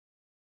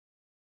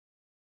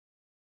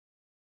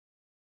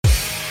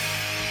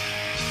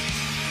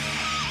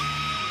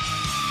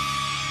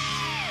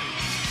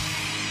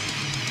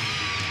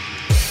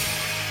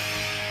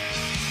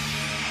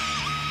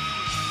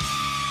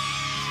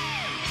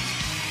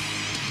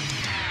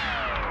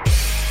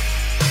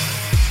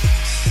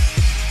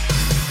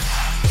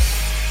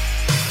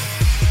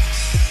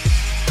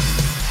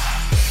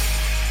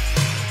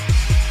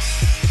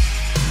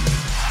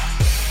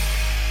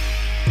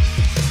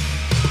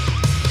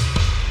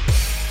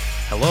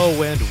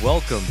Hello and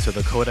welcome to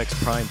the Codex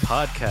Prime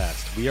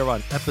podcast. We are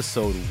on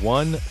episode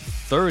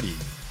 130,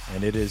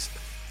 and it is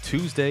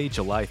Tuesday,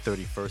 July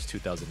 31st,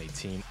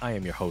 2018. I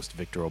am your host,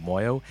 Victor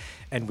Omoyo,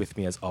 and with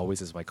me, as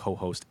always, is my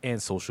co-host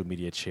and social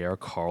media chair,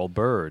 Carl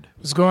Bird.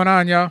 What's going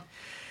on, y'all?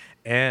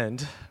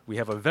 And we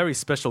have a very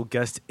special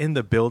guest in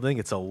the building.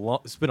 It's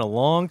been a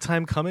long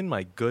time coming.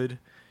 My good,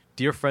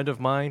 dear friend of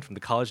mine from the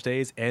college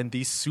days and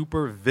the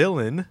super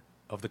villain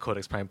of the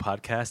Codex Prime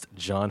podcast,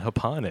 John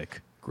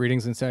Haponic.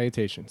 Greetings and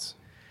salutations.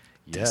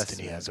 Yes.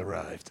 Destiny has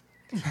arrived.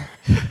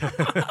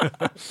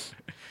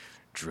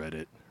 Dread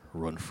it.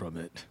 Run from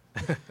it.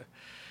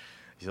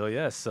 So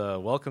yes,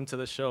 welcome to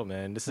the show,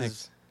 man.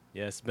 It's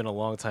been a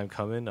long time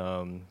coming.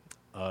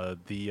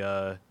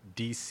 The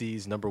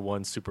DC's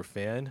 #1 super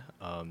fan,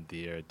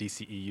 the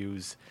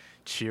DCEU's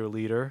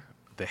cheerleader,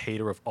 the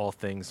hater of all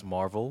things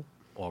Marvel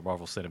or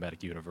Marvel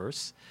Cinematic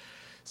Universe.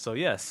 So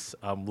yes,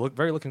 I'm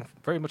very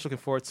much looking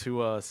forward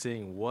to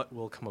seeing what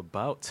will come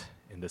about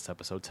in this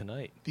episode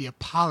tonight. The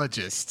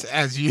apologist,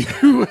 as you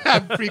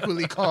have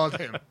frequently called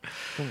him.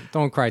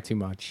 Don't cry too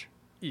much.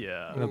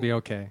 Yeah. It'll be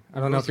okay.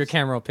 I don't know if your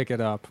camera will pick it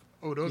up.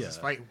 Oh, those Yeah. is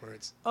fighting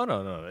words. Oh,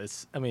 no.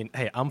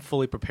 Hey, I'm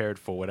fully prepared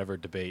for whatever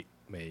debate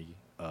may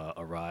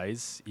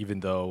arise,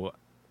 even though,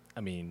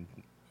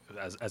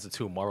 as a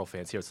two Marvel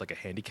fans here, it's like a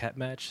handicap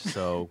match.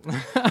 So,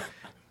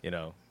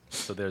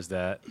 so there's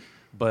that.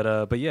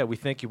 But yeah, we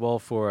thank you all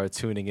for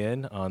tuning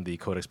in on the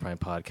Codex Prime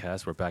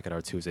podcast. We're back at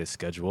our Tuesday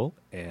schedule,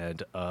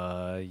 and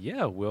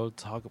we'll be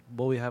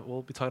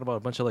talking about a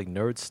bunch of like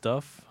nerd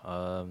stuff,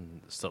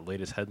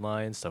 latest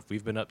headlines, stuff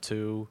we've been up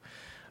to,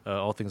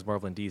 all things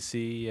Marvel and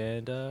DC,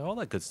 and all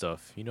that good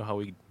stuff. You know how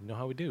we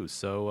do.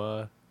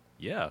 So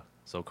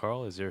So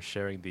Carl, as you're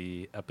sharing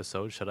the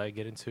episode, should I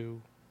get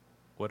into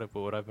what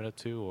I've been up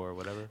to or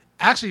whatever?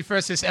 Actually,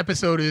 first, this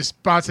episode is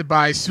sponsored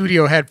by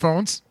Studio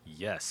Headphones.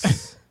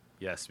 Yes.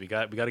 Yes, we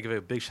got to give a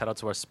big shout out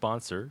to our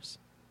sponsor.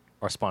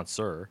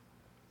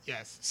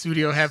 Yes,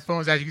 Studio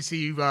Headphones. As you can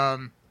see,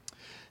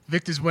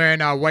 Victor's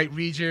wearing our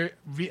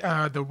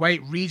the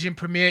White Region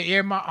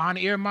Premier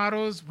on-ear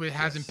models, which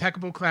has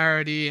impeccable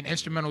clarity and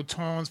instrumental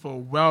tones for a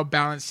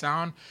well-balanced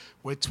sound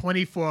with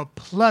 24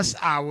 plus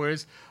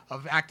hours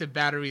of active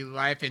battery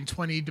life and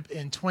 20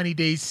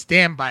 days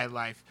standby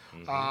life.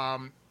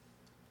 Mm-hmm.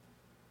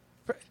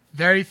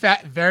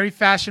 Very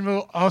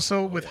fashionable,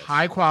 also with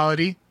high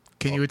quality.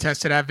 Can you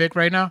attest to that, Vic,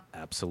 right now?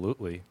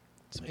 Absolutely.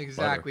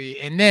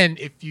 Exactly. And then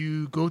if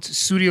you go to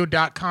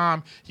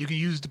studio.com, you can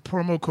use the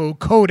promo code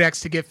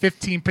CODEX to get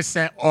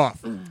 15%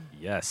 off.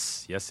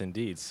 Yes,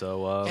 indeed.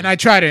 So, and I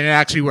tried it, and it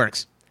actually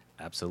works.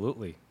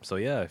 Absolutely. So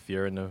yeah, if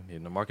you're in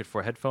the market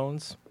for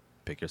headphones,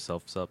 pick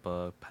yourselves up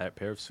a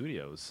pair of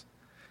Studios.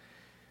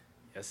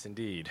 Yes,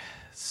 indeed.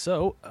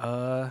 So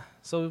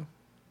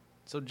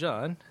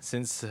John,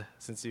 since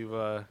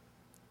you've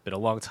been a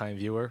long-time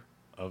viewer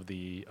of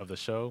the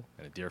show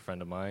and a dear friend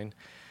of mine,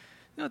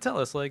 tell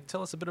us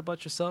a bit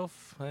about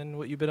yourself and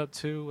what you've been up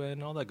to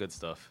and all that good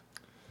stuff.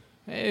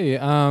 Hey,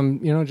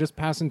 just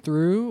passing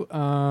through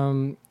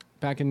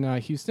back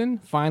in Houston.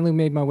 Finally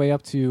made my way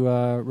up to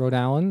Rhode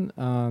Island.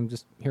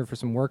 Just here for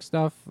some work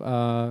stuff.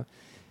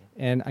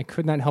 And I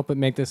could not help but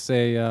make this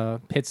a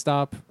pit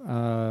stop.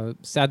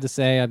 Sad to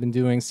say, I've been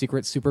doing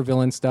secret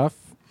supervillain stuff.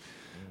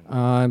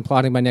 I'm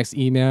plotting my next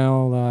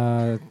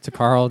email to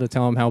Carl to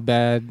tell him how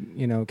bad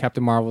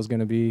Captain Marvel is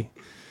going to be.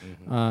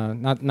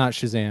 Not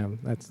Shazam.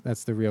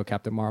 That's the real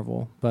Captain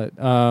Marvel. But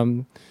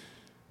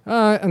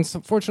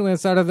unfortunately,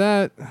 outside of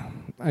that,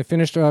 I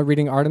finished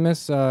reading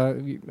Artemis.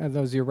 That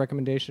was your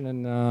recommendation,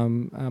 and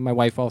my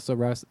wife also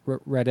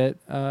read it.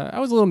 I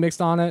was a little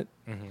mixed on it.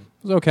 Mm-hmm.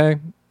 It was okay.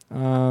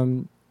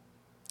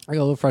 I got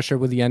a little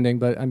frustrated with the ending,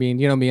 but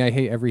you know me, I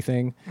hate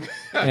everything.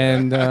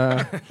 And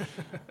right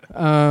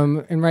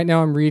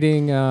now I'm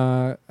reading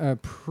a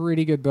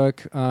pretty good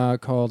book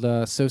called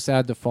So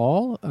Sad to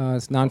Fall.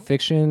 It's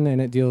nonfiction, and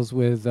it deals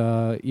with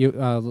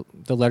the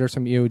letters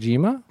from Iwo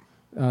Jima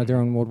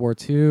during World War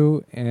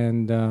II.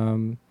 And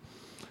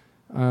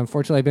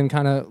unfortunately, I've been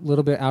kind of a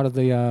little bit out of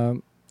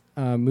the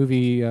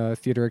movie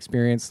theater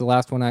experience. The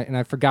last one,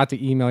 I forgot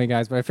to email you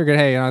guys, but I figured,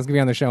 hey, I was going to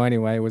be on the show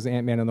anyway. It was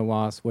Ant-Man and the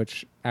Wasp,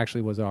 which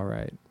actually was all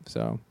right.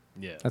 So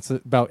yeah, that's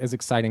about as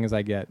exciting as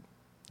I get.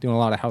 Doing a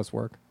lot of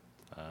housework.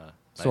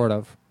 Sort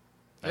of.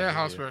 Yeah,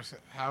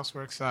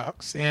 housework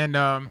sucks. And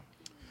our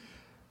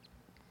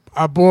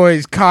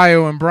boys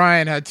Kyle and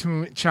Brian had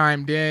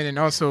chimed in, and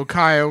also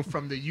Kyle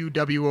from the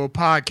UWO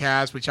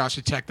podcast, which y'all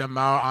should check them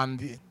out on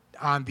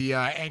the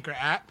Anchor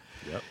app.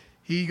 Yep.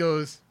 He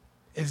goes,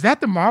 "Is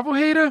that the Marvel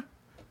hater?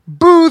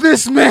 Boo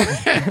this man!"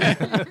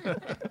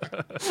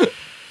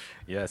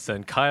 Yes,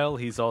 and Kyle,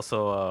 he's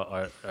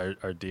also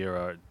our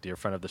dear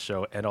friend of the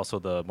show, and also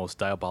the most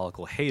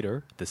diabolical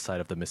hater this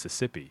side of the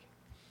Mississippi.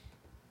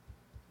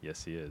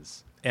 Yes, he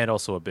is. And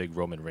also a big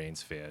Roman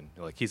Reigns fan.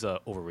 Like, he's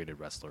a overrated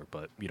wrestler,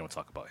 but we don't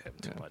talk about him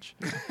too much.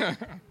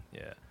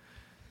 Yeah.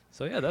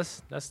 So yeah,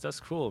 that's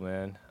cool,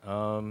 man.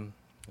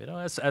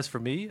 As for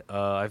me,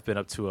 I've been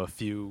up to a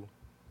few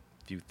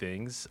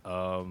things.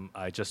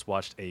 I just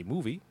watched a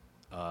movie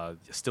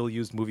Still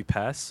use Movie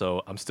Pass,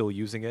 so I'm still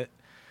using it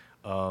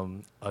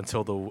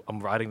until I'm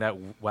riding that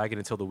wagon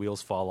until the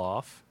wheels fall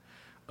off,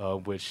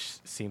 which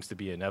seems to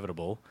be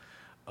inevitable.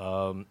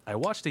 I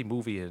watched a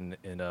movie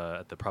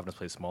at the Providence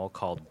Place Mall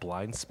called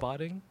Blind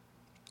Spotting,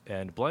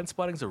 and Blind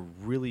Spotting is a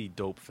really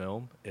dope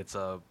film. It's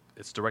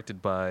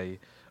directed by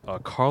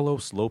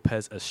Carlos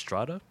Lopez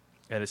Estrada,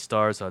 and it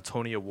stars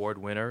Tony Award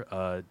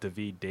winner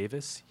David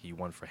Davis. He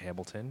won for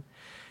Hamilton,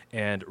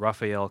 and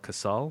Rafael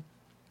Casal.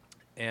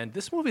 And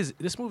this movie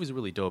is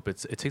really dope.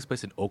 It takes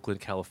place in Oakland,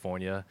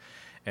 California,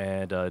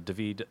 and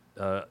David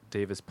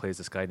Davis plays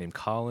this guy named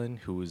Colin,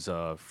 who's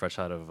fresh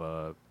out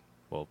of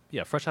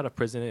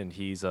prison, and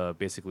he's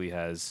basically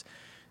has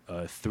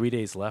 3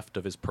 days left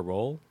of his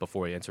parole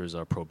before he enters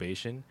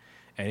probation,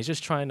 and he's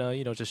just trying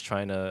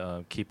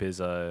to keep his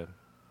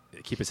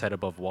head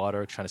above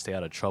water, trying to stay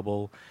out of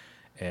trouble,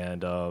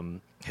 and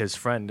his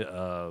friend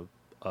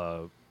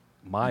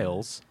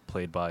Miles,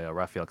 played by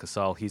Rafael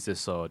Casal, he's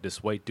this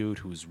white dude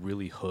who's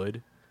really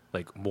hood,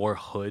 like more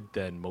hood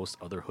than most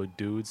other hood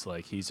dudes.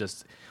 Like he's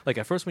just like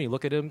at first when you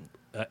look at him,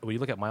 when you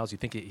look at Miles, you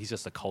think he's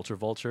just a culture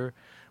vulture,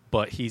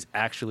 but he's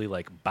actually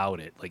like about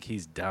it. Like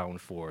he's down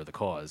for the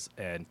cause,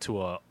 and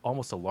to a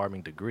almost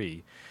alarming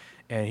degree.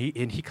 And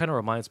he kind of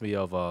reminds me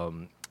of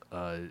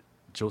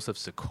Joseph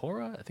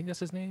Sikora, I think that's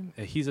his name.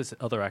 And he's this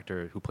other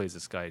actor who plays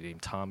this guy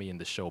named Tommy in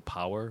the show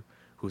Power,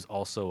 who's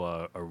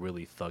also a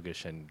really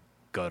thuggish and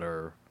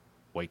gutter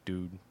white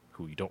dude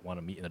who you don't want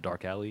to meet in a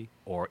dark alley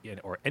or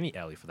any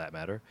alley for that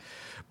matter.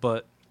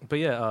 But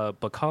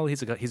Colin,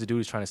 he's a dude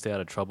who's trying to stay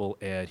out of trouble,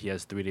 and he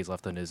has 3 days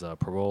left on his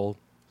parole.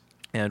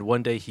 And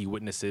one day he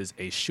witnesses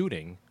a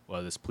shooting.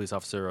 Well, this police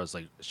officer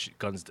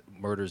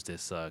murders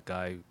this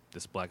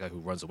black guy who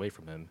runs away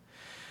from him,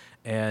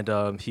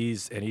 and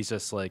he's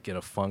just like in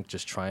a funk,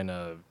 just trying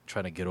to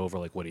get over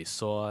like what he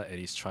saw, and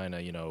he's trying to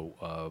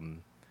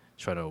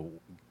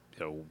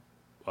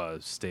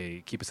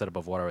keep his head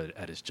above water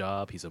at his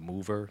job. He's a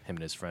mover. Him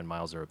and his friend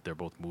Miles they're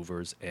both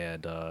movers,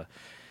 and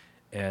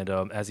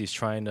as he's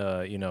trying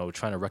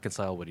to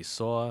reconcile what he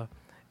saw,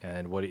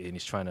 and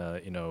he's trying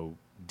to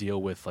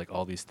deal with like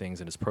all these things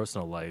in his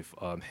personal life,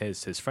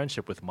 his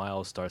friendship with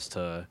Miles starts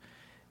to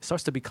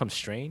become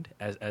strained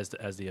as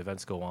the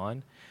events go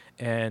on.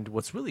 And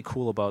what's really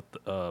cool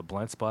about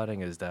Blind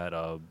Spotting is that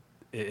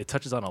it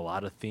touches on a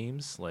lot of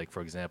themes, like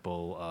for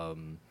example,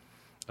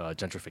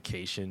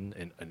 gentrification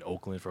in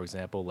Oakland, for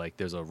example. Like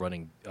there's a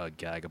running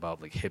gag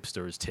about like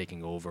hipsters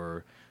taking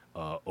over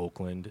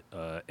Oakland,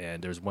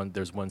 and there's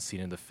one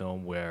scene in the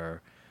film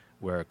where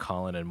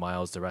Colin and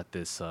Miles, they're at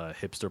this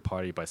hipster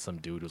party by some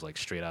dude who's like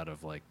straight out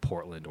of like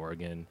Portland,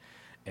 Oregon,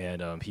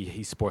 and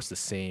he sports the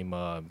same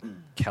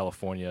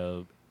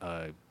California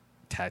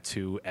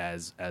tattoo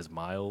as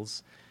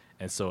Miles.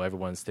 And so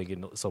everyone's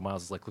thinking. So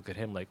Miles is like, look at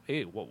him, like,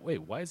 hey,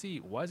 wait, why is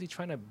he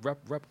trying to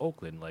rep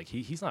Oakland? Like,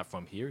 he's not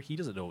from here. He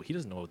doesn't know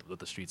what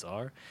the streets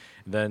are.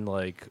 And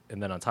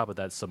then on top of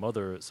that, some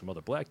other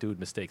black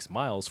dude mistakes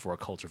Miles for a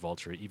culture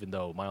vulture, even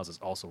though Miles is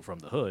also from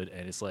the hood.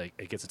 And it's like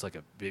it gets into like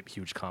a big,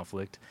 huge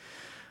conflict.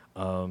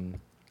 The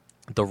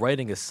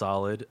writing is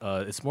solid.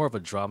 It's more of a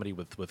dramedy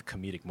with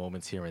comedic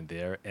moments here and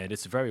there, and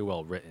it's very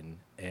well written.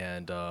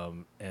 And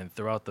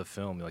throughout the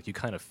film, like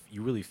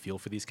you really feel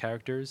for these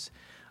characters.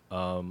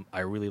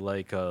 I really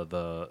like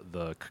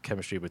the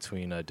chemistry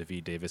between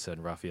David Davis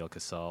and Rafael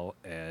Casal,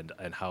 and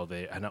how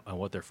and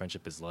what their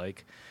friendship is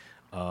like.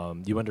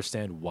 You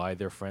understand why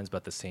they're friends, but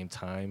at the same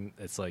time,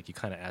 it's like you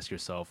kind of ask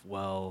yourself,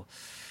 well,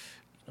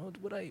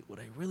 would I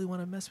really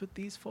want to mess with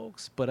these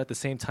folks? But at the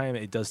same time,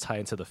 it does tie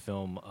into the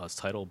film's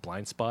title,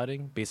 Blind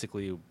Spotting.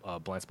 Basically,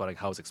 Blind Spotting,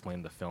 how it's explained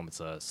in the film, it's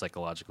a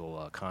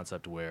psychological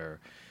concept where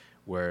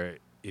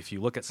if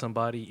you look at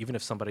somebody, even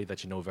if somebody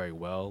that you know very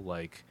well,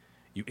 like,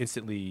 you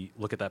instantly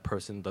look at that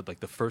person, but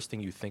like the first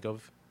thing you think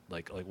of,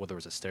 like whether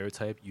it's a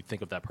stereotype, you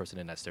think of that person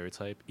in that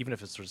stereotype, even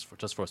if it's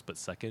just for a split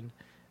second,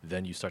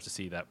 then you start to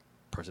see that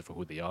person for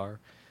who they are.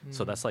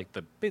 So that's like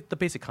the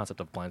basic concept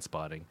of blind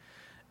spotting,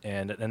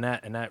 and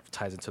that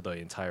ties into the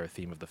entire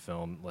theme of the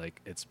film. Like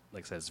it's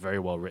like I said, it's very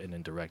well written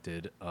and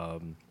directed.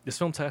 This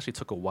film actually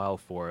took a while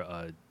for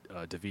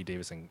David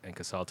Davis and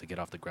Casal to get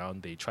off the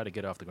ground. They tried to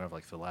get off the ground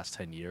for the last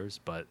 10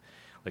 years, but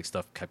like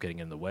stuff kept getting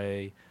in the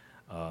way.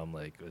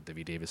 Like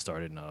David Davis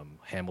started in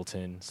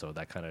Hamilton, so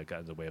that kind of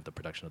got in the way of the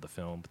production of the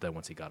film. But then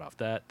once he got off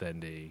that,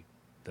 then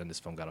this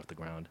film got off the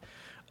ground.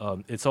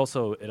 This is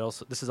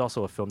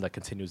also a film that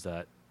continues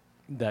that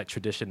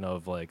tradition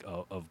of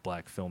of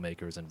black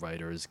filmmakers and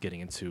writers getting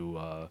into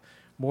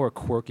more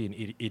quirky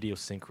and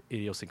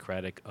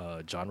idiosyncratic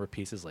genre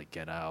pieces like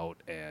Get Out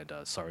and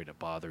Sorry to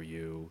Bother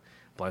You.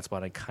 Blind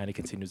Spotting kind of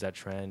continues that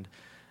trend.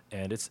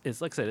 And it's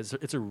like I said,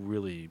 it's a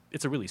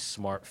really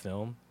smart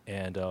film,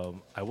 and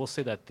I will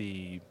say that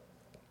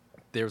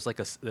there's like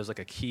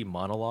a key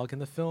monologue in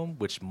the film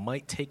which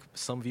might take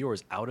some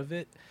viewers out of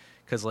it,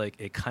 because like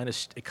it kind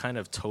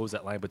of toes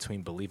that line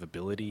between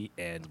believability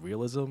and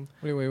realism.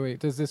 Wait.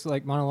 Does this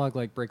like monologue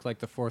like break like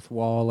the fourth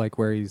wall, like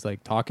where he's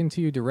like talking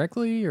to you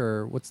directly,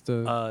 or what's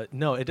the?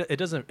 No, it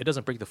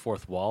doesn't break the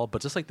fourth wall,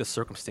 but just like the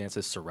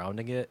circumstances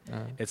surrounding it,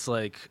 it's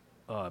like,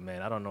 oh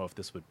man, I don't know if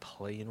this would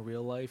play in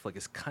real life. Like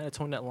it's kind of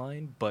towing that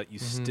line, but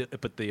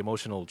but the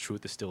emotional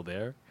truth is still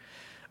there.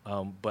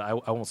 But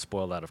I won't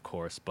spoil that, of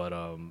course.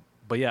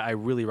 But yeah, I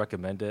really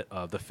recommend it.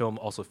 The film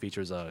also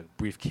features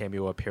brief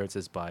cameo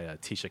appearances by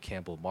Tisha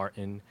Campbell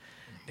Martin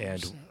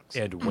and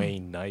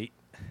Wayne Knight.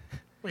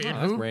 Wait,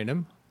 That's who?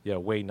 random. Yeah,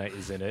 Wayne Knight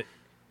is in it.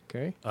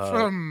 Okay.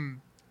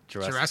 From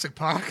Jurassic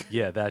Park.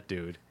 Yeah, that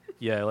dude.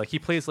 Yeah, like he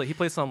plays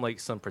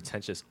some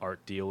pretentious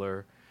art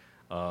dealer.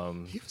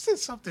 He was in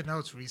something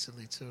else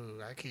recently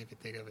too. I can't even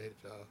think of it.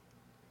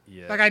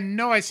 Yeah. Like I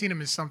know I seen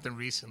him in something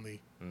recently.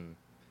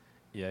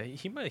 Yeah,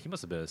 he must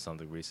have been in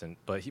something recent,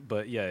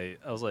 but yeah,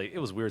 I was like, it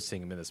was weird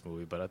seeing him in this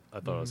movie, but I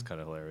thought it was kind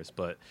of hilarious.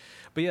 But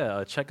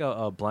yeah, check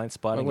out Blind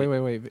Spotting.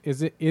 Wait.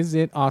 Is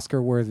it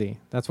Oscar worthy?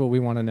 That's what we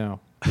want to know.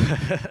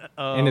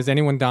 And is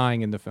anyone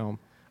dying in the film?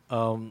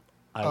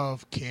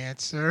 Of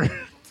cancer.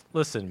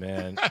 Listen,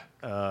 man,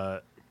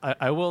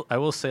 I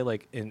will say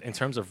like in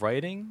terms of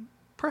writing,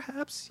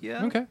 perhaps,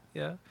 yeah, Okay.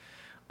 yeah.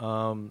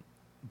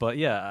 But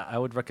yeah, I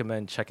would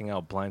recommend checking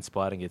out Blind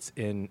Spotting. It's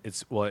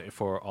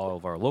for all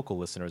of our local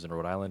listeners in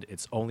Rhode Island.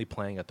 It's only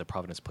playing at the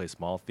Providence Place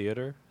Mall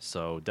Theater,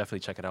 so definitely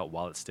check it out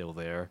while it's still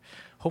there.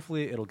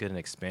 Hopefully, it'll get an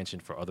expansion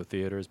for other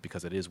theaters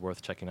because it is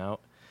worth checking out.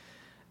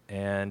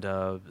 And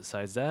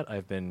besides that,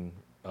 I've been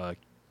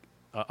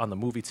on the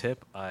movie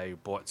tip. I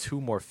bought 2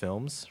 more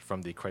films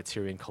from the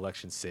Criterion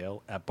Collection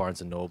sale at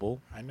Barnes &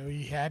 Noble. I knew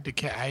you had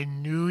to. I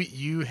knew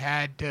you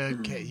had to.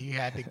 You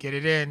had to get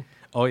it in.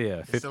 Oh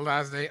yeah, It's the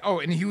last day.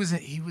 Oh, and he was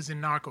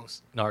in Narcos.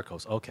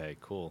 Narcos. Okay,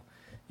 cool.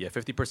 Yeah,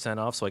 50%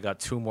 off. So I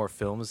got 2 more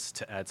films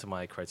to add to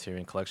my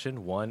Criterion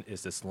collection. One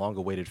is this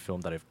long-awaited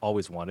film that I've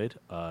always wanted.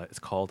 It's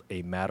called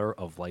A Matter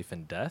of Life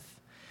and Death,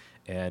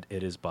 and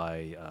it is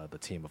by the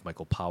team of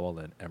Michael Powell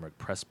and Emmerich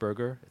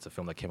Pressburger. It's a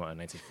film that came out in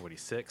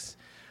 1946.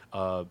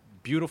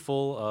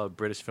 Beautiful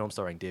British film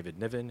starring David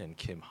Niven and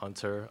Kim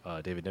Hunter.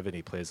 David Niven,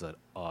 he plays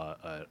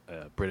a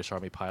British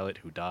Army pilot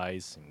who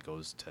dies and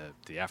goes to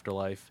the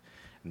afterlife.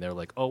 And they're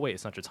like, oh, wait,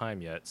 it's not your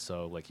time yet.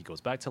 So, like, he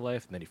goes back to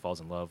life, and then he falls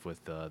in love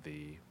with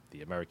the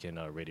American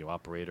radio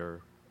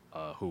operator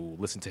who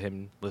listened to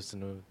him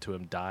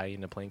die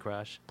in a plane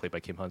crash, played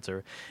by Kim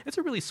Hunter. It's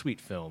a really sweet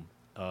film.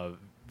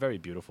 Very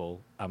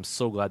beautiful. I'm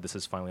so glad this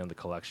is finally on the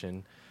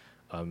collection.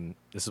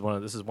 This is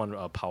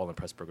one Powell and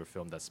Pressburger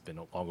film that's been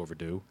long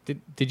overdue.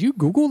 Did you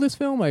Google this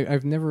film?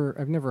 I've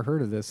never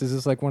heard of this. Is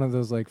this like one of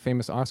those like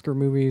famous Oscar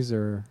movies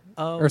or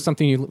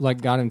something you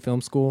like got in film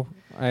school?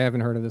 I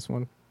haven't heard of this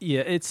one.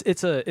 Yeah,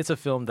 it's a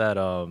film that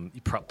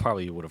you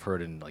probably would have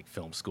heard in like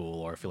film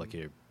school, or I feel like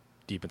you're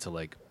deep into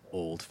like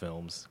old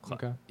films.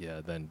 Okay. Yeah,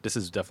 then this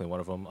is definitely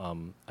one of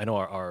them. I know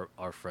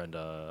our friend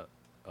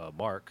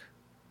Mark,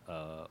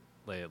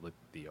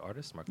 the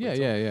artist, Mark. Yeah,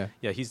 Litzel. yeah.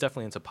 Yeah, he's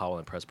definitely into Powell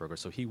and Pressburger,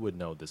 so he would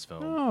know this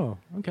film. Oh,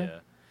 okay. Yeah.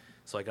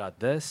 So I got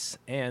this,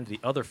 and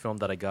the other film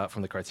that I got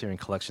from the Criterion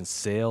Collection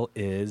sale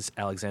is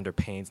Alexander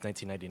Payne's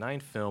 1999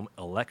 film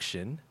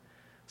Election,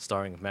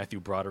 starring Matthew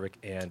Broderick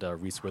and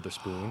Reese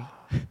Witherspoon.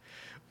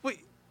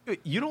 Wait,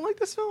 you don't like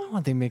this film? Why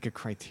would they make a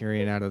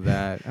Criterion out of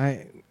that?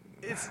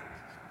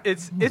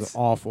 It's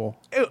awful.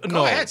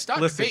 No, ahead,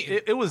 start listen, debating.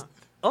 it was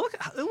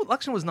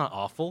Election was not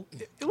awful.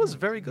 It was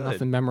very good.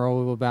 Nothing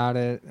memorable about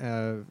it.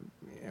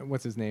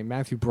 What's his name?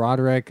 Matthew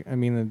Broderick. I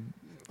mean,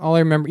 all I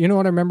remember. You know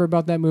what I remember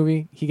about that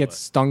movie? He gets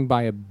stung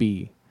by a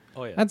bee.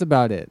 Oh yeah. That's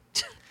about it.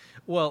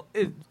 Well,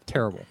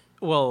 Terrible.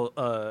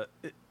 Well,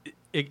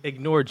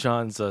 ignore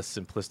John's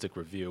simplistic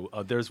review.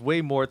 There's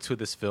way more to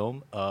this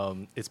film.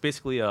 It's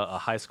basically a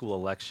high school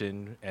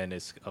election, and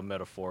it's a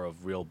metaphor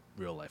of real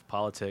life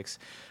politics.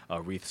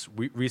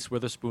 Reese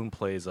Witherspoon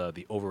plays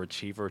the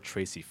overachiever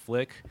Tracy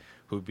Flick,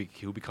 who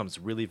becomes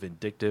really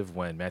vindictive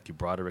when Matthew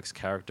Broderick's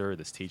character,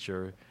 this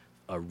teacher,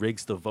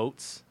 rigs the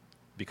votes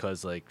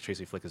because like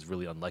Tracy Flick is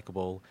really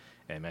unlikable,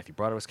 and Matthew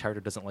Broderick's character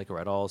doesn't like her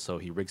at all. So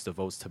he rigs the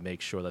votes to make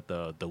sure that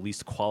the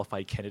least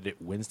qualified candidate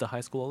wins the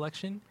high school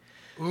election.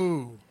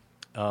 Ooh.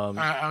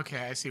 Okay,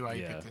 I see why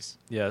you picked this.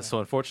 Yeah, so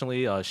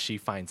unfortunately, she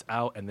finds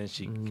out, and then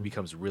she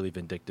becomes really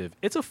vindictive.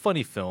 It's a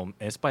funny film,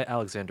 and it's by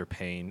Alexander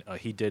Payne.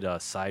 He did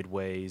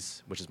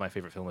Sideways, which is my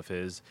favorite film of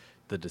his,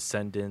 The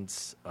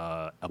Descendants,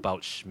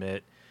 About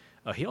Schmidt.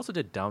 He also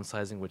did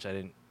Downsizing, which I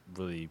didn't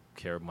really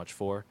care much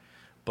for.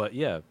 But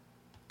yeah,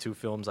 2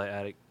 films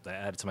I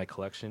added to my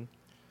collection.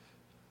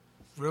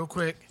 Real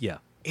quick. Yeah.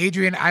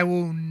 Adrian, I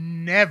will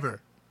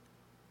never,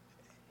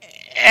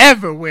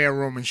 ever wear a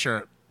Roman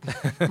shirt.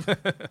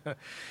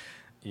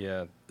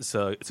 Yeah,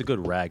 so it's a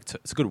good rag.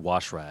 It's a good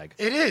wash rag.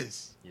 It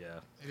is. Yeah.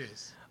 It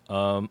is.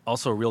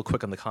 Also, real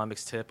quick on the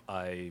comics tip,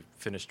 I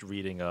finished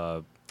reading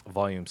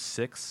Volume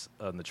 6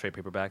 on the trade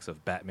paperbacks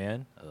of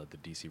Batman, the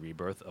DC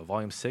Rebirth.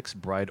 Volume 6,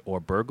 Bride or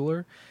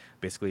Burglar.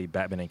 Basically,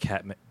 Batman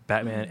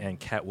and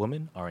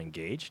Catwoman are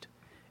engaged,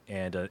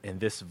 and in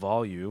this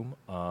volume,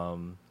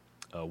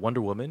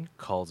 Wonder Woman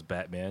calls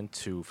Batman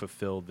to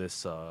fulfill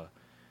this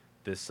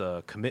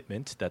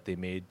commitment that they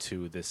made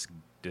to this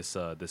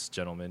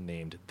gentleman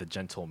named the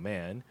Gentle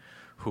Man,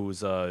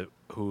 who's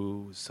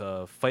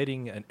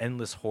fighting an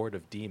endless horde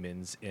of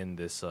demons in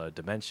this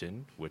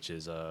dimension, which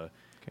is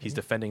he's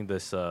defending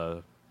this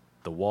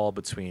the wall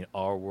between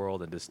our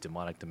world and this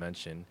demonic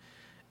dimension.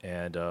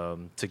 And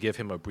to give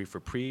him a brief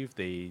reprieve,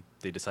 they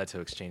decide to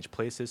exchange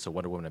places. So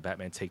Wonder Woman and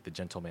Batman take the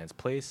Gentleman's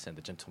place, and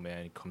the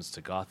Gentleman comes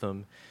to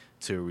Gotham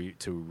to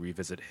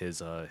revisit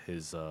his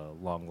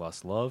long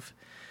lost love.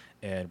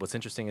 And what's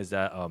interesting is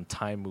that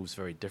time moves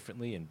very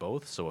differently in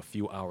both. So a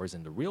few hours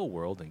in the real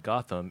world in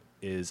Gotham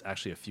is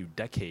actually a few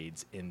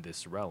decades in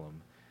this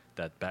realm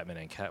that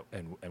Batman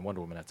and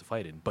Wonder Woman have to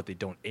fight in, but they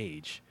don't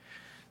age.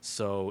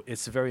 So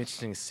it's very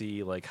interesting to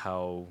see like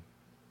how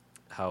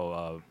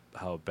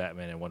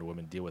Batman and Wonder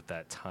Woman deal with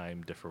that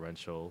time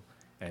differential,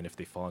 and if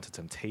they fall into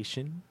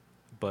temptation,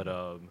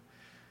 but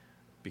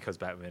because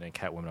Batman and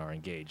Catwoman are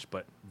engaged,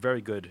 but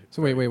very good.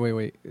 So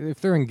wait.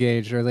 If they're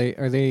engaged, are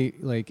they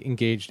like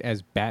engaged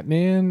as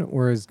Batman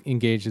or is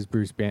engaged as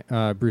Bruce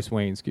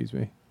Wayne? Excuse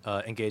me.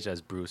 Engaged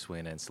as Bruce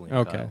Wayne and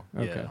Selina Kyle.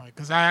 Okay.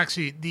 Because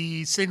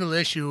the single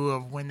issue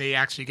of when they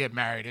actually get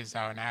married is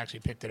out, and I actually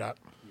picked it up.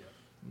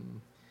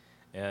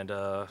 And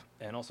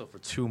also for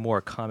two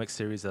more comic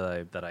series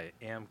that I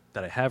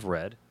have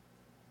read,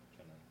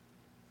 I'm trying to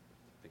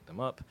pick them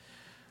up.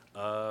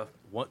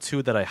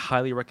 Two that I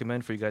highly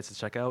recommend for you guys to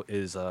check out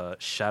is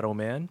Shadow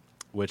Man,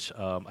 which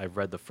I've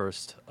read the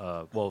first.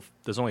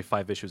 There's only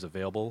 5 issues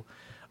available.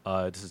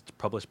 This is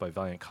published by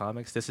Valiant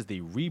Comics. This is the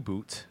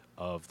reboot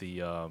of the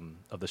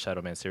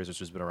Shadow Man series, which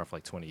has been around for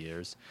like 20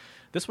 years.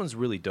 This one's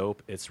really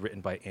dope. It's written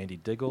by Andy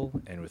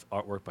Diggle and with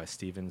artwork by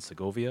Steven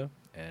Segovia,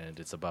 and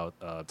it's about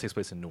takes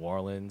place in New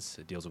Orleans.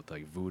 It deals with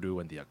like voodoo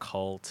and the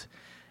occult,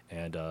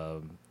 and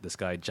this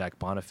guy Jack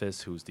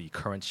Boniface, who's the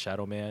current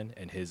Shadow Man,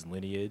 and his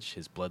lineage,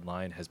 his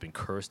bloodline has been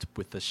cursed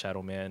with the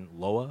Shadow Man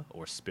Loa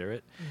or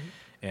spirit,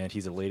 and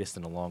he's the latest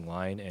in a long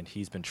line, and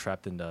he's been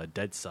trapped in the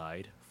Dead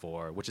Side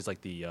which is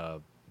like the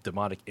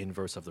demonic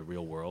inverse of the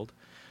real world.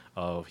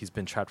 He's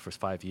been trapped for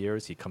 5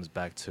 years. He comes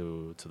back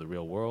to the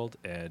real world,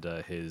 and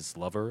his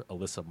lover,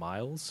 Alyssa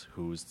Miles,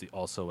 who's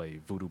also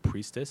a voodoo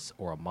priestess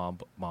or a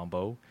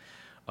mambo,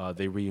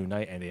 they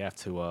reunite, and they have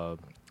to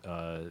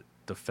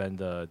defend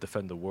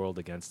the world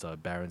against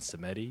Baron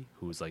Samedi,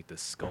 who's like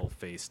this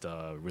skull-faced,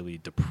 really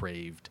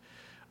depraved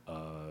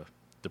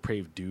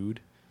dude.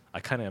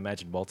 I kind of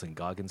imagine Walton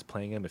Goggins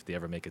playing him if they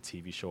ever make a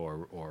TV show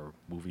or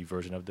movie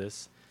version of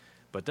this.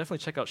 But definitely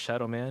check out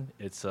Shadow Man.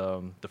 It's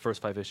the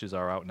first 5 issues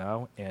are out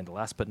now. And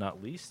last but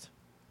not least,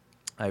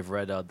 I've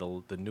read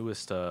the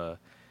newest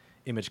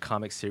Image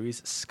comic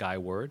series,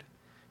 Skyward.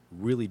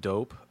 Really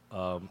dope.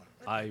 Gorgeous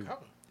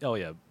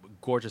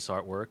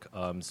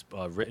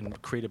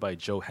artwork. Created by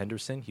Joe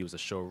Henderson. He was a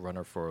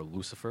showrunner for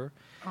Lucifer.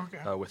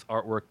 Okay. With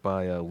artwork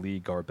by Lee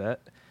Garbett.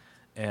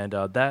 And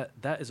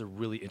that is a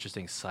really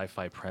interesting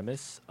sci-fi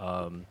premise.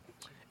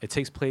 It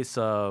takes place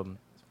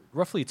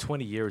roughly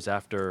 20 years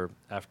after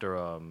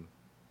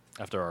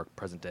our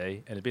present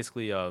day, and it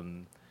basically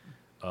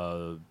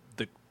the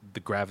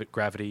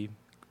gravity,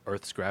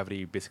 Earth's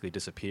gravity basically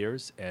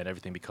disappears, and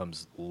everything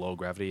becomes low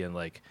gravity. And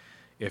like,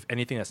 if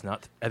anything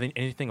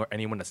or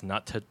anyone that's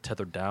not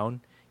tethered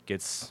down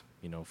gets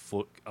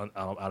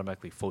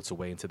automatically floats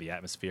away into the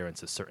atmosphere,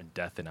 into certain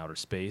death in outer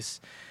space.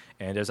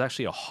 And there's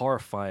actually a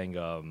horrifying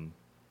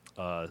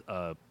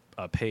a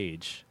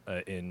page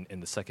in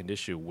the second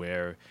issue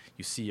where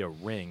you see a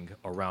ring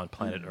around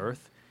planet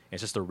Earth. And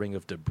it's just a ring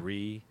of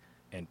debris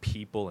and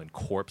people and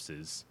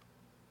corpses,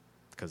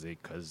 because they.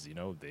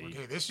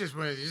 Okay, this just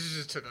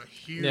took a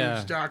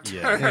huge dark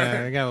turn.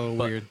 Yeah, it got a little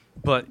weird.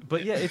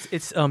 But yeah,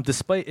 it's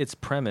despite its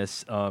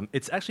premise,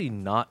 it's actually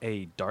not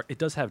a dark. It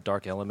does have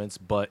dark elements,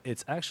 but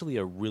it's actually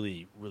a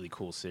really really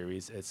cool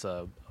series. It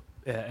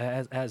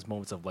has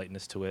moments of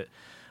lightness to it.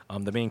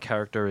 The main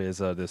character is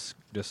this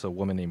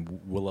woman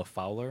named Willa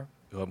Fowler,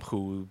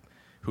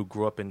 who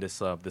grew up in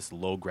this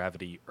low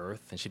gravity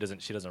Earth, and she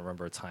doesn't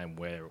remember a time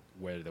where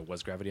there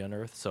was gravity on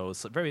Earth. So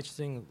it's very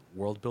interesting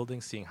world building,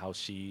 seeing how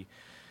she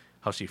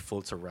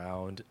floats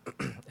around,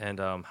 and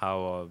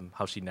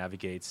how she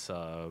navigates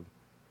the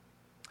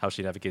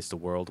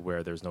world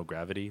where there's no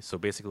gravity. So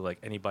basically, like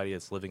anybody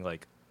that's living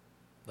like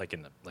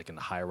in the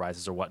high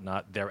rises or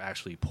whatnot, they're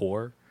actually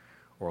poor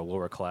or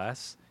lower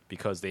class.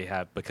 Because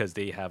they're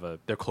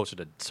closer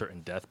to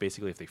certain death,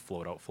 basically, if they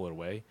float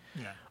away.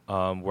 Yeah.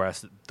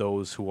 Whereas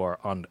those who are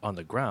on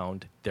the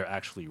ground, they're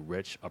actually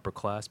rich, upper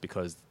class,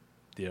 because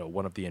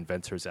one of the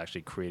inventors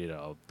actually created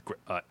a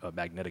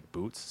magnetic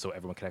boots, so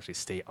everyone can actually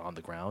stay on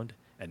the ground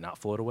and not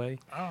float away.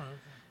 Oh. Okay.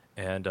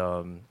 And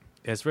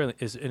it's really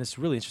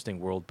interesting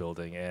world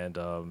building, and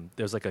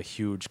there's like a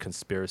huge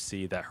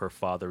conspiracy that her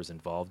father is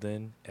involved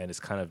in, and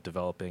it's kind of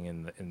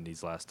developing in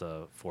these last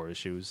 4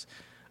 issues.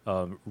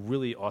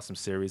 Really awesome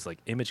series. Like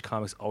Image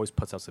Comics always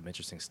puts out some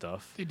interesting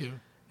stuff. They do,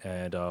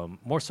 and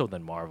more so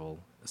than Marvel.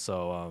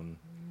 So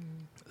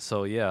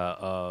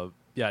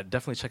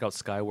definitely check out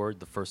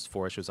Skyward. The first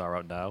 4 issues are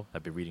out now.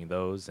 I've been reading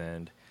those,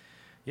 and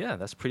Yeah,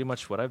 that's pretty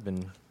much what I've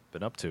been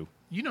up to.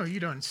 You know, you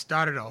done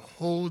started a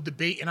whole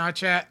debate in our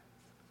chat.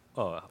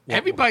 Oh,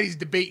 Everybody's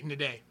debating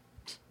today.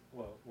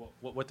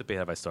 What debate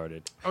have I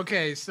started?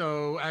 Okay,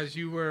 so as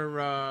you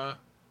were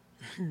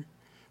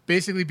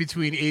basically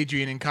between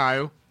Adrian and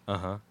Kyle.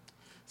 Uh-huh.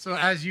 So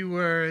as you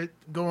were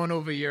going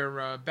over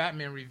your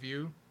Batman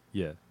review,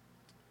 Yeah.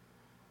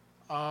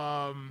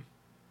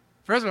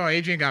 first of all,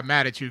 Adrian got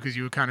mad at you because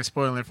you were kind of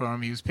spoiling it for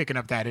him. He was picking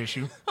up that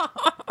issue,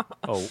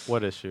 Oh,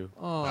 what issue?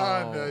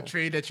 the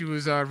trade that you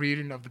was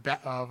reading of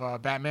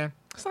Batman.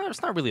 It's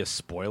not really a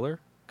spoiler.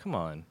 Come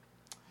on.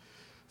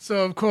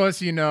 So of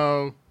course, you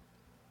know,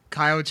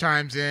 Kyle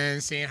chimes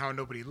in saying how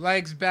nobody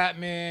likes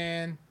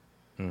Batman.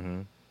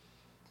 Mm-hmm.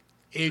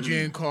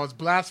 Adrian calls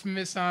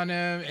blasphemous on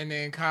him, and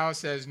then Kyle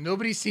says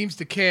nobody seems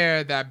to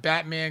care that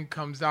Batman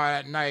comes out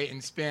at night in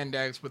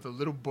spandex with a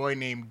little boy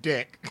named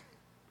Dick.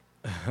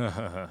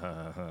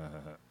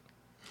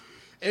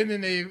 And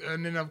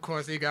then of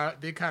course they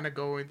kind of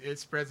go and it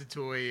spreads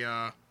into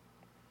a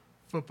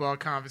football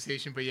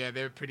conversation. But yeah,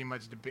 they're pretty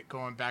much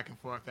going back and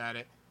forth at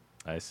it.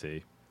 I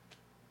see.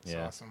 It's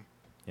Yeah. awesome.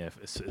 Yeah.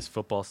 Is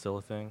football still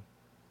a thing?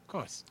 Of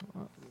course,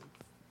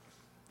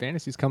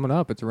 Fantasy's coming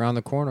up. It's around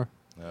the corner.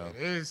 No. it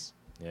is.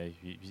 Yeah.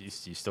 You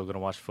still gonna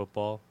watch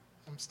football?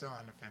 I'm still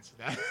on the fence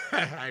with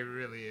that. I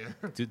really am.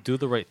 Do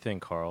the right thing,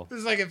 Carl. This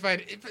is like if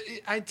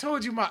I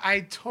told you my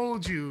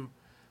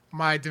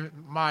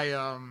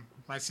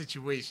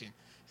situation.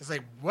 It's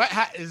like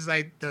is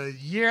like the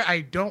year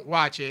I don't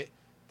watch it,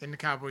 then the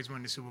Cowboys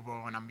win the Super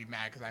Bowl and I'm be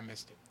mad because I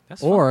missed it.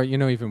 That's Or, you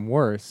know, even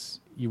worse,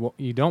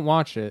 you don't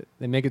watch it.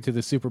 They make it to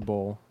the Super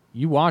Bowl.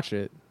 You watch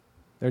it.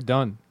 They're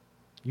done.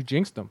 You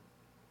jinxed them.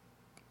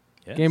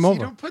 Yeah. Game See, over.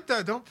 don't put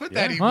that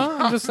Yeah. evil.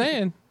 Well, I'm just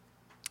saying.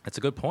 That's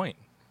a good point.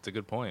 It's a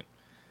good point.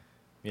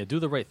 Yeah, do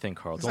the right thing,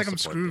 Carl. It's Don't like I'm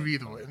support screwed them.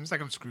 either way. It's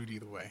like I'm screwed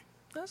either way.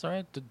 That's all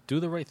right. Do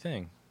the right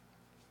thing.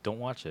 Don't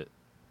watch it.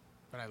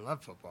 But I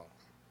love football.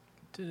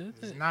 Dude,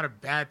 It's not a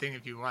bad thing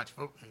if you watch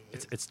football.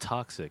 it's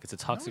toxic. It's a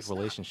toxic it's not.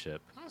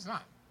 relationship. No, it's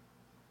not.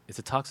 It's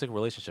a toxic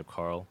relationship,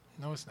 Carl.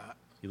 No, it's not.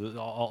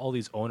 All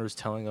these owners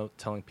telling the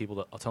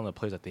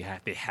players that they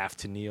have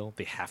to kneel,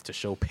 they have to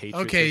show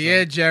patriotism. Okay,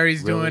 yeah,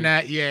 Jerry's Really? doing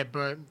that. Yeah,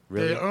 but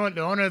Really?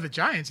 the owner of the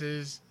Giants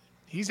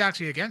he's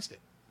actually against it.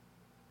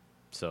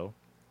 So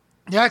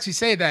They actually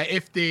say that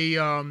if they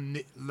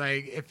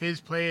if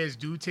his players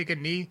do take a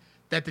knee,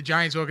 that the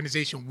Giants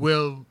organization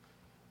will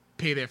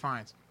pay their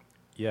fines.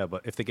 yeah,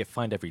 but if they get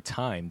fined every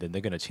time, then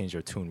they're gonna change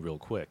their tune real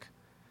quick.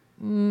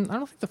 I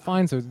don't think the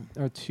fines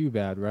are too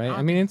bad, right?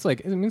 I mean, it's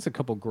a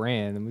couple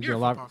grand. And we You're get a a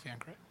lot. football fan,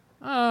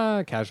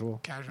 correct? Casual.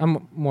 Casual.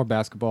 I'm more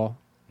basketball,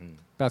 Hmm.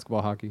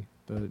 basketball, hockey,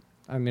 but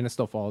I mean, I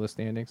still follow the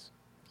standings.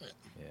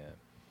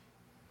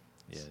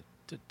 Yeah.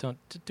 Don't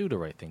do the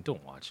right thing.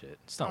 Don't watch it.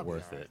 It's not I'll be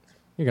worth all right. it.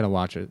 You're gonna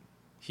watch it.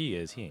 He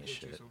ain't shit.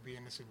 Patriots will be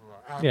in the Super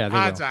Bowl. Yeah, they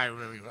odds will. I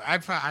really will. I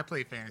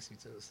play fantasy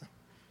too. So.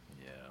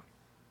 Yeah.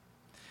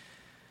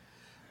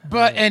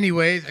 But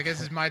anyways, I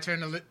guess it's my turn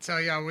to tell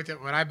y'all what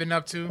I've been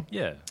up to.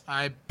 Yeah.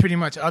 I pretty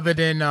much, other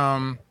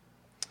than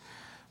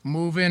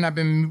moving, I've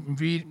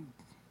been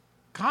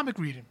comic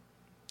reading.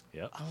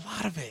 Yep. A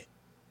lot of it.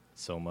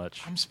 So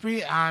much. I'm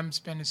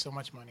spending so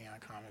much money on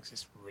comics.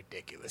 It's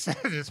ridiculous.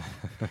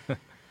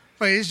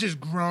 But it's just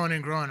growing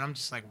and growing. I'm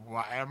just like,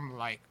 wow. I'm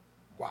like,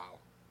 wow.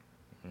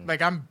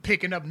 Like I'm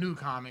picking up new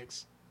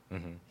comics,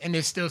 and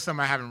there's still some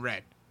I haven't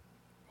read.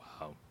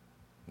 Wow.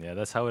 Yeah,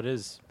 that's how it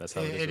is. That's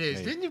how It it is.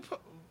 with me. Didn't you?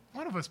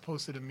 One of us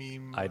posted a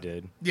meme. I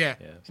did. Yeah.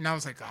 Yeah. And I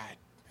was like, God,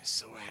 that's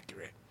so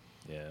accurate.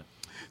 Yeah.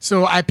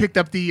 So I picked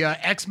up the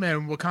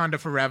X-Men Wakanda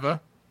Forever.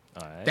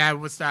 All right. That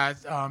was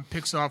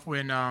picks off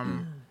when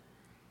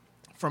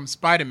from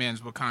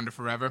Spider-Man's Wakanda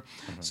Forever.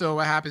 So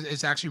what happens?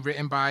 It's actually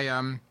written by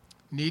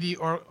Nnedi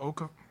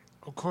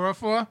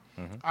Okorafor,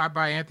 art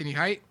by Anthony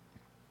Height,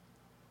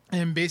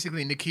 and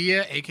basically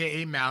Nakia,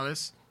 aka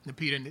Malice,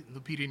 Lupita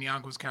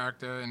Nyong'o's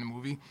character in the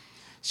movie.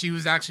 She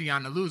was actually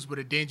on the loose with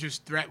a dangerous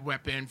threat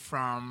weapon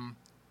from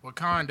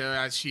Wakanda,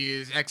 as she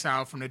is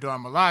exiled from the Dora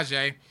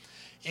Milaje,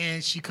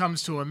 and she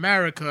comes to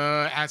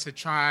America as a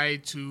try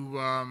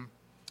to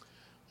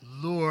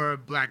lure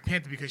Black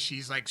Panther because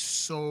she's like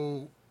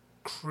so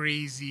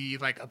crazy,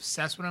 like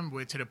obsessed with him,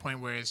 to the point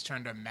where it's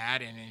turned her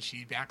mad, and then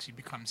she actually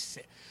becomes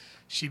sick.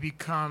 She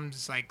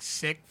becomes like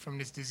sick from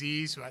this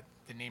disease.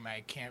 The name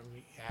I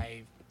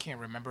can't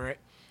remember it.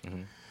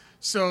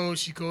 So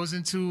she goes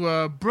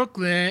into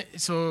Brooklyn.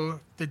 So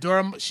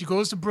she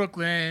goes to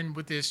Brooklyn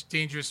with this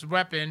dangerous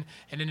weapon,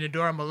 and then the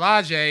Dora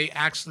Milaje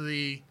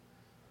actually,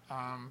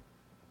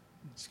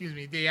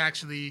 they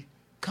actually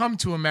come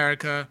to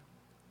America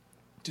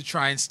to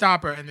try and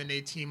stop her, and then they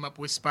team up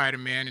with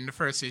Spider-Man in the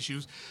first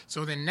issues.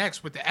 So then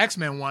next with the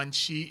X-Men one,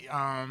 she's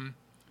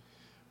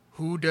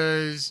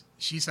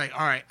like,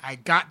 all right, I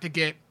got to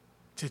get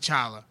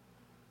T'Challa.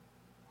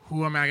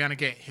 Who am I gonna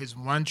get? His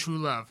one true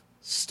love,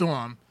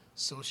 Storm.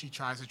 So she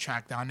tries to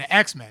track down the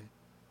X-Men.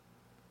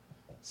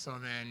 So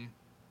then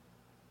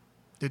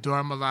the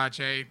Dora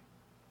Milaje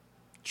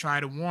try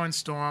to warn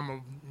Storm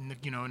of,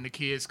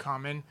 Nakia is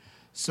coming.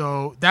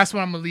 So that's what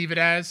I'm going to leave it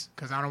as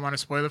because I don't want to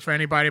spoil it for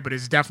anybody, but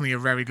it's definitely a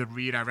very good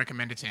read. I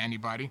recommend it to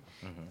anybody.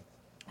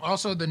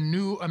 Also, the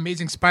new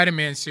Amazing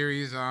Spider-Man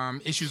series,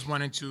 issues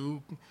 1 and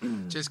 2,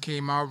 just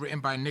came out, written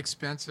by Nick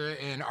Spencer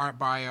and art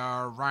by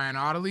Ryan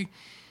Otterly.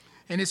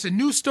 And it's a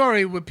new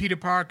story with Peter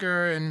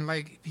Parker, and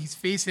like he's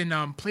facing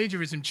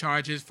plagiarism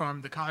charges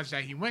from the college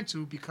that he went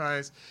to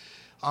because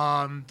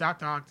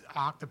Dr.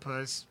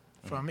 Octopus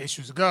from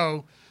issues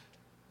ago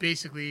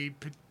basically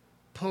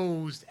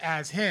posed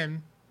as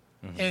him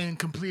and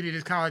completed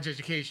his college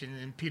education,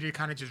 and Peter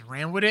kind of just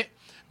ran with it.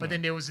 But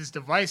then there was this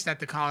device that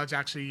the college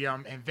actually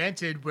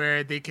invented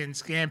where they can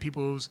scan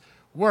people's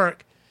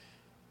work.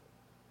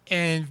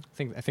 And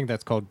I think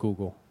that's called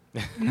Google.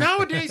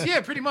 nowadays,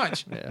 yeah, pretty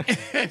much. Yeah.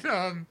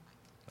 And,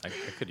 I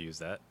could use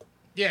that.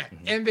 yeah,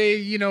 and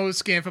they,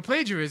 scan for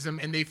plagiarism,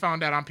 and they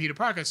found out on Peter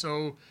Parker.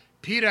 So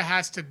Peter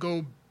has to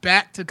go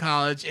back to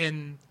college,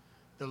 and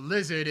the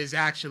Lizard is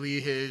actually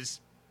his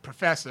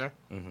professor.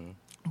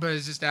 But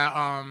it's just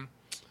that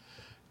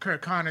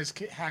Kurt Connors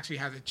actually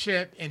has a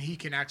chip, and he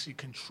can actually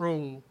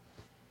control,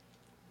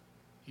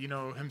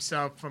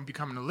 himself from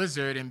becoming a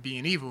lizard and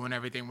being evil and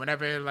everything.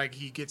 Whenever like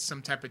he gets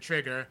some type of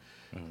trigger,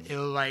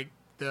 it'll like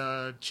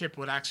the chip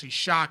would actually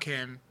shock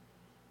him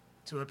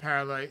to a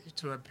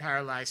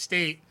paralyzed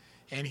state,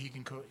 and he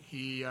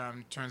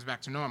turns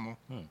back to normal.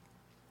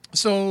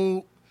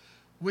 So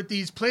with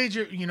these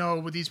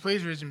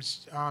plagiarism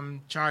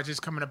charges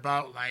coming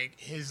about, like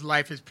his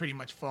life is pretty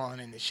much falling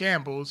into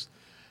shambles.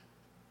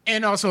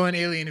 And also an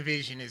alien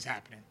invasion is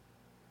happening.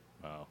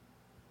 Wow.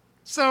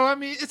 So I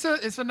mean, it's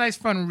a nice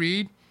fun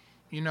read.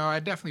 I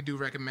definitely do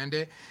recommend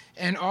it.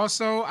 And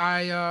also,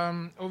 I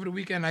over the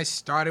weekend I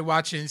started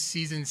watching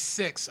season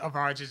 6 of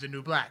Orange Is the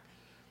New Black.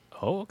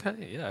 Oh,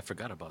 okay. Yeah, I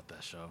forgot about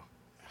that show.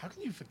 How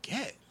can you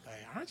forget?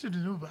 Like Orange Is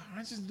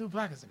the New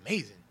Black is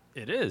amazing.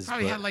 It is.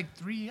 Probably had like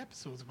 3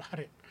 episodes about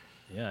it.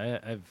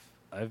 Yeah,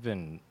 I've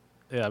been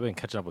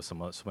catching up with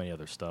so many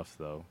other stuff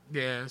though.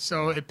 Yeah,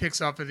 so it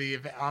picks up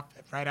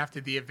right after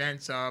the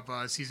events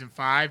of season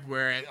 5,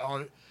 where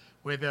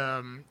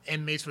the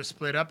inmates were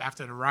split up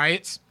after the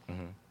riots.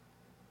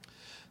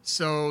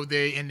 So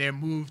they're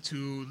moved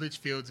to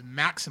Litchfield's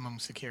maximum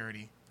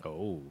security.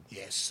 Oh.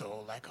 Yeah,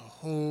 so like a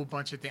whole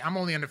bunch of things. I'm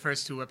only on the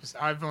first 2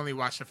 episodes. I've only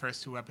watched the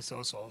first 2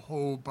 episodes, so a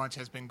whole bunch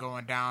has been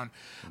going down.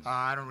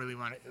 I don't really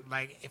want to,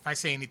 like, if I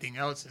say anything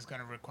else, it's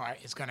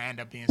gonna end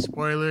up being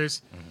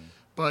spoilers.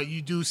 But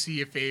you do see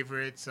your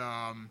favorites,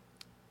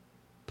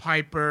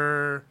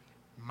 Piper,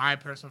 my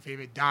personal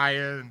favorite,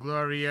 Daya and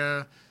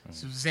Gloria,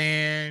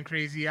 Suzanne,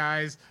 Crazy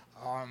Eyes,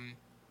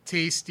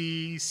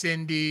 Tasty,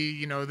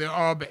 Cindy. They're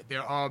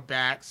all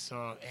back.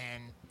 So,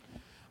 and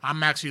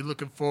I'm actually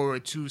looking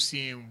forward to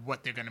seeing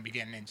what they're going to be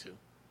getting into,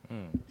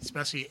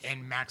 especially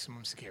in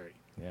maximum security.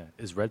 Yeah.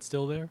 Is Red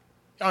still there?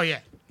 Oh yeah,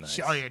 Nice.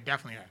 Oh yeah,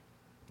 definitely.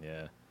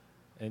 Yeah.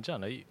 And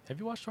John, have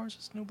you watched Orange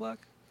Is the New Black?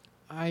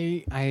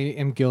 I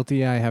am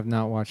guilty. I have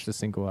not watched a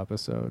single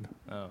episode.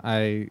 Oh.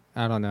 I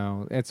don't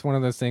know. It's one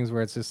of those things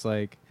where it's just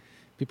like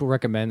people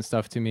recommend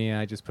stuff to me. And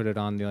I just put it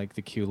on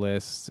the queue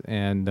list,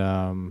 and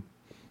I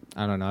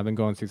don't know. I've been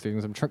going through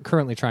things. I'm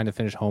currently trying to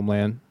finish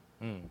Homeland.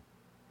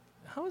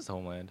 How is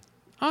Homeland?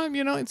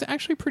 It's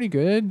actually pretty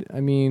good. I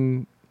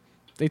mean,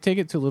 they take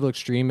it to a little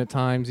extreme at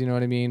times, you know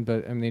what I mean?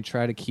 But I mean, they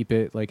try to keep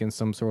it like in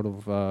some sort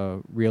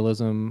of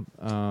realism.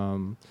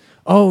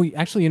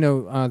 Actually,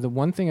 the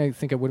one thing I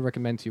think I would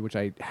recommend to you, which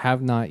I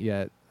have not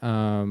yet,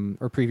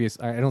 or previous,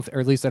 I don't, or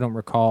at least I don't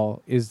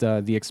recall, is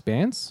The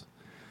Expanse.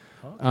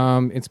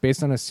 Okay. It's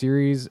based on a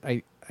series.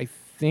 I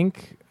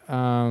think.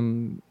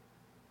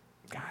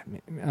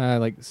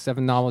 Like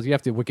 7 novels. You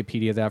have to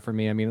Wikipedia that for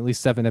me. I mean, at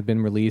least 7 have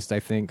been released, I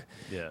think.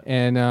 Yeah.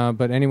 And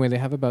but anyway, they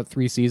have about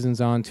 3 seasons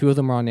on. 2 of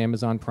them are on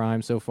Amazon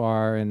Prime so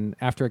far. And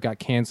after it got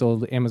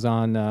canceled,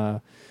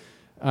 Amazon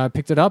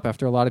picked it up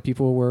after a lot of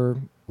people were,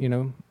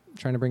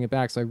 trying to bring it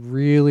back. So I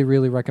really,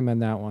 really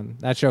recommend that one.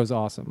 That show's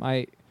awesome.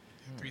 3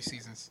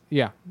 seasons.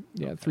 Yeah,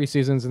 3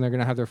 seasons, and they're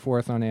gonna have their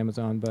 4th on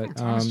Amazon. But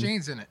Thomas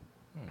Jane's in it.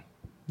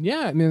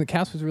 Yeah, I mean the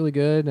cast was really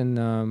good,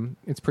 and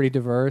it's pretty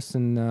diverse,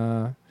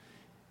 and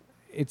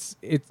it's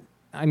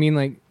I mean,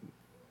 like,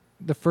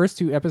 the first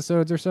 2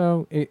 episodes or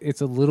so,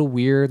 it's a little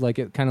weird. Like,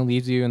 it kind of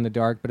leaves you in the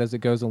dark, but as it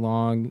goes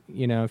along,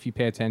 if you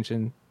pay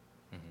attention,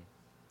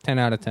 10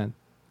 out of 10.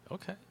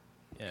 Okay.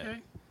 Yeah. Okay.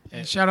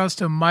 And shout outs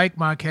to Mike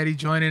Marchetti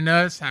joining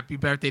us. Happy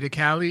birthday to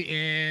Callie.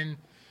 And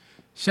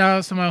shout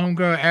outs to my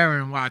homegirl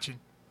Erin watching.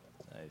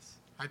 Nice.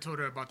 I told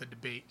her about the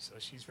debate, so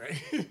she's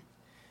ready.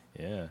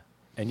 Yeah.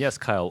 And yes,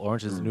 Kyle,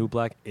 Orange Is the New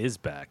Black is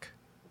back,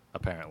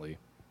 apparently.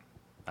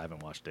 I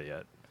haven't watched it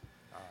yet.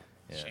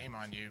 Yeah. Shame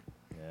on you.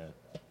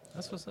 Yeah.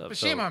 That's what's up. But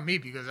shame on me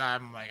because I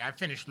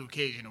finished Luke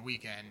Cage in a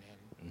weekend,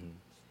 and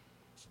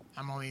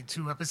I'm only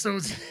 2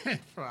 episodes in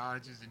for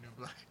Orange Is the New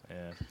Black.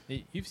 Yeah.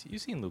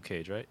 You've seen Luke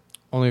Cage, right?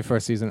 Only the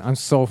first season. I'm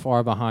so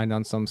far behind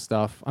on some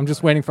stuff. I'm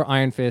just waiting for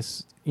Iron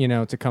Fist,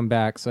 to come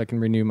back so I can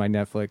renew my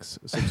Netflix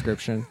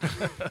subscription.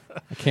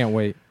 I can't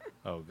wait.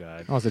 Oh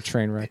God. That was a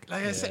train wreck.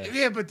 Like I said,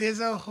 yeah, but there's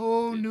a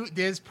whole new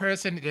there's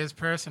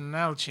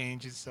personnel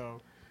changes,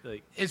 so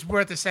it's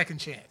worth a second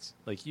chance.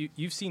 Like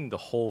you've seen the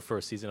whole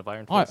first season of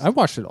Iron Oh, Fist. I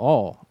watched it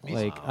all. Me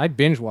Like too. I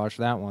binge watched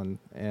that one,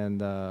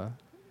 and I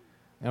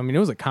mean it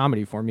was a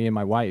comedy for me and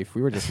my wife.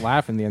 We were just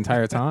laughing the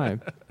entire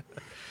time.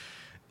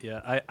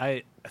 Yeah,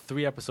 I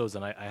 3 episodes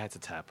and I had to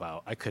tap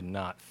out. I could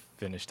not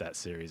finish that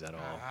series at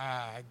all.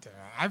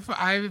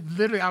 I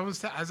literally,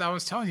 as I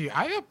was telling you,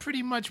 I have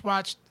pretty much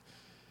watched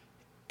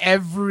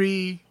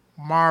every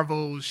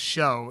Marvel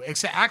show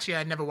except actually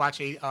I never watched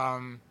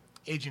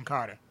Agent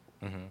Carter,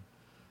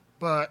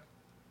 but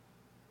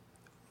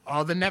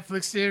all the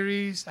Netflix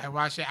series I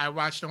watched. I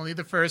watched only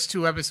the first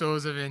 2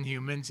 episodes of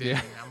Inhumans, and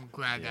Yeah. I'm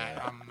glad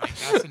that I'm like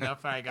that's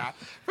enough I got.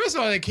 First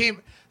of all,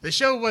 the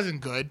show wasn't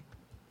good.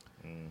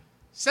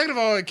 Second of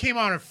all, it came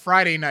out on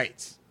Friday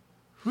nights.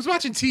 Who's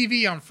watching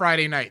TV on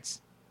Friday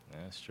nights? Yeah,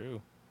 that's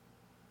true.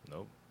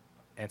 Nope.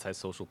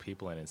 Antisocial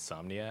people and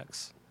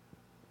insomniacs.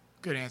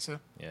 Good answer.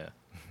 Yeah.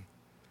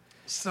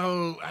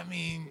 So I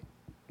mean,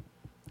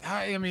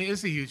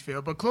 it's a huge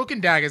field, but Cloak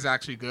and Dagger is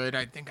actually good.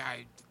 I think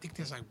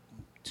there's like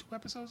 2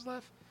 episodes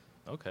left.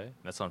 Okay.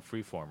 That's on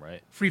Freeform,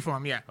 right?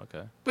 Freeform, yeah,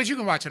 Okay. but you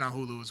can watch it on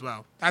Hulu as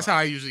well. That's how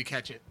I usually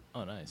catch it.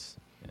 Oh, nice.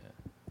 Yeah.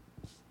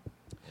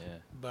 Yeah.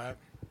 But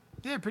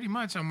yeah, pretty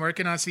much. I'm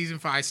working on season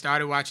 5. I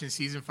started watching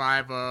season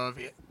 5 of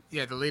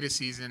the latest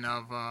season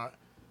of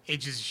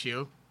Agents of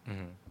Shield.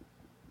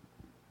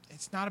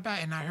 It's not about,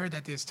 and I heard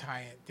that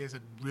there's a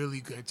really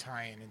good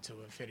tie-in into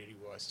Infinity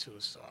Wars too.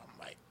 So I'm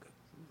like,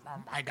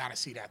 I gotta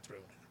see that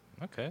through.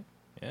 Okay.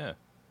 Yeah.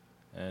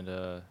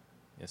 And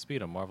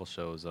speaking of Marvel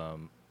shows, I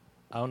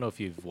don't know if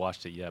you've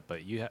watched it yet, but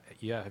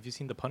have you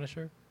seen The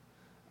Punisher?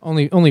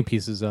 Only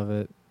pieces of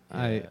it.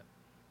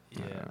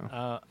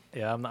 Yeah.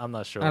 I'm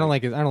not sure. I don't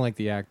like it. I don't like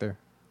the actor.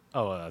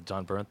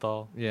 John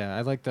Bernthal. Yeah,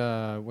 I like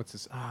what's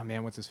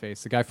his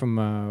face? The guy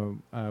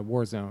from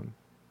Warzone.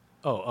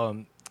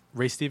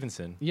 Ray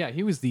Stevenson. Yeah,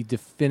 he was the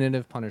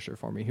definitive Punisher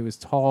for me. He was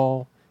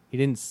tall. He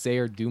didn't say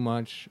or do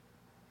much.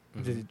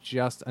 He did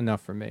just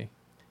enough for me.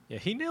 Yeah,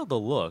 he nailed the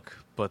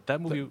look, but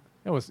that movie.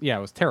 It was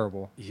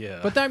terrible. Yeah.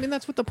 But I mean,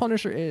 that's what the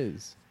Punisher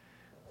is.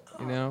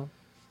 You know?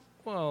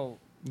 well,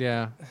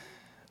 Yeah.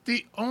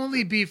 The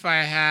only beef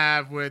I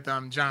have with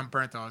John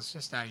Bernthal is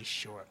just that he's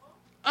short.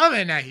 Other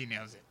than that, he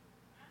nails it.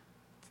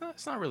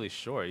 it's not really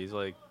short. He's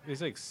like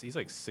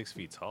 6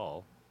 feet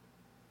tall.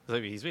 I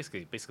mean, he's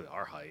basically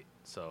our height.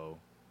 So,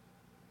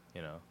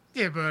 you know.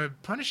 Yeah,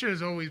 but Punisher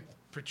is always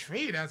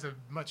portrayed as a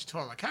much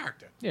taller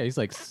character. Yeah, he's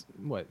like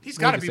what? He's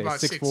what got to did be you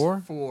say,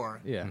 about 6'4"? 6'4",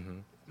 Yeah.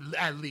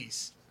 at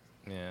least.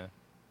 Yeah.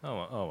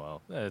 Oh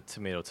well.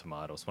 Tomato.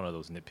 It's one of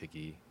those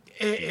nitpicky.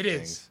 It is.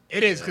 things.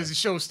 It is Yeah. because the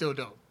show's still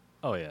dope.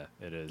 Oh yeah,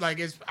 it is. Like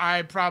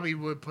I probably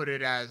would put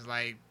it as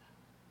like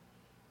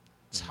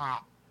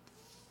top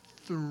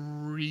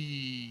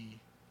 3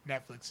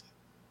 Netflix,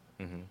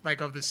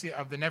 like of the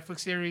Netflix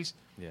series,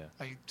 Yeah.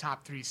 like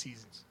top 3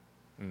 seasons.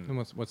 And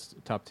what's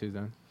top 2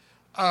 then?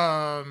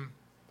 I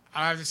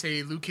have to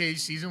say Luke Cage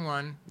season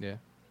 1 Yeah.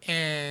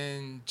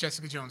 and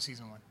Jessica Jones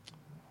season 1.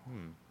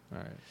 All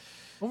right.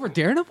 Over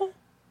Daredevil?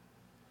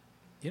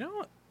 You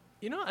know,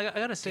 I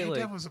gotta say,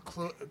 Daredevil is a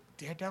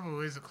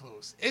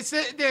close. It's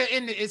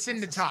in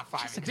the top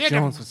 5. Jessica Daredevil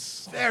Jones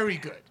was very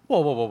good,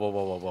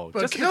 whoa.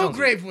 but Jessica Jones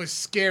Kilgrave was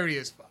scary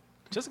as fuck.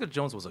 Jessica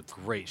Jones was a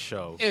great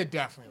show. It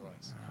definitely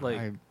was.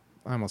 Like,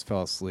 I almost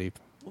fell asleep.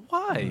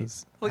 why?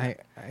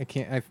 Like, I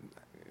can't.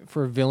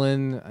 For a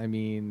villain, I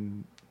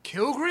mean,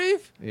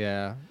 Kilgrave,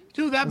 yeah.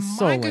 dude, that It's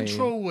so mind lame.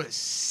 control was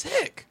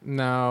sick.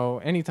 No,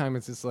 anytime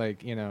it's just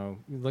like,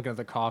 looking at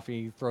the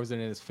coffee, throws it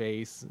in his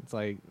face. It's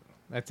like,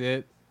 that's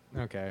it.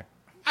 Okay.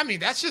 I mean,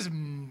 that's just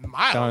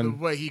mild Done. of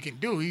what he can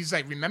do. He's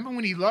like, remember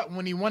when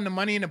he won the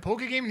money in the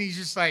poker game, and he's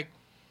just like,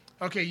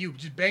 okay, you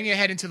just bang your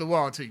head into the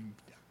wall until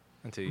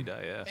you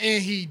die, yeah.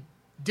 and he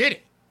did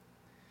it.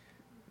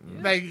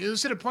 Like it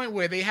was to the point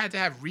where they had to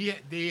have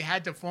they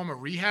had to form a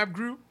rehab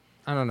group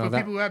I don't know. for That,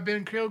 people who have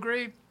been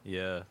Kilgrave.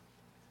 Yeah.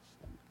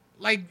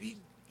 Like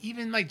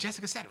even like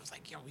Jessica said, it was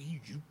like, yo, you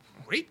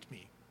raped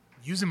me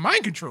using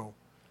mind control,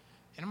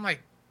 and I'm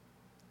like,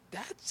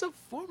 that's a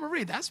form of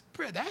rape. That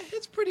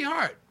hits pretty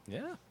hard.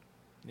 Yeah.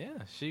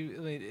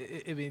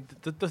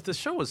 The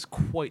show was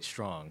quite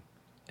strong,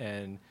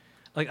 and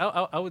like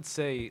I would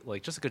say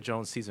like Jessica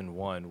Jones season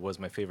 1 was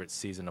my favorite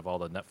season of all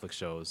the Netflix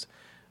shows.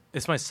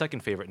 It's my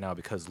second favorite now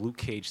because Luke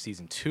Cage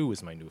season 2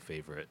 is my new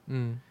favorite.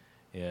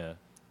 Yeah.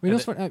 I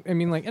mean, I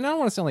mean, like, and I don't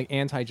want to sound like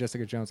anti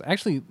Jessica Jones. I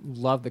actually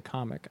love the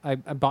comic. I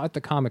bought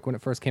the comic when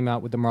it first came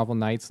out with the Marvel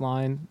Knights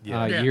line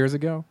Yeah. years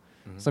ago.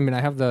 So I mean, I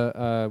have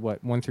the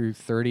 1 through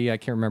 30. I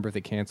can't remember if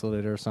they canceled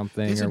it or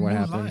something There's or a what new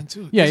happened. line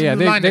too. Yeah, There's a yeah,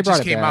 new line they that brought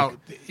just it came back. out.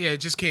 Yeah, it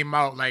just came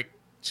out like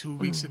 2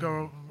 weeks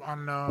ago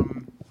on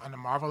the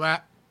Marvel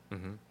app.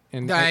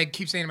 And That I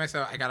keep saying to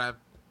myself, I gotta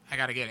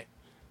get it.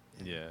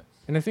 Yeah.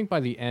 And I think by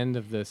the end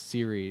of the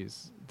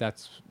series,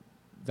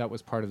 that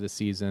was part of the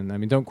season. I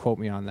mean, don't quote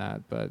me on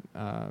that, but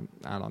I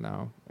don't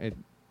know. It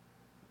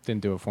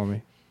didn't do it for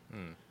me.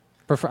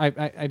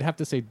 I'd have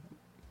to say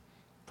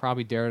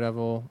probably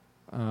Daredevil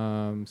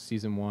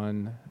season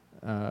 1,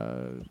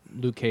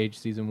 Luke Cage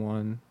season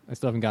 1. I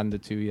still haven't gotten to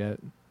 2 yet.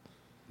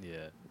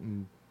 Yeah.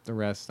 The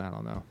rest, I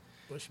don't know.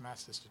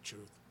 Bushmaster's the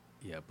truth.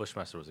 Yeah,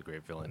 Bushmaster was a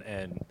great villain,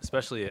 and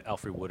especially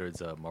Alfred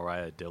Woodard's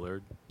Mariah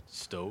Dillard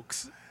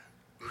Stokes.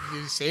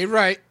 You say it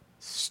right.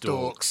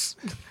 Stokes.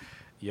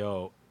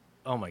 Yo,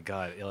 oh my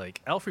God!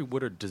 Like Alfred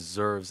Woodard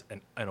deserves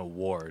an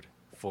award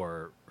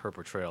for her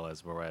portrayal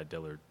as Mariah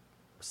Dillard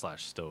 /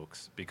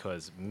 Stokes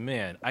because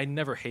man, I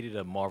never hated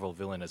a Marvel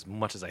villain as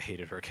much as I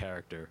hated her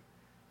character.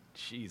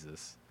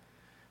 Jesus.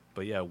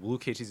 But yeah,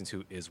 Luke Cage season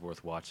 2 is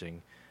worth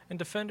watching, and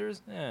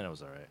Defenders, it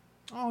was all right.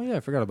 Oh yeah, I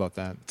forgot about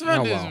that.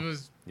 Defenders oh, well.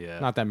 was Yeah,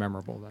 Not that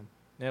memorable then.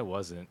 it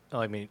wasn't.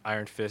 I mean,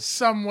 Iron Fist.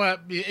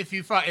 somewhat. If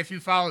you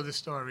follow the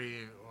story,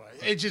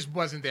 it just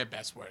wasn't their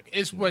best work.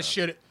 It's what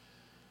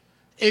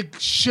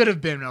it should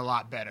have been a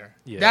lot better.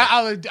 Yeah. That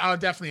I'll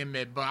definitely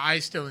admit, but I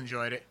still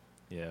enjoyed it.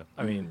 Yeah,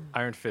 I mean,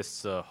 Iron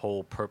Fist's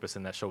whole purpose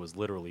in that show was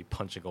literally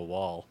punching a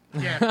wall.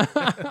 Yeah,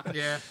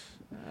 yeah.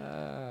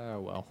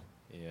 Well.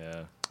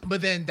 Yeah.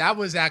 But then that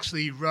was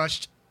actually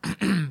rushed,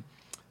 and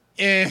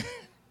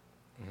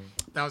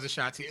that was a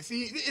shot to you.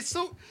 See,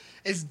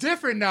 it's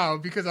different now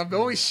because I'm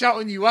always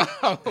shouting you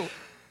out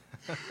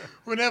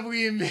whenever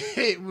we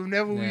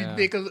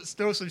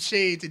throw some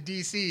shade to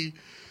DC.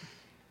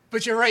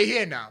 But you're right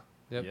here now.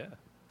 Yep. Yeah.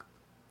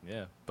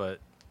 Yeah, but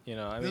you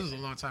know, I This mean, was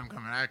a long time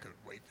coming. I could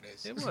wait for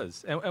this. it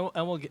was, and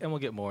we'll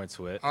get more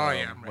into it. Oh,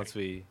 yeah, I'm once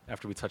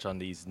after we touch on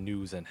these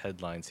news and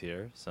headlines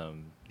here,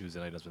 some news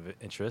and items of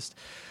interest.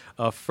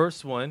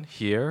 First one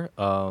here.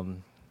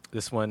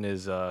 This one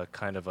is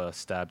kind of a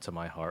stab to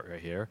my heart right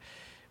here.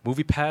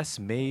 MoviePass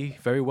may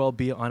very well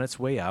be on its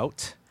way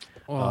out.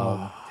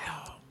 I'm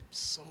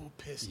so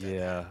pissed.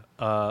 Yeah.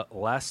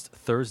 Last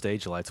Thursday,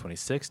 July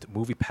 26th,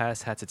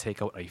 MoviePass had to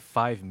take out a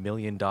 $5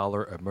 million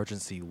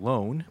emergency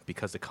loan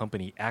because the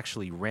company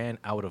actually ran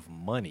out of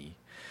money.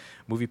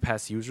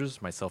 MoviePass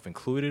users, myself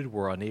included,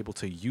 were unable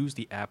to use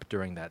the app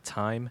during that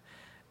time.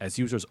 As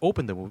users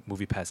opened the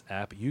MoviePass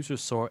app,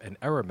 users saw an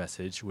error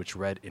message which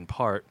read in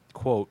part,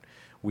 quote,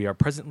 "We are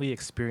presently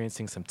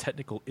experiencing some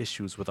technical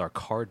issues with our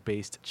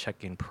card-based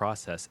check-in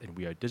process, and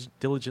we are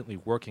diligently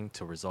working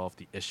to resolve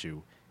the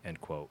issue,"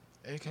 end quote.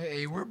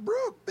 AKA, we're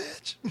broke,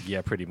 bitch.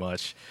 Yeah, pretty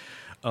much.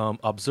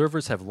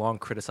 Observers have long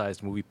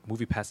criticized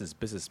MoviePass's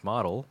business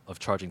model of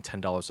charging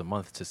 $10 a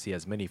month to see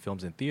as many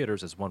films in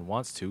theaters as one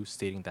wants to,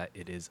 stating that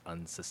it is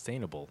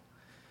unsustainable.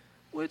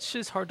 Which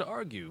is hard to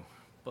argue,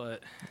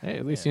 but... Hey,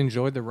 at least you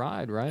enjoyed the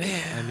ride, right?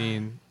 I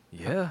mean...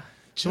 Yeah.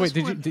 So wait,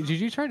 did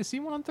you try to see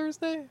one on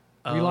Thursday?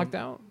 Were you locked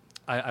out?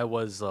 I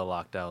was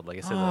locked out. Like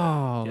I said,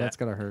 That's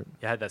gotta hurt.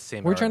 I had that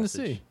same What were you error trying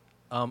message. to see?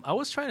 I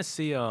was trying to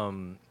see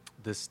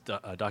this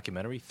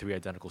documentary, Three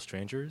Identical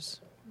Strangers,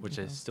 which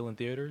is still in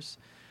theaters.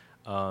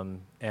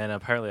 And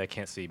apparently I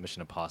can't see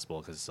Mission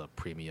Impossible because it's a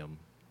premium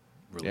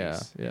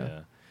release.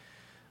 Yeah.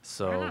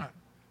 So Why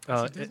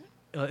not? Is it Disney?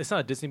 it's not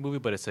a Disney movie,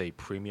 but it's a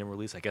premium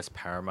release. I guess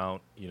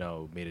Paramount,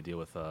 made a deal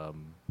with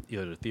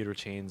either the theater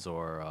chains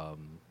or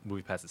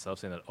MoviePass itself,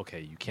 saying that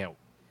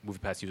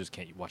MoviePass users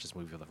can't watch this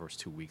movie for the first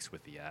 2 weeks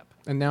with the app.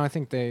 And now I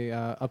think they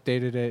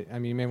updated it. I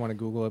mean, you may want to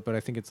Google it, but I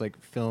think it's like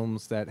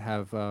films that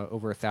have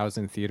over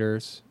 1,000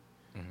 theaters.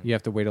 Mm-hmm. You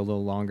have to wait a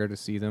little longer to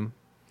see them.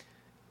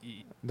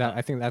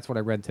 I think that's what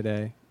I read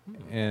today.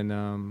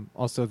 And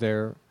also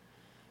their,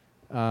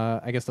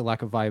 I guess the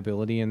lack of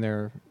viability in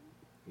their,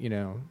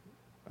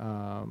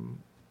 or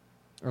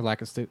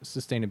lack of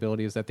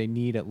sustainability is that they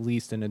need at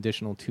least an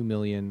additional 2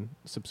 million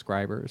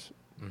subscribers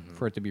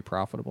for it to be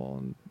profitable.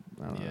 And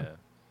I don't know.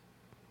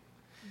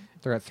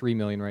 They're at 3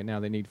 million right now.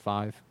 They need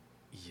 5.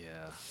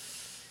 Yeah,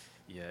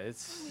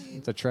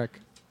 It's a trick.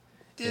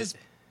 There's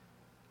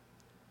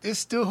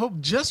still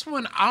hope. Just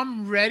when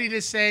I'm ready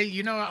to say,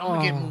 I'm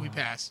gonna get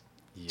MoviePass.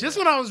 yeah. Just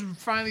when I was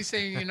finally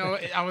saying,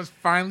 I was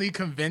finally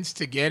convinced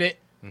to get it,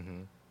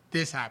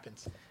 this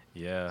happens.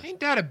 Yeah. Ain't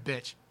that a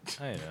bitch?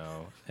 I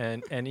know,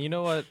 and you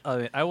know what?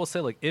 I will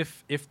say, like,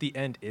 if the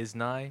end is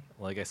nigh,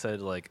 like I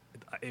said, like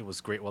it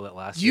was great while it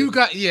lasted.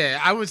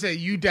 I would say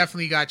you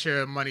definitely got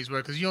your money's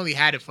worth because you only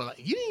had it for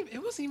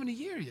it wasn't even a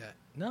year yet.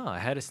 No, I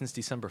had it since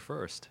December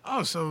 1st.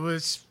 Oh, so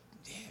it's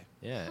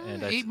Yeah,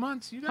 and 8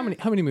 months.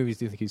 How many movies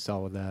do you think you saw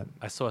with that?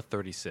 I saw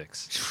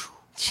 36.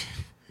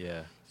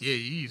 Yeah. Yeah, you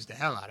used the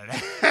hell out of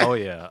that. Oh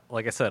yeah.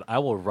 Like I said, I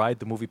will ride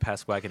the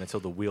MoviePass wagon until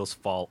the wheels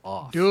fall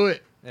off. Do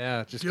it.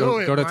 Yeah, just Do go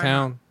it, to why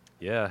town.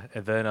 Yeah,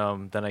 and then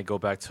I go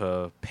back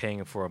to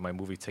paying for my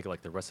movie ticket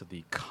like the rest of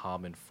the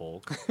common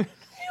folk, You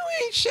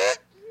ain't shit.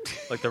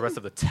 like the rest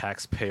of the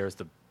taxpayers,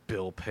 the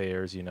bill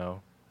payers, Yeah,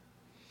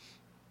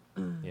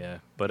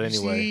 but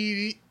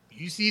anyway.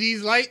 You see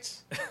these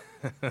lights?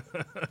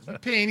 You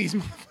paying these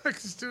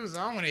motherfuckers too, so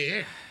I want to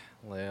hear.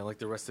 Yeah, like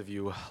the rest of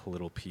you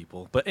little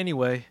people. But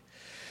anyway,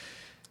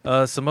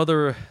 some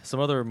other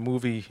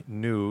movie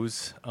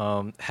news.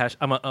 I'm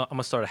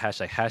gonna start a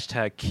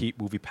hashtag keep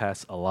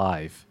MoviePass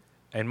alive.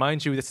 And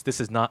mind you, this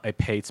is not a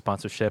paid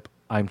sponsorship.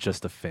 I'm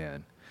just a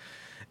fan.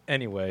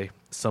 Anyway,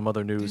 some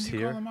other news Didn't you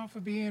here. call him out for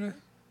being a...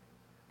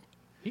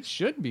 He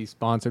should be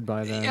sponsored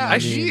by them. Yeah, I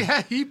mean,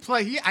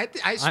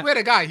 I swear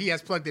to God, he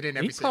has plugged it in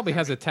every he probably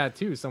has a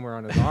tattoo somewhere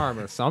on his arm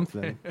or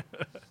something.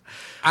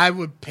 I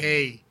would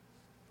pay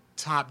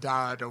top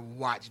dollar to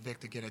watch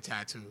Victor get a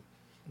tattoo.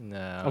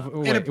 Nah.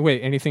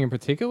 Wait, anything in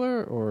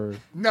particular, or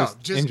No, in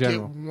just get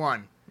general?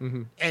 one.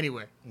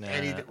 Anywhere. Nah.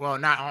 Well,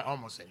 not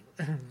almost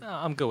anywhere. No,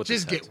 I'm good with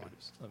Just the get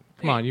tattoos.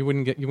 Come on, you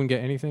wouldn't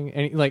get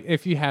anything. Like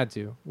if you had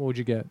to, what would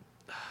you get?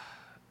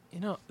 You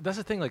know, that's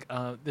the thing. Like,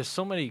 there's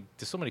so many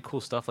cool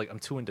stuff. Like, I'm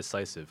too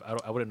indecisive.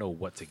 I wouldn't know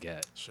what to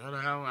get. Sure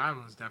the hell, I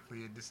was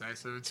definitely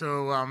indecisive.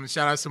 So,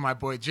 shout out to my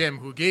boy Jim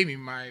who gave me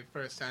my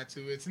first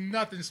tattoo. It's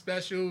nothing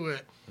special,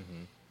 but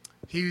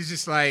he was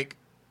just like,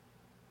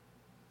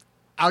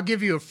 "I'll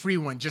give you a free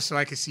one just so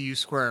I can see you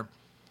squirm."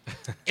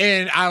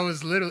 And I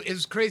was it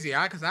was crazy,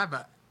 because I have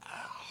a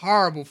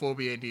horrible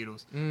phobia of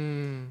needles.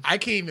 I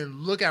can't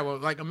even look at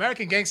one. Like,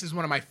 American Gangster is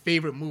one of my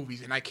favorite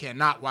movies, and I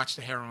cannot watch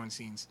the heroin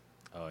scenes.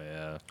 Oh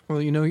yeah.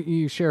 Well,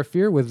 you share a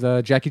fear with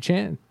Jackie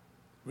Chan.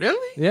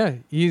 Really? Yeah,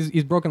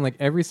 he's broken like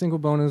every single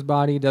bone in his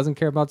body. Doesn't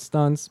care about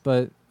stunts,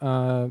 but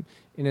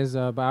in his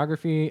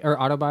biography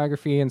or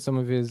autobiography and some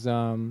of his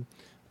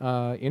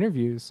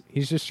interviews,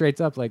 he's just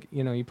straight up like,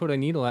 you put a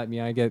needle at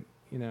me, I get,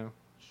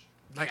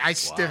 Like I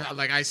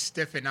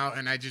stiffen out,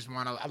 and I just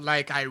want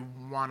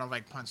to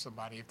like punch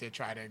somebody if they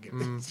try to get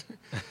this.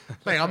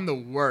 Like, I'm the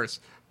worst.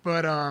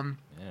 But Man.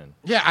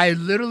 yeah, I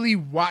literally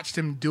watched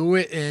him do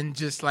it and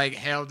just like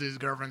held his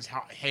girlfriend's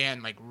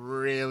hand like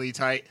really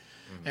tight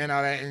and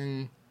all that,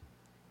 and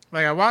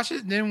like I watched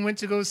it, and then went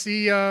to go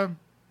see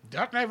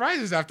Dark Knight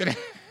Rises after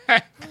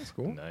that. That's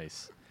cool.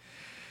 Nice.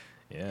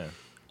 Yeah.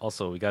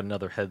 Also, we got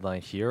another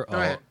headline here. Go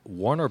ahead.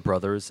 Warner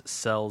Brothers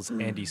sells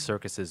Andy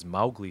Serkis's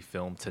Mowgli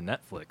film to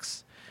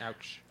Netflix.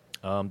 Ouch.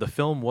 The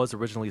film was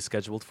originally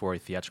scheduled for a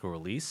theatrical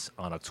release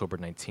on October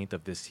 19th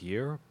of this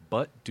year,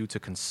 but due to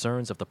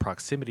concerns of the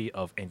proximity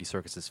of Andy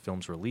Serkis's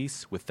film's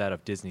release with that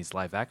of Disney's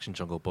live-action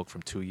Jungle Book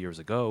from 2 years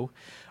ago,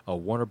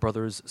 Warner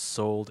Brothers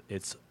sold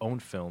its own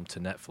film to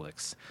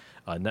Netflix.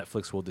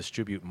 Netflix will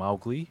distribute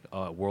Mowgli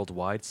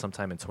worldwide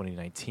sometime in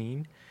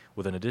 2019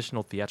 with an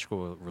additional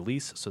theatrical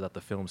release so that the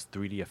film's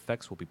 3D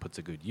effects will be put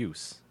to good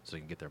use so they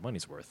can get their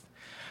money's worth.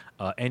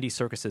 Andy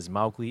Serkis's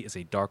Mowgli is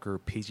a darker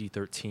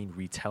PG-13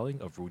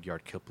 retelling of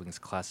Rudyard Kipling's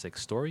classic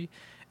story,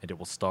 and it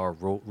will star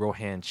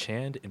Rohan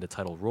Chand in the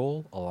title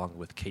role, along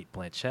with Cate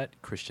Blanchett,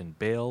 Christian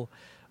Bale,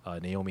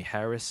 Naomi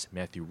Harris,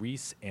 Matthew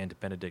Rhys, and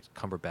Benedict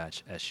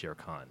Cumberbatch as Shere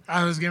Khan.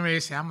 I was getting ready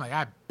to say, I'm like,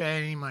 I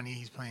bet any money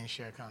he's playing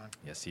Shere Khan.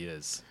 Yes, he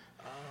is.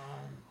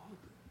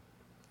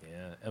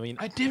 Yeah, I mean,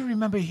 I did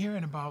remember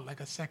hearing about like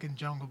a second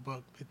Jungle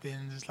Book, but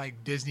then just like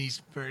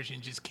Disney's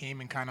version just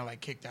came and kind of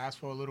like kicked ass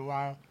for a little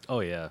while. oh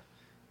yeah,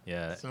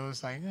 yeah. So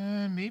it's like,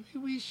 maybe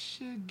we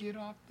should get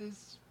off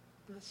this.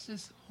 Let's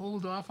just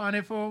hold off on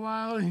it for a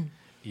while. And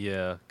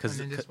Yeah, because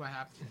then this what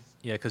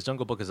happens.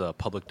 Jungle Book is a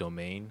public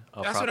domain.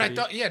 That's property. what I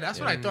thought. Yeah, that's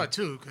what I thought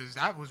too. Because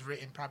that was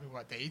written probably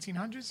the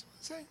 1800s.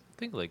 Say I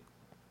think like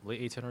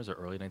late 1800s or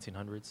early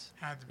 1900s.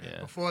 had to be Yeah.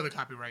 before the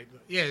copyright.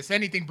 Yeah, it's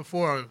anything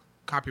before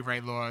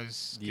copyright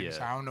laws. Yeah.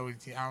 So I don't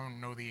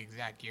know the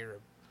exact year.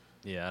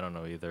 Yeah, I don't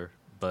know either.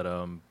 But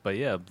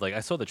yeah, like I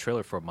saw the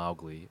trailer for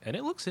Mowgli, and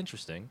it looks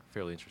interesting,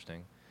 fairly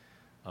interesting.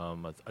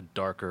 A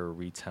darker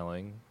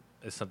retelling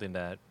is something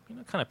that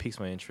kind of piques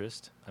my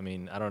interest. I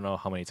mean, I don't know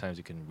how many times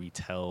you can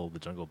retell the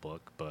Jungle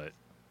Book, but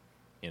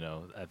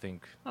I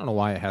think I don't know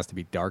why it has to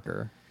be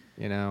darker.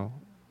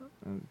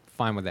 I'm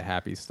fine with the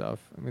happy stuff.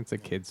 I mean, it's a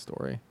kid's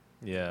story.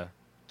 yeah.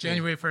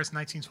 January 1st,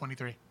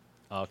 1923.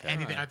 Okay.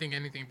 Anything? I think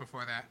anything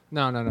before that.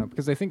 No,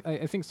 because I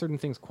think certain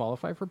things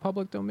qualify for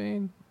public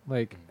domain.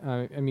 Like,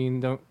 I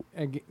mean,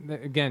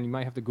 again, you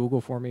might have to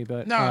Google for me,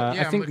 but No, yeah, I I'm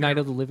think looking Night at-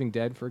 of the Living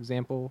Dead, for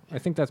example, I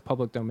think that's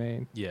public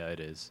domain. Yeah, it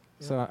is.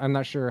 So I'm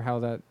not sure how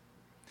that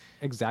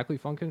exactly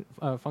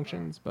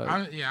functions, but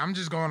I'm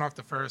just going off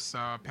the first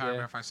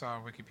paragraph I saw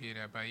on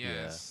Wikipedia. But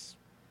yes.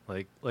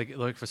 Like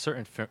for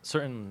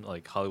certain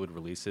like Hollywood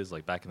releases,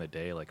 like back in the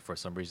day, like for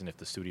some reason, if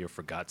the studio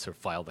forgot to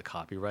file the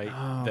copyright,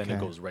 Oh, then it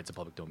okay. goes right to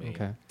public domain.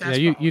 okay. That's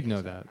Yeah, probably you'd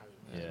know that.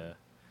 Yeah,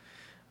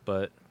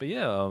 but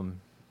yeah,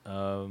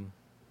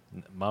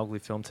 Mowgli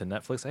film to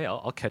Netflix. Hey,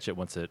 I'll catch it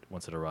once it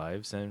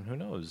arrives, and who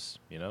knows?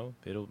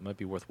 It might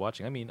be worth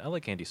watching. I mean, I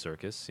like Andy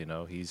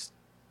Serkis. He's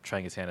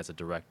trying his hand as a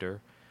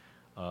director.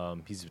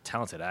 He's a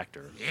talented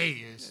actor. Yeah, he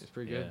is. It's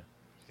pretty Yeah, good.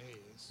 Yeah, he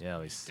is.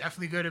 yeah. He's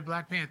Definitely good at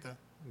Black Panther.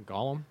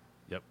 Gollum.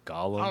 yep. Oh,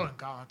 Gollum. and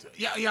Gollum too.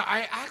 Yeah.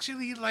 I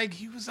actually like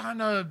he was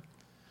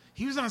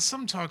on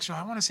some talk show.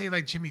 I want to say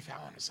like Jimmy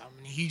Fallon or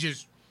something. He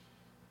just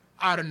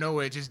out of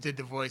nowhere just did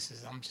the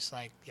voices. I'm just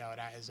like, yo,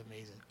 that is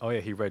amazing. Oh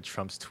yeah, he read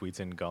Trump's tweets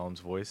in Gollum's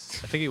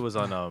voice. I think it was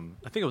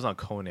on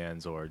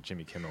Conan's or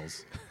Jimmy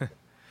Kimmel's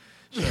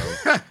show.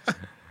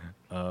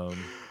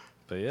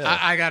 But yeah.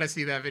 I gotta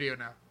see that video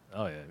now.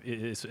 Oh yeah,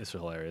 it's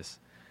hilarious.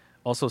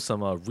 Also, some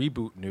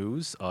reboot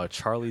news.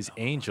 Charlie's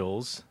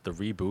Angels, the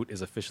reboot,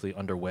 is officially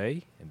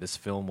underway, and this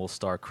film will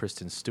star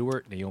Kristen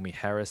Stewart, Naomi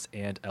Harris,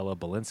 and Ella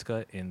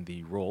Balinska in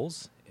the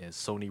roles. As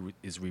Sony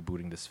is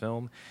rebooting this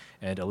film,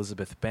 and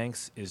Elizabeth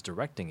Banks is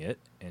directing it,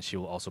 and she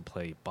will also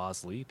play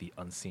Bosley, the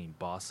unseen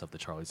boss of the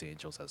Charlie's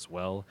Angels, as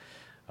well.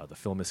 The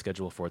film is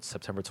scheduled for its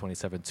September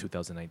 27,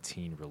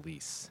 2019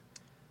 release.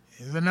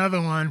 Here's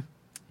another one.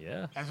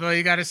 Yeah, That's all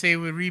you got to say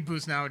with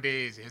reboots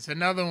nowadays. It's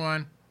another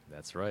one.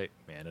 that's right,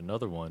 man.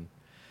 Another one.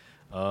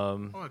 Oh,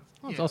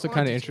 It's yeah, also oh,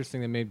 kind of just- interesting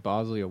they made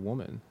Bosley a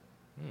woman.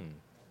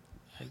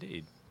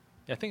 Indeed.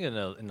 Yeah, I think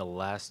in the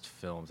last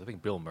films, I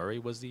think Bill Murray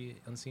was the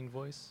unseen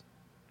voice.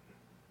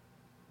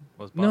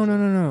 Was No, Bosley?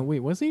 no. Wait,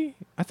 was he?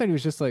 I thought he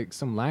was just like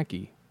some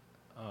lackey.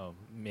 Oh,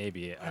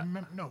 maybe. I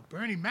remember, no,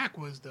 Bernie Mac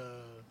was the.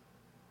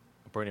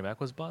 Bernie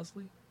Mac was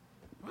Bosley.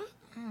 What?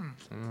 I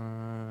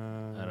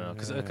don't know,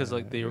 because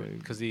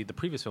the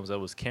previous films that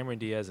was Cameron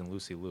Diaz and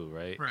Lucy Liu,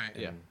 right? Right.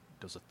 And Yeah.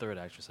 there was a third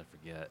actress I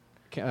forget.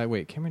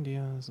 Wait, Cameron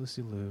Diaz,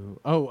 Lucy Liu.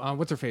 Oh,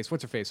 what's her face?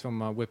 What's her face from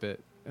Whip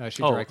It?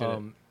 She Oh,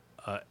 directed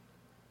it.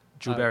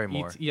 Drew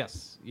Barrymore.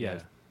 Yes, yeah. Yeah.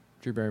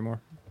 Drew Barrymore.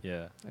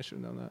 Yeah. I should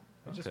have known that.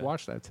 I just Okay.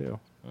 watched that too.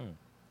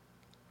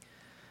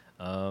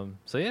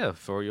 So yeah,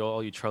 for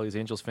all you Charlie's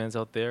Angels fans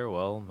out there,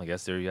 well, I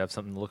guess there you have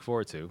something to look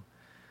forward to.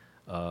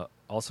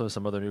 Also,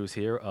 some other news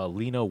here.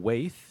 Lena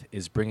Waithe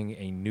is bringing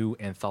a new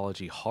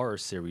anthology horror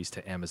series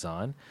to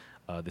Amazon.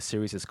 The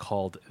series is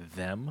called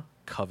Them,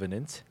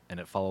 Covenant, and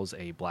it follows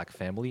a black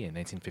family in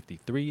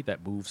 1953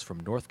 that moves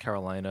from North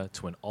Carolina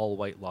to an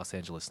all-white Los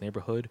Angeles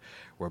neighborhood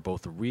where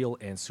both real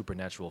and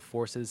supernatural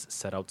forces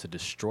set out to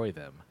destroy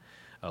them.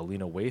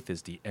 Lena Waithe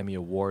is the Emmy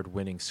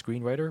Award-winning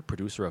screenwriter,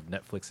 producer of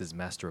Netflix's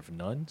Master of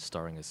None,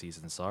 starring Aziz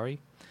Ansari,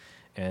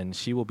 and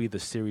she will be the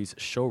series'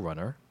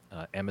 showrunner.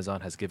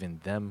 Amazon has given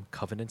Them,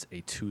 Covenant,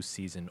 a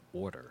 2-season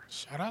order.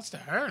 Shout outs to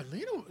her.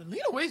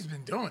 Lena Waithe's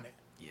been doing it.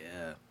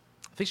 Yeah.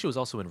 I think she was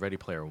also in Ready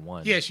Player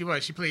One. Yeah, she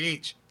was. She played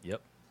H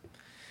Yep.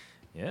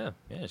 Yeah,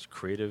 she's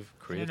creative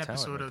in an talent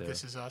episode right of there.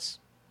 This Is Us.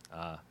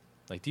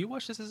 Like, do you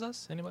watch This Is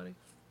Us? Anybody?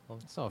 I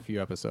saw a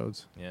few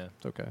episodes. Yeah,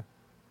 It's okay.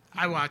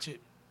 I watch it.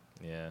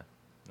 yeah.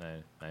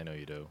 I know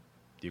you do.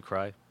 Do you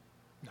cry?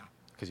 No.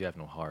 Because you have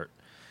no heart.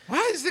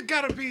 Why is it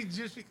gotta be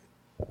just?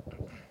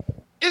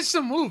 It's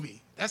a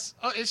movie. It's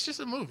just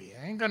a movie.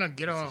 I ain't gonna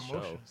get all It's a show.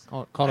 emotions.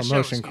 Called A show, emotion,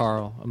 excuse me.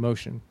 Carl.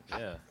 Emotion.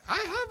 Yeah. I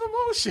have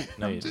emotion.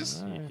 No, I'm you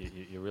just. don't.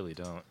 You really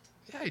don't.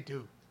 Yeah, I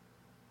do.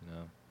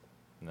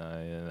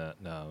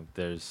 No.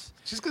 There's.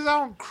 Just because I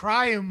don't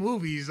cry in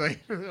movies like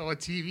or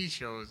TV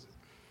shows.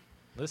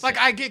 Listen. Like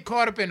I get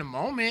caught up in the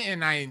moment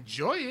and I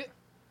enjoy it,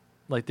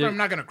 Like but I'm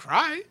not gonna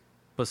cry.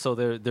 But so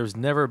there's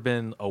never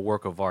been a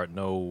work of art,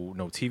 no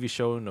TV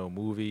show, no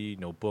movie,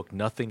 no book,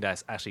 nothing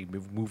that's actually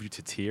moved you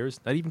to tears.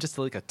 Not even just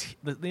like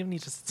not even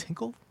just a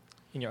tinkle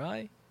in your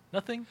eye.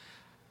 Nothing.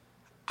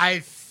 I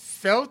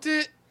felt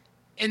it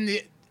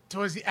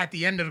at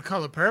the end of The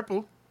Color Purple.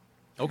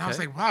 And Okay. I was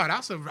like, wow,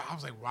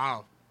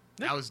 wow,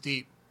 that was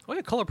deep. Oh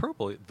yeah, Color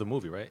Purple, the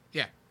movie, right?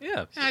 Yeah.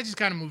 Yeah. And I just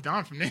kind of moved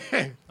on from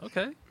there.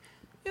 Okay.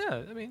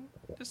 Yeah, I mean,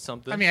 just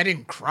something. I mean, I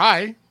didn't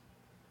cry.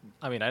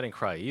 I didn't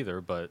cry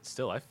either, but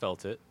still, I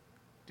felt it.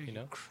 Dude, You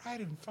know? you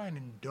cried in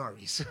Finding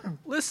Dory's.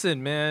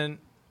 Listen, man,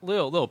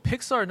 Lil,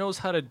 Pixar knows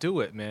how to do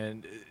it,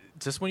 man.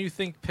 Just when you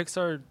think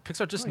Pixar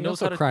just He knows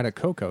also how to. cried at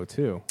Coco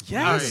too.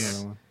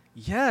 Yes. Oh,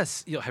 yeah.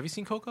 Yes. Yo, have you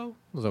seen Coco? It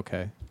was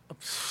okay.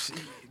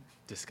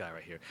 This guy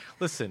right here.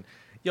 Listen,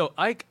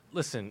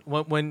 listen.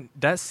 When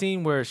that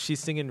scene where she's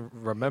singing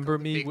 "Remember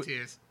Me" Big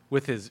tears.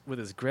 with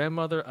his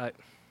grandmother,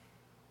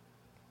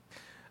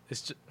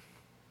 it's just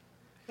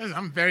Listen,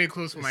 I'm very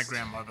close with my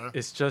grandmother.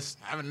 it's just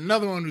I have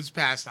another one who's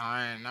passed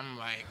on, and I'm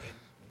like,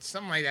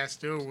 something like that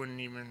still wouldn't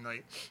even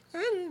like. That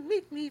didn't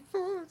make me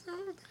fall.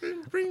 That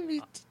didn't bring me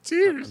to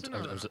tears.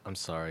 I'm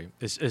sorry.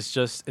 It's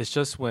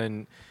just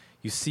when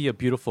you see a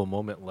beautiful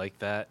moment like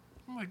that,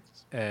 I'm like,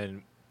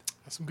 and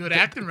that's some good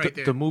acting right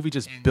there. the movie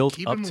just And built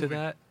keep it up to moving.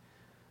 that.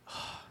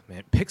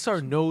 Man,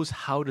 Pixar knows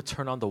how to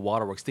turn on the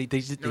waterworks. They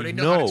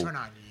know how to turn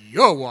on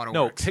your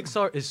waterworks. No,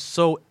 Pixar is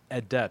so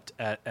adept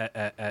at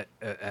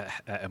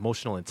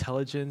emotional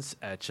intelligence,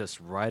 at just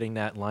riding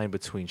that line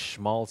between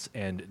schmaltz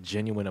and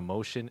genuine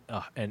emotion,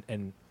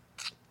 and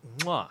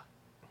mwah,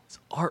 it's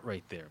art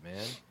right there,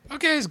 man.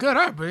 Okay, it's good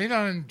art, but it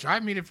doesn't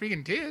drive me to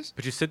freaking tears.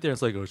 But you sit there and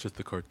it's like, oh, it's just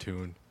the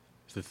cartoon,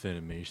 it's just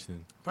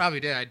animation. Probably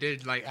did. I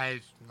did like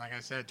I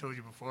said, told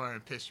you before,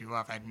 it pissed you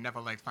off. I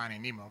never liked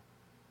Finding Nemo.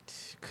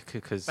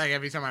 Because Like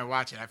every time I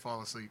watch it, I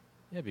fall asleep.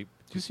 yeah, Did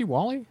you see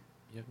Wally?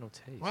 you have no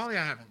taste. Well, I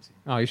haven't seen.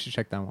 Oh, you should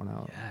check that one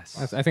out.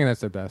 Yes. I think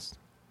that's the best.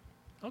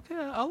 Okay,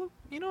 I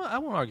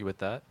won't argue with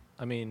that.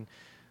 I mean,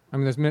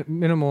 there's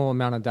minimal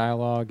amount of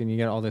dialogue, and you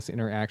get all this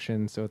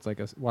interaction, so it's like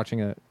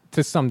watching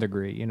to some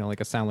degree,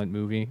 like a silent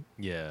movie.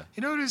 yeah.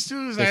 You know what it is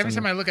too? Is like every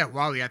time I look at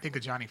Wally, I think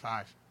of Johnny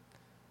Five.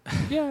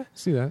 Yeah,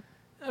 see that.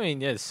 I mean,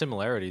 yeah, there's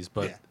similarities,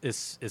 but Yeah.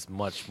 it's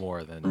much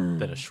more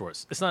than a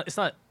short. It's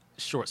not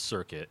Short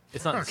Circuit.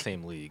 It's not in the Okay.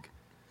 same league.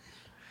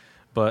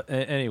 But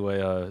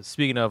anyway,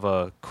 speaking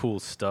of cool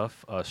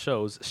stuff,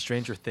 shows,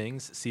 Stranger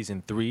Things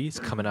season 3 is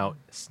coming out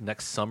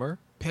next summer.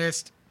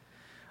 Pissed.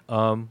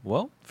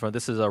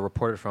 This is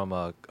reported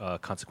from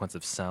Consequence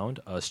of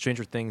Sound.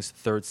 Stranger Things'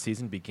 third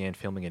season began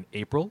filming in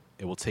April.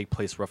 It will take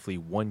place roughly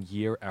 1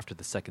 year after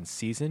the second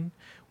season,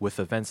 with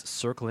events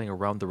circling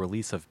around the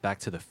release of Back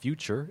to the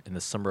Future in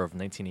the summer of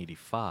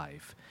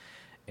 1985.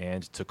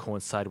 And to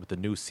coincide with the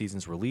new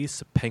season's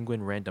release,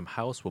 Penguin Random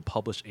House will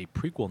publish a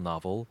prequel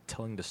novel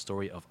telling the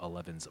story of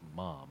Eleven's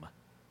mom.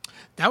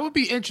 That would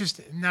be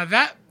interesting. Now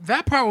that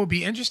part would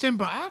be interesting,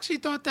 but I actually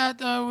thought that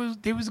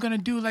they was gonna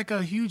do like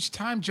a huge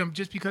time jump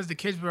just because the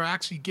kids were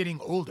actually getting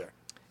older.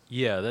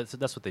 Yeah, that's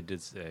what they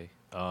did say.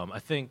 I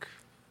think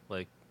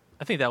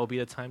that would be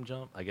a time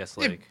jump. I guess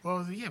Yeah, like it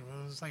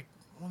was like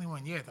only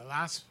 1 year. The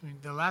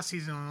last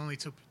season only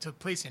took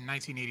place in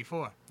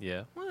 1984.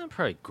 yeah, well,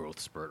 probably growth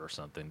spurt or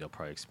something. They'll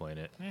probably explain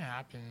it. Yeah,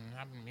 happened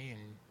to me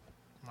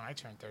when I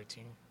turned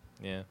 13.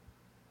 Yeah.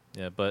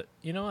 Yeah, but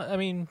you know what? I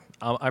mean,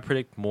 I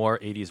predict more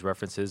 80s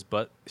references,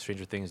 but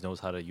Stranger Things knows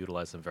how to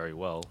utilize them very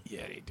well.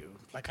 Yeah, they do.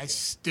 Like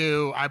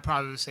I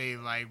probably would say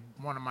like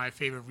one of my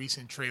favorite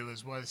recent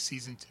trailers was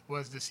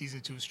the season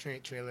 2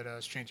 trailer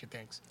to Stranger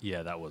Things.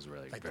 Yeah, that was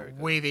really Like very the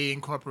good. way they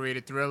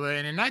incorporated Thriller,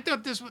 and I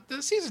thought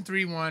the season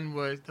 3 one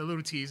was the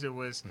little teaser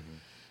was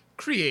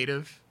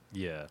creative.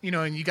 Yeah. You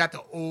know, and you got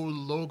the old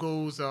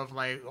logos of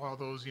like all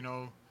those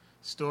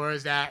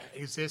stores that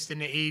exist in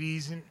the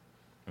 80s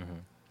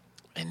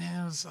and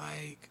then it was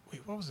like,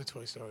 wait, what was the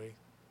Toy Story?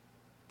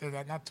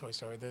 Not Toy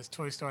Story. There's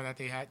Toy Story that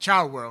they had.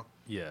 Child World.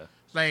 Yeah.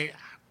 Like,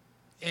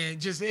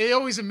 and it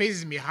always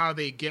amazes me how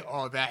they get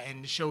all that,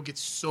 and the show gets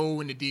so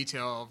into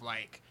detail of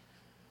like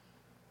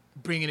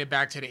bringing it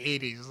back to the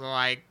 80s.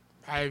 Like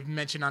I've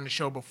mentioned on the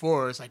show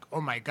before, it's like,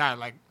 oh my god,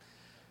 like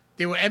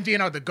they were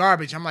emptying out the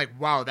garbage. I'm like,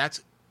 wow,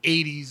 that's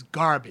 80s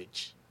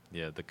garbage.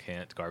 Yeah, the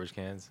garbage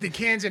cans. The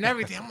cans and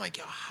everything. I'm like,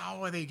 yo,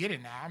 how are they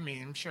getting that? I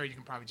mean, I'm sure you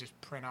can probably just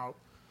print out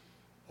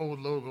old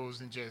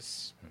logos and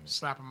just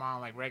slap them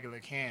on like regular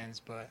cans,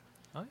 but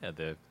Oh yeah,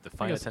 the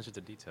fine guess- attention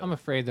to detail. I'm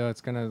afraid though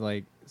it's gonna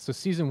like so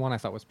season 1 I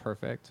thought was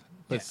perfect,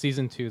 but Yeah.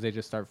 season 2 they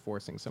just start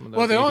forcing some of those.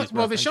 well, the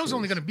 80s show's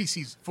only references. going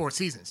to be 4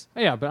 seasons.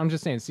 Yeah, but I'm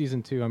just saying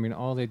season 2. I mean,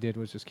 all they did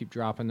was just keep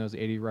dropping those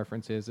 80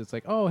 references. It's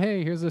like, oh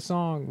hey, here's a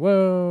song.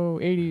 Whoa,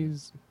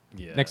 80s.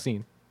 yeah. Next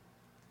scene.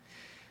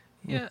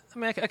 Yeah, I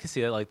mean, I can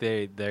see that. Like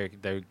they're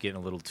getting a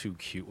little too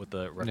cute with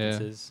the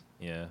references.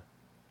 Yeah,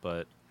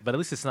 but at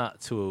least it's not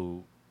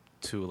to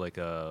like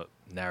a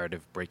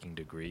narrative breaking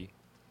degree.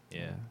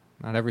 Yeah.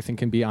 Not everything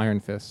can be Iron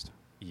Fist.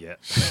 Yeah.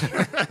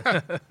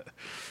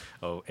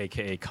 Oh,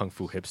 AKA Kung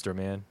Fu Hipster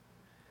Man.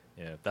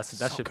 Yeah, that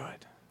should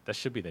good. That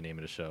should be the name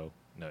of the show.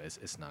 No,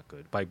 it's not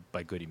good. By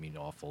good you mean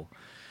awful.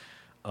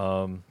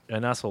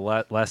 And also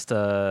last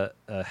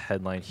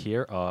headline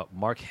here: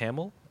 Mark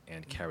Hamill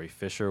and Carrie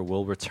Fisher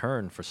will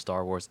return for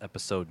Star Wars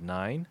Episode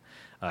 9.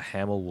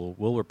 Hamill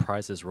will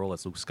reprise his role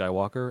as Luke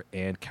Skywalker,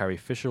 and Carrie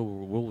Fisher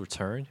will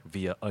return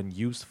via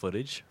unused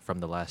footage from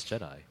The Last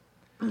Jedi.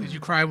 Did you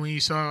cry when you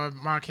saw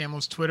Mark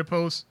Hamill's Twitter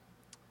post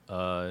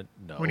No.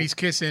 when he's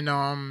kissing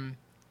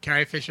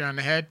Carrie Fisher on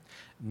the head?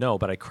 No,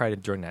 but I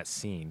cried during that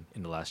scene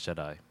in The Last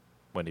Jedi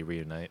when they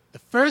reunite. The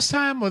first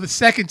time or the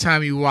second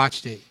time you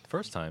watched it?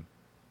 First time.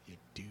 You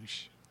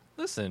douche.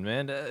 Listen,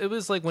 man, it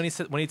was like when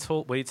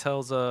Luke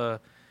tells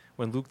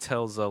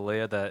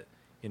Leia that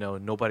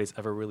nobody's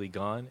ever really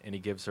gone, and he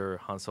gives her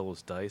Han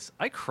Solo's dice.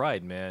 I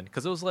cried, man,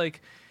 because it was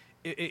like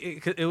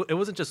it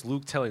wasn't just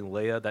Luke telling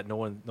Leia that no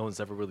one's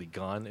ever really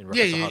gone in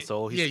reference to Han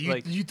Solo. He's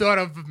like, you thought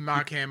of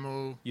Mark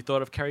Hamill. you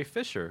thought of Carrie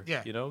Fisher,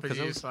 Yeah, because but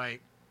it it's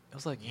like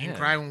was like, you didn't man.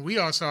 cry when we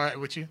all saw it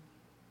with you.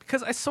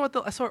 Because I saw it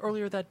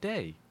earlier that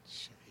day.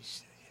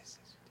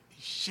 You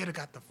should have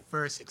got the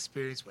first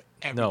experience with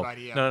No,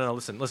 everybody else. no.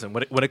 Listen.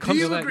 When it comes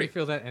you to that, agree? You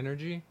feel that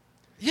energy?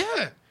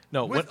 Yeah.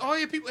 No, with what- all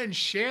your people and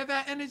share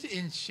that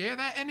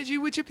energy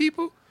with your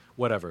people.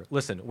 whatever.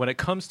 Listen, when it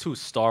comes to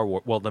Star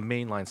Wars, well, the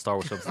mainline Star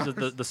Wars films,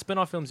 the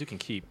spin-off films you can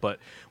keep, but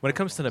when it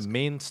comes to the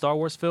main Star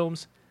Wars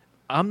films,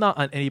 I'm not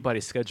on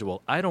anybody's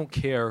schedule. I don't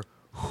care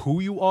who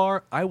you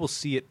are. I will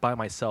see it by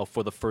myself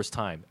for the first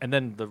time, and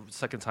then the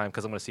second time,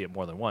 because I'm going to see it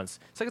more than once.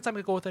 Second time, I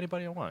can go with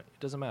anybody I want. It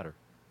doesn't matter.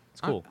 It's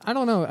cool. I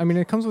don't know. I mean,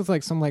 it comes with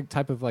like some like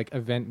type of like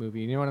event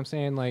movie. You know what I'm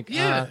saying? Like,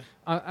 Yeah.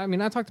 I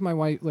mean, I talk to my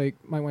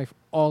wife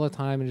all the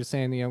time and just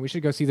saying, we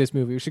should go see this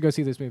movie. We should go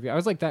see this movie. I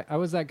was like that. I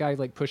was that guy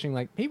like pushing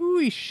like maybe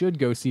we should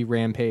go see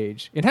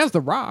Rampage. It has The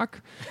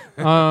Rock.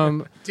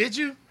 Did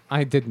you?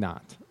 I did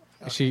not.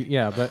 But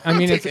I I'll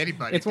mean, take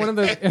anybody. it's one of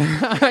those.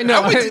 I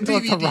know. I went to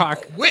love DVD The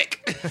Rock.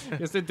 quick.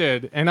 Yes, it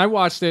did, and I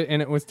watched it,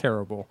 and it was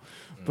terrible.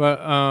 But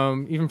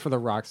even for The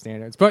Rock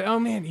standards. But oh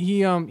man, he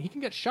can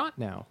get shot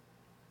now.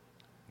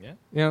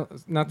 Yeah.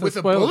 Not to With a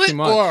spoil bullet too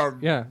much. or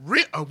Yeah,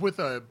 with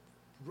a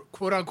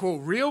quote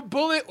unquote real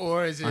bullet,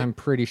 or is it I'm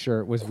pretty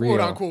sure it was quote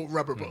real. unquote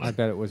rubber bullet? I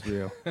bet it was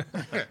real.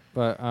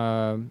 But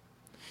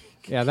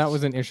yeah, that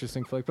was an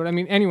interesting flick. But I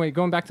mean, anyway,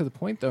 going back to the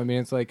point though, I mean,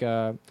 it's like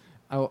some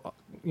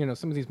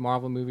of these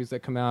Marvel movies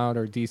that come out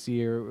or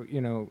DC or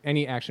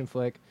any action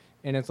flick,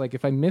 and it's like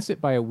if I miss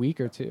it by a week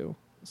or two,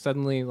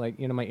 suddenly like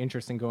my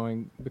interest in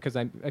going because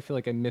I feel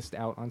like I missed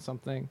out on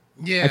something.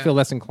 Yeah. I feel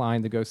less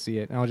inclined to go see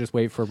it, and I'll just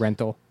wait for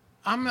rental.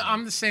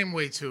 I'm the same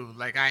way too.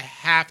 Like I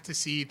have to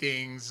see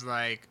things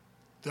like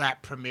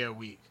that premiere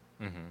week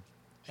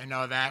and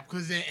all that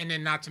and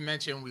then not to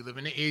mention we live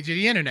in the age of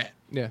the internet.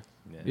 Yeah,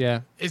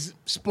 Yeah. yeah.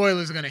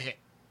 Spoilers gonna hit.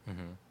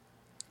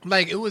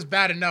 Like it was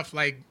bad enough.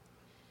 Like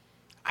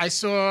I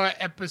saw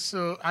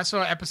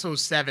episode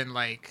 7.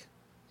 Like,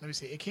 let me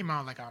see. It came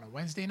out like on a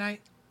Wednesday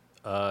night,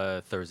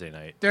 Thursday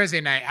night.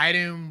 Thursday night. I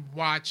didn't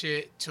watch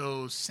it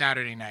till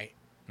Saturday night.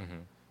 Mm-hmm.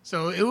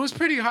 So it was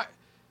pretty hot.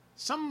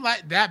 Something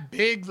like that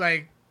big.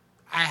 Like,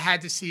 I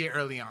had to see it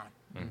early on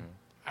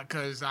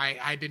because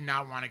I did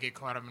not want to get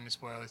caught up in the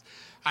spoilers.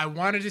 I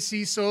wanted to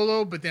see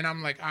Solo, but then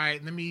I'm like, all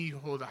right, let me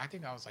hold on. I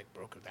think I was like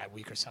broke that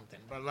week or something.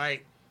 But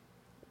like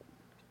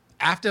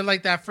after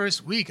like that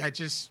first week, I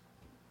just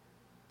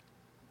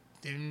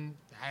didn't.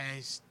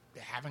 I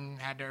haven't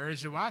had the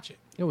urge to watch it.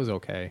 It was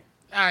okay.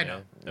 I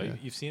know. No,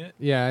 you've seen it?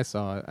 Yeah, I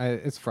saw it.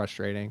 It's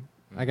frustrating.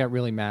 I got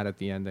really mad at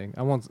the ending.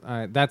 I won't.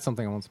 That's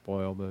something I won't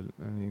spoil, but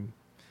I mean,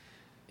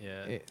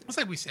 Yeah. It's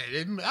like we said.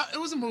 It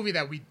was a movie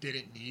that we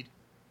didn't need.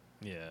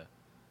 Yeah.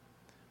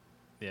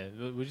 Yeah.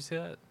 Would you say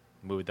that?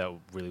 A movie that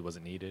really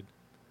wasn't needed?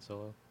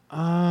 Solo?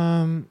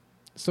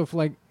 So for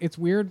like, it's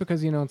weird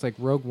because it's like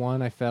Rogue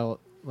One. I felt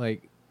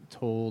like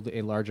told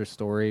a larger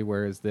story,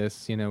 whereas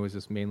this, was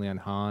just mainly on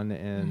Han,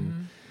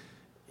 and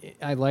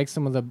I like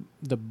some of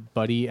the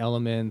buddy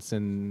elements,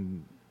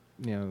 and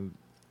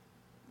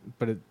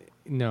but it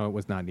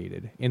was not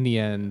needed. In the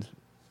end,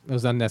 it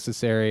was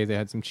unnecessary. They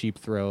had some cheap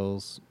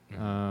thrills.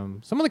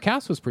 Some of the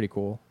cast was pretty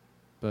cool,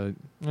 but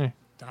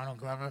Donald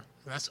Glover.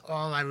 That's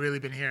all I've really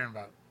been hearing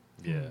about.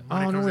 Yeah. When it Oh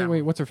no! comes out.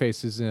 Wait. What's her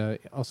face is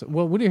also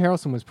Woody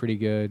Harrelson was pretty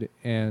good,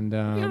 and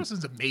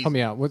Harrison's amazing. help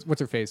me out. What's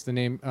her face? The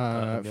name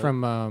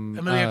from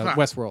Emilia Clarke.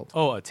 Westworld.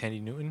 Oh,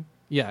 Tandy Newton?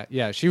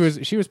 Yeah. She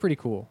was pretty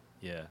cool,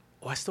 Yeah.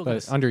 Oh, I still but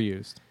got to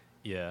underused.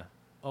 Yeah.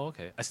 Oh,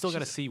 okay. I still got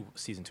to see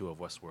season 2 of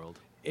Westworld.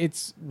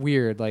 It's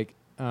weird. Like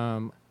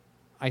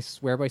I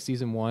swear by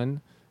season 1,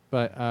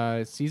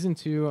 but season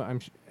 2,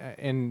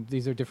 and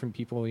these are different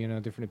people,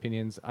 different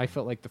opinions. I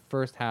felt like the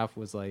first half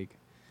was like,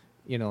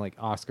 like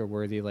Oscar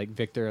worthy, like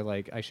Victor,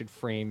 like I should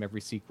frame every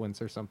sequence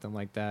or something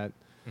like that.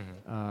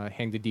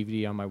 Hang the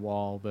DVD on my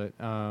wall, but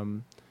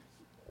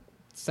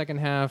second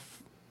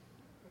half,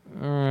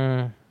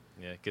 Yeah,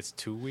 it gets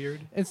too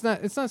weird. it's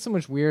not so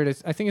much weird.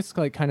 I think it's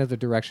like kind of the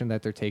direction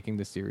that they're taking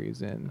the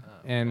series in,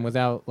 and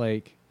without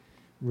like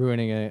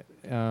ruining it,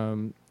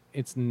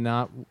 it's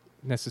not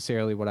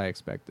necessarily what I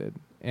expected,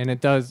 and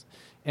it does.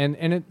 And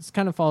it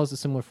kind of follows a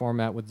similar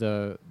format with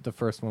the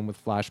first one,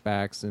 with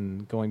flashbacks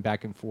and going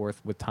back and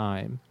forth with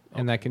time,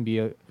 and that can be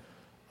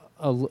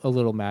a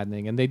little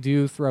maddening. And they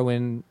do throw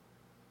in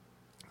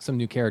some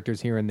new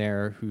characters here and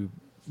there who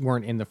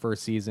weren't in the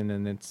first season,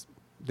 and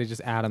they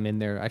just add them in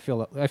there. I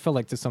feel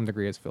like to some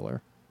degree it's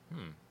filler.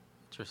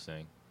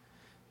 Interesting.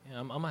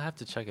 Yeah, I'm gonna have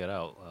to check it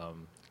out.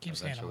 Keep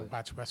saying I'm gonna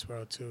watch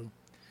Westworld too.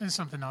 And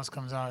something else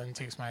comes out and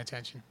takes my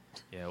attention.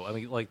 Yeah, well, I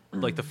mean,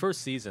 like the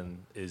first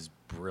season is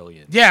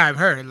brilliant. Yeah, I've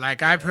heard.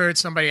 Like I've heard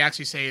somebody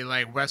actually say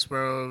like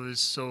Westworld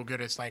is so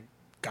good it's like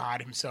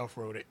God himself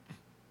wrote it.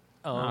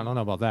 I don't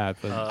know about that,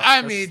 but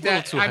I that's mean a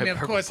little too of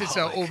course it's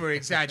an hyperbolic. over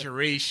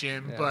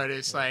exaggeration, Yeah, but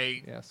it's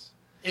like yes.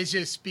 it's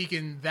just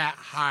speaking that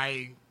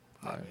high.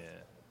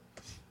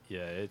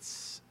 Yeah,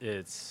 it's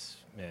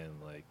man,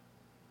 like,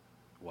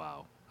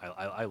 wow.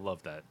 I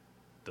love that.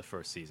 The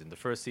first season,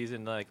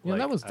 like Yeah, like,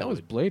 that was I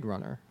would- Blade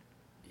Runner.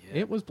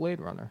 Yeah, It was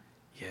Blade Runner.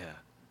 yeah,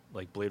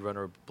 like Blade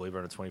Runner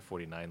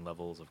 2049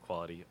 levels of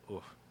quality.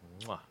 Oh,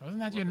 Wasn't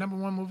that your number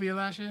one movie of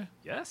last year?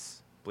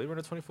 yes, Blade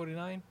Runner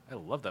 2049. I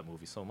love that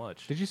movie so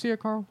much. Did you see it,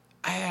 Carl?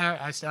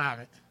 I still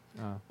haven't.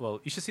 Well,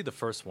 you should see the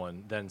first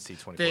one, then see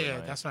 2049.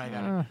 Yeah, that's why I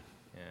got it.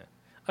 Yeah,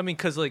 I mean,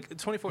 because like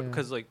 24,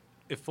 because like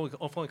if only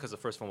because the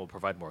first one will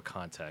provide more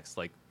context.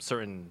 Like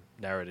certain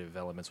narrative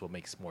elements will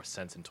make more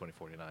sense in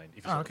 2049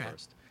 if you saw okay. it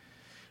first.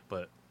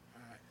 But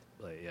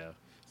like, yeah.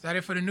 Is that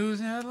it for the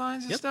news and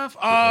headlines and Yep. stuff?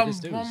 That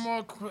is news. One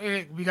more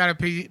quick. We gotta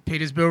pay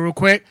this bill real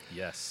quick.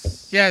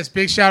 Yes. Yes,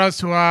 big shout outs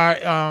to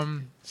our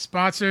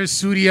sponsors,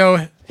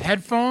 Studio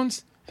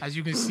Headphones. As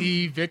you can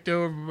see,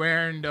 Victor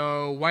wearing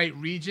the white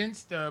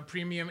Regents, the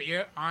premium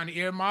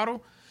on-ear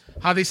model.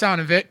 How they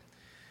sounding, Vic?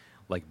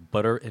 Like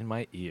butter in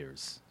my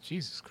ears.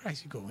 Jesus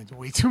Christ, you go into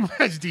way too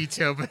much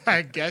detail, but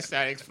I guess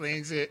that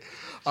explains it.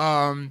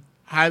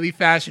 Highly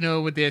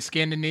fashionable with their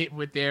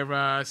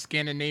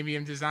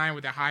Scandinavian design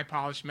with the high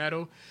polished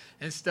metal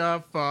and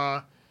stuff.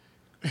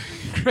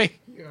 Great,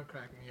 you're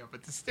cracking me up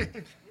at this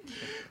thing.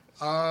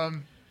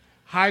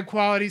 High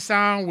quality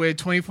sound with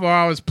 24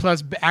 hours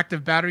plus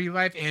active battery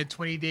life and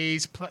 20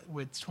 days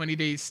with 20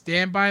 days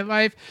standby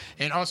life.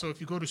 And also, if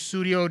you go to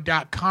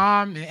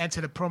studio.com and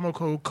enter the promo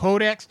code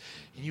Codex,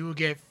 and you will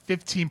get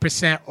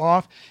 15%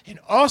 off. And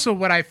also,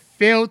 what I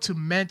failed to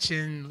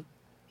mention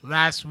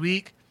last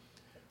week,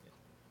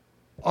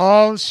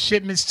 all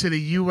shipments to the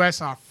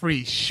U.S. are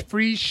free.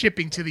 Free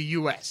shipping to the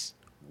U.S.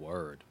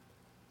 Word.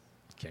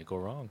 Can't go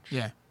wrong.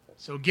 Yeah.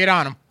 So get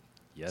on them.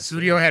 Yes.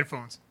 Studio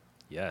headphones.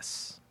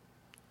 Yes.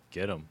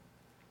 Get them.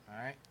 All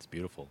right. It's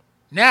beautiful.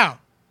 Now,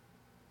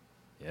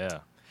 Yeah.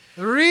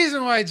 the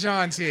reason why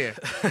John's here.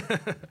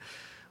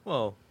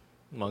 Well,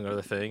 among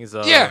other things.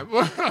 Yeah.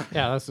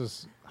 Yeah, this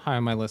is high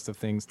on my list of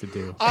things to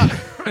do.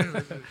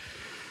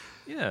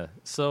 Yeah.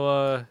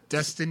 So,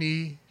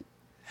 Destiny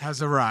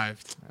has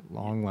arrived. At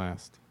long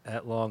last.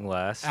 At long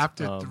last.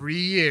 After 3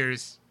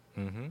 years,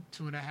 Mm-hmm.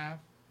 2.5,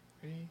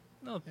 3.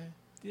 No, Yeah.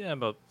 yeah,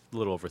 about a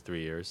little over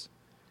 3 years.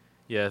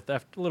 Yeah,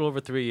 after a little over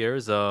 3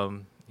 years.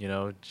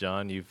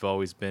 John, you've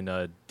always been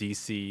a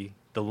DC,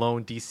 the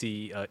lone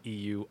DC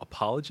EU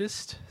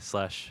apologist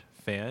 /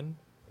 fan,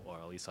 or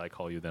at least I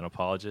call you an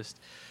apologist.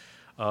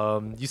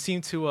 You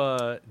seem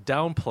to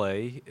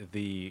downplay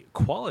the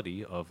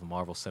quality of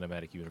Marvel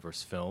Cinematic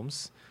Universe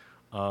films.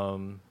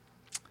 My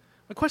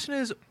question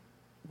is,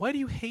 why do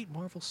you hate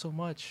Marvel so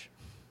much?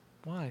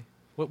 Why?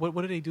 What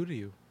did they do to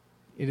you?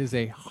 It is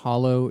a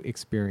hollow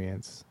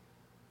experience.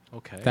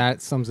 Okay.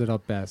 That sums it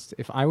up best.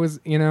 If I was,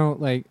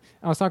 like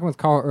I was talking with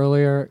Carl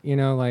earlier,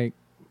 like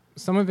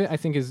some of it I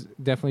think is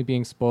definitely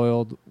being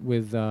spoiled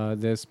with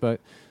this,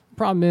 but the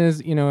problem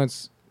is,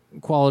 it's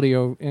quality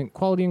and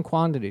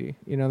quantity.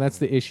 That's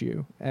the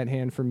issue at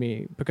hand for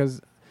me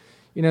because,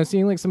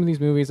 seeing like some of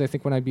these movies, I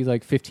think when I'd be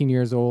like 15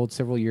 years old,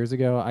 several years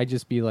ago, I'd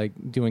just be like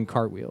doing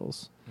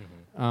cartwheels.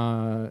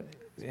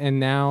 And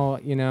now,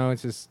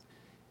 it's just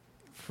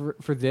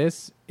for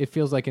this, it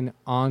feels like an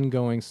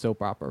ongoing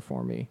soap opera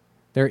for me.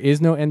 There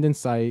is no end in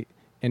sight,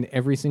 and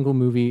every single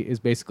movie is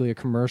basically a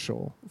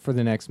commercial for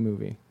the next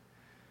movie.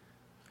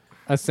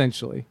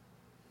 Essentially,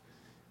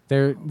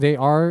 they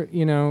are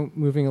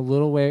moving a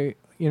little way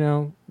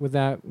with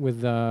that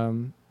with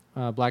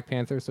Black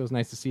Panther. So it's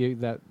nice to see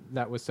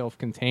that was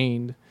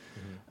self-contained.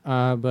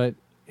 But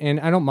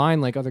I don't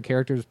mind like other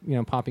characters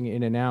popping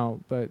in and out,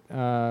 but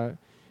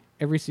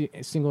every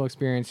single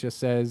experience just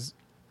says,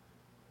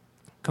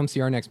 "Come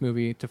see our next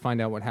movie to find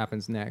out what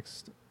happens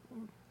next."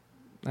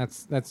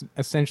 That's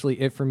essentially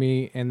it for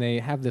me. And they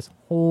have this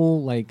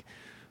whole like,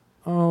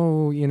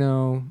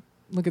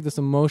 look at this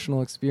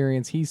emotional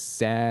experience. He's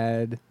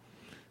sad.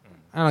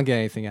 I don't get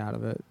anything out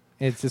of it.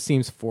 It just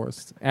seems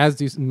forced, as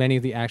do many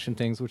of the action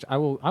things, which I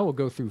will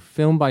go through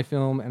film by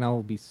film, and I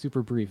will be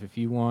super brief if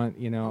you want.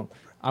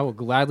 I will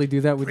gladly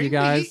do that with you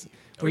guys.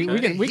 We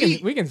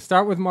can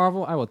start with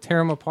Marvel. I will tear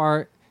them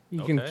apart.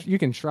 You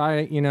can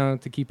try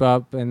to keep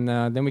up, and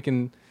then we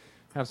can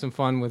have some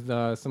fun with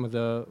some of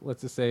the,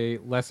 let's just say,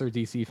 lesser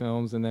DC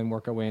films, and then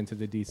work our way into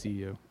the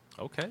DCU.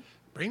 Okay.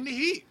 Bring the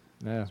heat.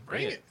 Yeah.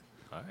 Bring it.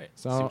 All right.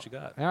 So, see what you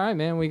got. All right,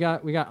 man. We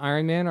got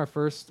Iron Man, our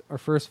first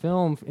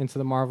film into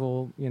the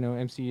Marvel,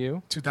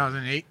 MCU.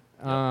 2008.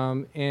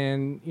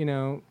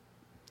 And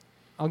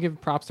I'll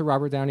give props to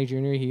Robert Downey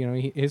Jr.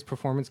 His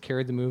performance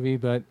carried the movie,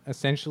 but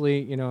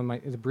essentially,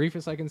 the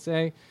briefest I can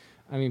say,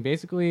 I mean,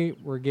 basically,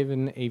 we're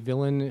given a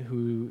villain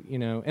who,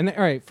 all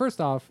right,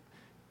 first off,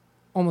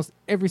 almost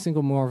every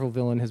single Marvel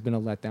villain has been a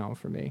letdown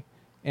for me.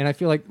 And I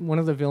feel like one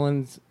of the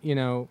villains,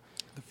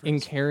 in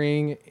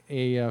carrying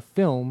a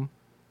film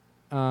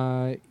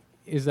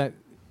is that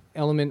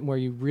element where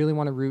you really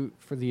want to root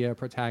for the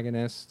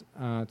protagonist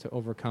to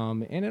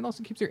overcome. And it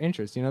also keeps your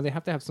interest. They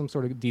have to have some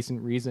sort of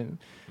decent reason.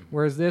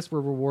 Whereas this,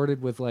 we're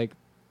rewarded with like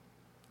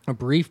a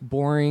brief,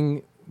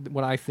 boring,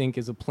 what I think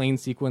is a plane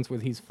sequence where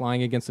he's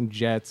flying against some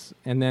jets.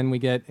 And then we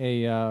get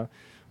a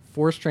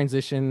forced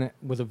transition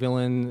with a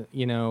villain,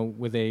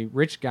 with a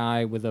rich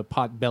guy with a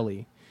pot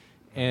belly.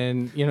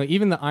 And,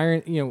 even the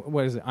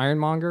what is it,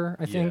 Ironmonger,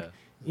 I think?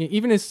 Yeah.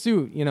 Even his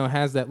suit,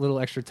 has that little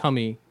extra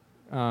tummy.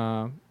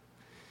 And,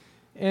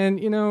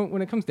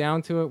 when it comes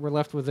down to it, we're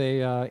left with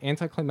a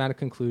anticlimactic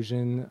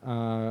conclusion.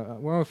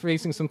 We're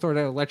facing some sort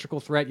of electrical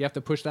threat. You have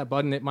to push that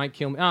button. It might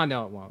kill me. Oh,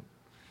 no, it won't.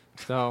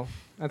 So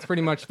that's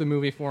pretty much the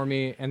movie for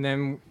me. And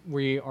then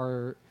we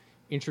are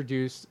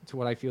introduced to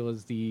what I feel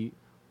is the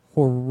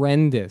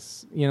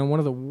horrendous, one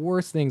of the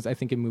worst things I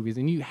think in movies,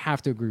 and you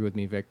have to agree with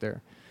me,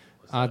 Victor,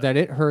 that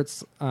it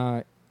hurts,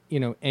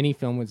 any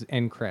film with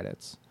end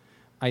credits.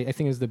 I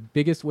think is the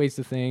biggest waste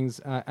of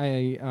things.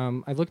 I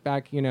look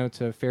back,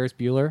 to Ferris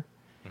Bueller,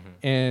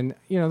 and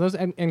those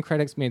end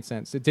credits made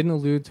sense. It didn't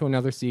allude to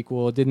another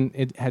sequel.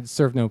 It had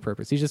served no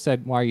purpose. He just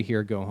said, "Why are you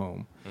here? Go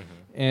home."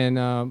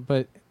 And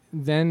but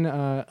then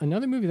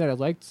another movie that I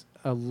liked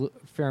a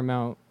fair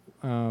amount,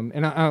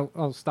 and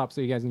I'll stop so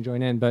you guys can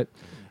join in, but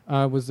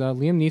was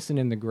Liam Neeson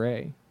in The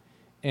Gray.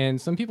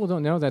 And some people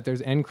don't know that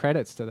there's end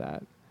credits to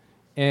that.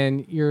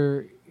 And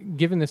you're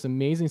given this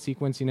amazing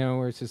sequence,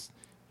 where it's just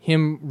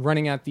him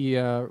running at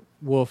the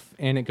wolf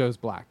and it goes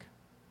black.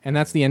 And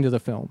that's the end of the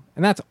film.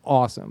 And that's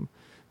awesome.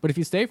 But if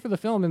you stay for the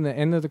film in the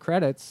end of the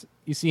credits,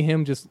 you see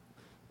him just,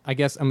 I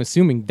guess, I'm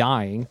assuming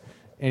dying,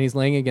 and he's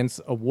laying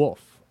against a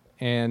wolf.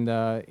 And,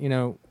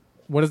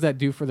 what does that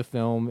do for the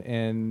film,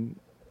 and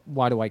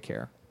why do I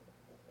care?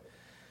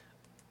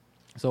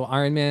 So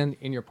Iron Man,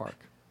 in your park.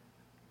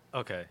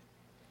 Okay.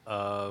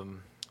 I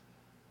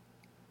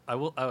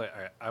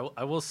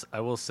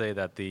will say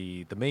that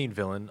the main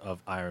villain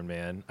of Iron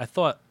Man, I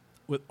thought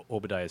with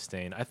Obadiah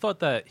Stane, I thought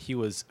that he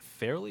was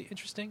fairly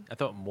interesting. I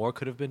thought more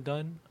could have been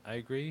done. I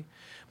agree,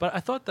 but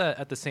I thought that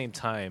at the same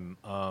time,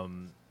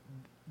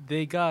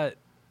 you got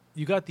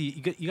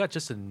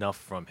just enough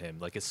from him.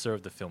 Like it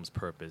served the film's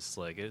purpose.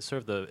 Like it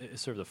served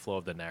the flow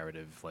of the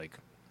narrative. Like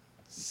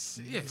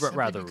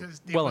rather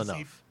well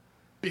enough.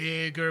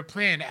 Bigger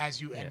plan, as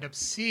you end up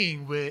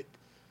seeing with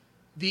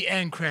the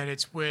end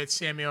credits with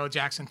Samuel L.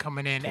 Jackson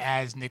coming in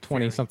as Nick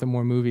Fury. 20-something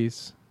more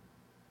movies.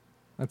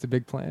 That's a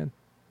big plan.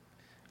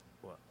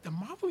 The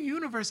Marvel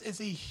universe is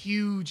a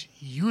huge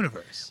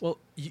universe. Well,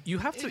 you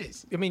have to. It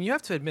is. I mean, you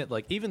have to admit,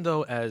 like, even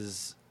though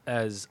as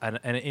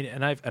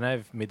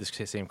I've made this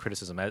same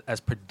criticism, as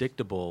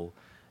predictable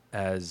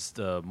as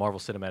the Marvel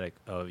Cinematic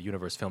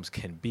Universe films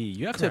can be,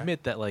 you have to Correct.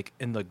 admit that, like,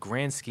 in the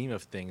grand scheme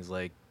of things,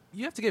 like,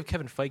 you have to give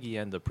Kevin Feige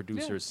and the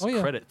producers Oh,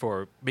 yeah. credit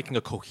for making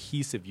a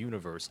cohesive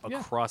universe Yeah.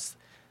 across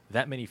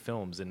that many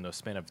films in the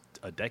span of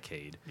a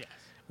decade. Yes.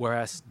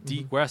 Whereas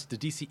whereas the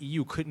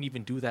DCEU couldn't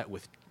even do that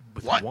with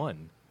What?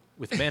 one.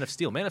 With Man of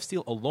Steel. Man of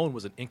Steel alone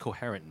was an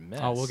incoherent mess.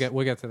 Oh, we'll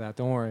get to that.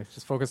 Don't worry.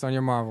 Just focus on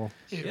your Marvel.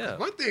 Yeah.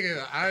 One thing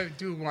I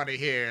do want to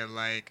hear,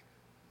 like,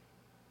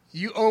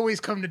 you always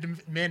come to the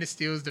Man of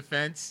Steel's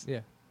defense,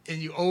 Yeah.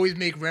 and you always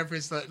make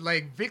reference,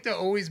 like Victor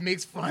always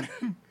makes fun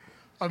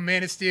of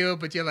Man of Steel,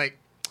 but you're like,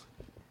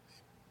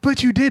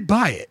 but you did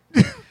buy it.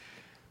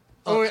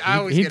 I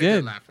always he get a good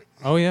did. laugh.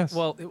 Oh yes.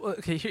 Well,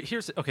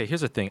 here's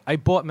the thing. I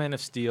bought Man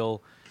of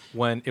Steel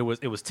when it was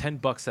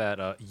 $10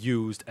 at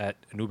used at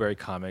Newberry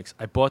Comics.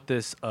 I bought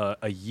this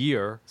a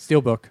year.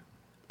 Steelbook.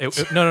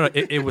 No.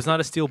 It was not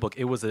a steelbook.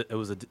 It was a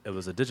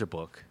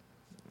digibook.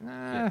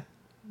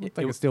 Looked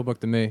like a steelbook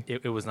to me.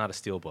 It was not a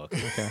steelbook.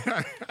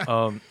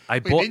 Okay. I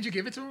Wait, bought. didn't you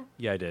give it to him?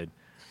 Yeah, I did.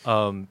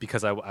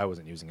 Because I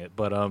wasn't using it.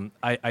 But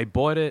I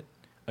bought it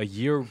a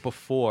year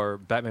before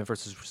Batman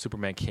vs.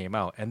 Superman came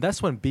out. And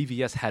that's when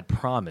BVS had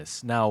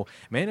promise. Now,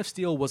 Man of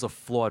Steel was a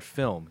flawed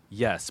film,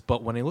 yes.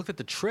 But when I looked at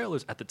the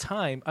trailers at the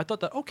time, I thought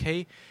that,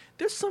 okay,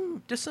 there's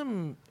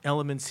some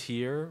elements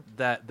here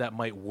that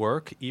might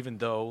work, even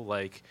though,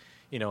 like,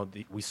 you know,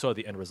 we saw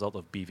the end result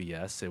of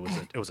BVS.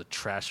 It was a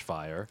trash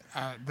fire.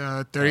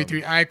 The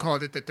 33, I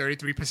called it the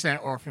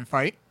 33% orphan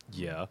fight.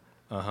 Yeah.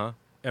 Uh-huh.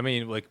 I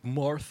mean, like,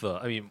 Martha.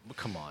 I mean,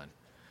 come on.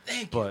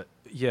 Thank you. But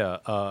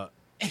yeah,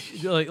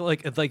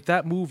 like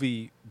that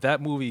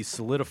movie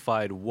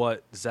solidified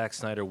what Zack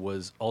Snyder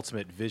was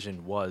ultimate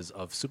vision was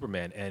of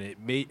Superman, and it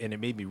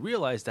made me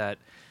realize that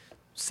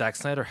Zack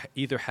Snyder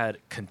either had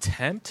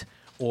contempt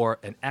or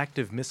an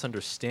active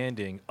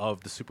misunderstanding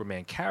of the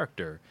Superman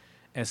character.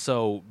 And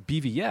so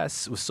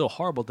BVS was so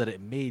horrible that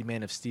it made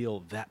Man of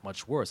Steel that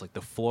much worse. Like,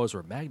 the flaws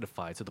were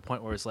magnified to the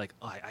point where it's like,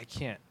 oh, I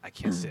can't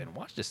sit and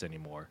watch this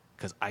anymore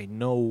because I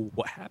know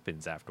what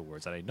happens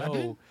afterwards, and I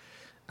know.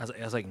 I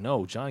was like,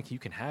 no, John, you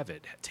can have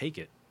it. Take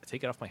it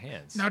off my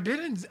hands. Now,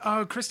 didn't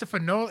Christopher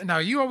Nolan? Now,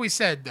 you always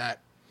said that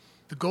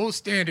the gold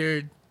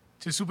standard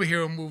to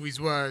superhero movies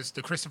was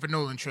the Christopher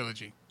Nolan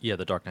trilogy, Yeah,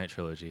 the Dark Knight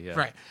trilogy. Yeah.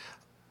 right?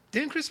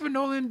 Didn't Christopher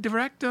Nolan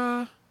direct?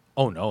 Oh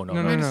no.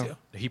 No.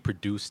 He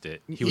produced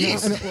it. He was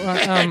Yes.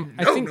 I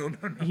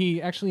think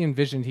he actually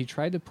envisioned. He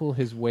tried to pull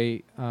his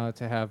weight to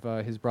have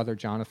his brother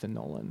Jonathan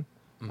Nolan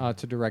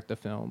to direct the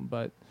film,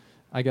 but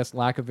I guess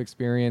lack of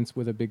experience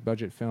with a big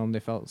budget film, they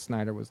felt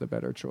Snyder was the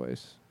better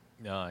choice.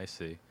 No, I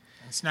see.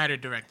 And Snyder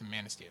directed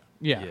Man of Steel.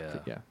 Yeah.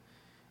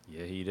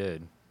 Yeah, he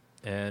did.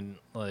 And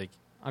like,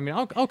 I mean,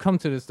 I'll come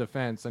to this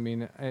defense. I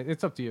mean,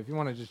 it's up to you if you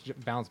want to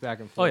just bounce back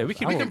and forth. oh yeah, we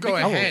can go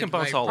we ahead. can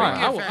bounce like, all bring around.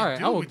 it All back. right,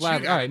 Do I will what you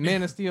gladly. gotta All right, do.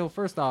 Man of Steel.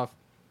 First off,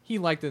 he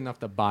liked it enough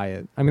to buy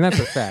it. I mean, that's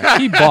a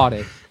fact. He bought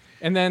it,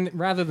 and then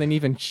rather than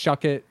even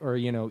chuck it or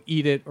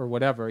eat it or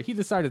whatever, he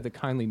decided to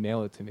kindly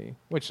mail it to me,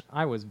 which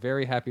I was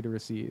very happy to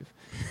receive.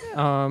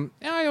 And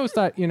I always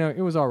thought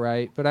it was all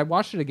right, but I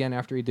watched it again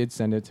after he did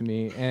send it to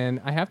me, and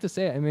I have to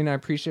say, I mean, I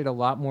appreciate a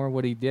lot more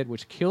what he did,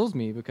 which kills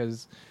me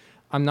because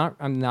I'm not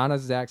a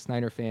Zack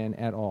Snyder fan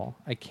at all.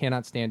 I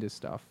cannot stand his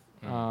stuff.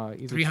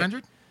 He's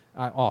 300.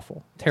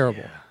 awful,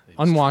 terrible, it's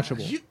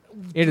unwatchable.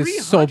 It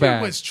is so 300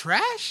 bad. Was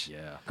trash.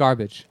 Yeah.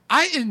 Garbage.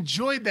 I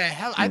enjoyed the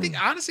hell. I think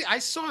honestly, I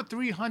saw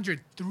 300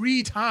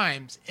 3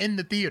 times in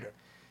the theater.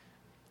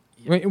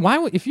 Wait,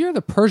 if you're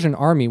the Persian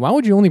army, why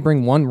would you only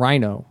bring one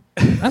rhino?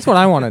 That's what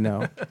I want to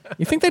know.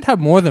 You think they'd have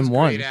more than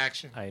one? Great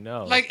action. I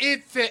know. Like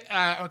it fit.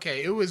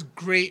 Okay, it was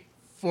great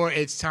for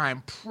its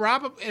time.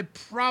 It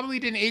probably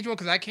didn't age well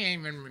because I can't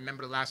even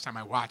remember the last time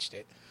I watched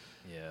it.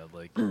 yeah,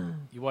 like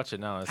you watch it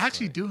now. It's I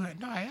actually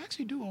like, I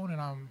actually do own it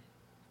on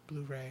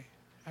Blu-ray.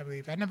 I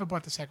believe I never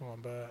bought the second one,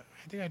 but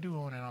I think I do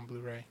own it on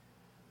Blu-ray.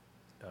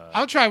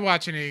 I'll try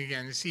watching it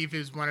again to see if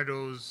it's one of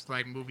those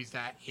like movies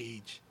that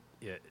age.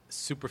 yeah,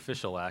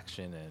 superficial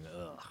action and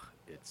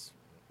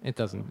It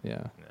doesn't.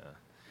 Yeah. yeah.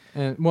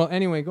 And well,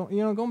 anyway,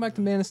 going back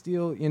to Man of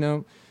Steel,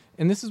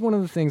 and this is one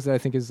of the things that I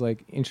think is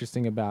like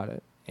interesting about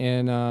it.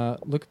 And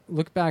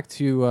look back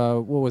to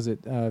what was it,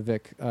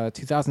 Vic?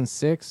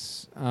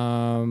 2006.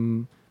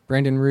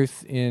 Brandon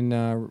Ruth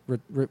in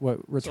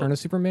Return of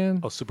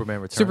Superman. Oh, Superman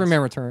Returns. Superman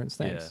Returns.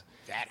 Thanks.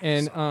 That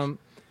And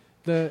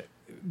sucks.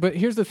 but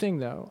here's the thing,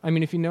 though. I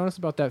mean, if you notice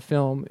about that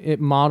film, it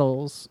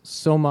models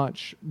so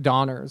much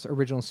Donner's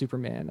original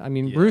Superman. I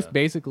mean, Yeah. Ruth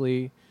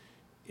basically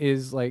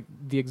is like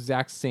the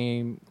exact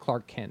same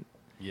Clark Kent.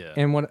 Yeah.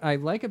 And what I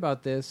like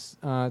about this,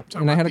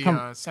 Talking and I had about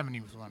to the come.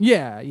 70s one.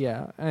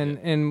 Yeah,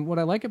 and what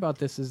I like about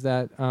this is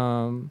that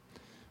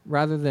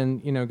rather than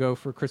go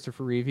for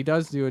Christopher Reeve, he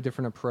does do a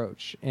different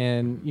approach,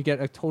 and you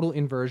get a total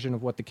inversion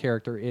of what the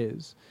character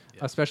is,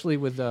 especially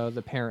with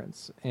the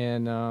parents,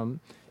 and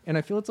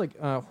I feel it's like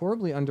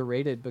horribly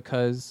underrated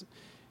because.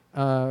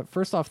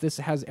 First off, this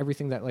has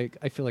everything that like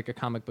I feel like a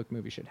comic book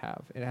movie should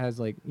have. It has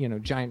like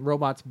giant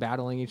robots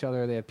battling each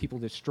other. They have people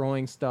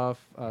destroying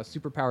stuff,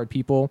 superpowered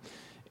people,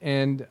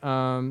 and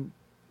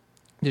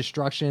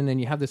destruction. And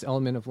you have this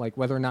element of like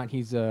whether or not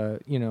he's a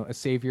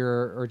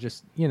savior or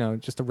just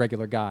just a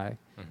regular guy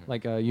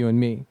like you and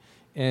me.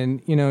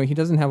 And he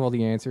doesn't have all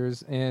the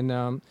answers. And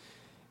I'll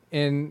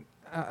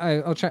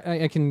try.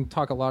 I can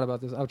talk a lot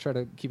about this. I'll try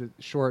to keep it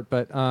short.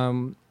 But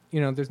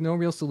there's no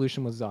real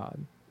solution with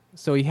Zod.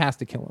 So he has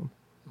to kill him.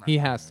 Right. He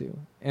has to.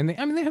 And they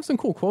have some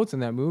cool quotes in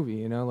that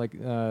movie, like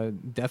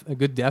death. A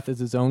good death is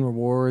its own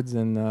rewards,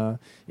 and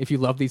if you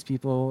love these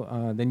people,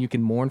 then you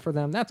can mourn for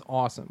them. That's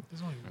awesome.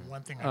 There's only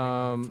one thing I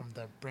remember from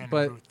the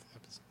Brandon Ruth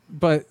episode.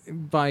 But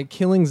by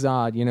killing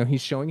Zod,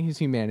 he's showing his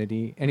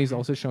humanity, and he's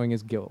also showing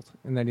his guilt,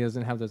 and that he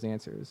doesn't have those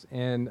answers.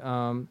 And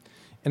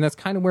that's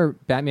kind of where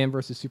Batman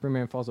versus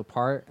Superman falls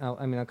apart. I'll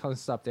kind of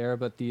stop there,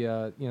 but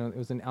it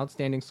was an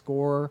outstanding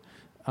score.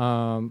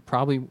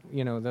 Probably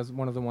that's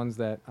one of the ones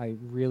that I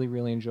really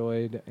really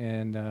enjoyed,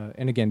 and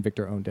again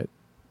Victor owned it.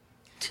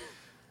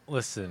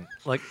 Listen,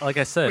 like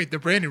I said, wait, the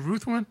Brandon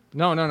Ruth one?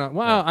 No.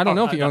 Well, I don't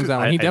know if he owns that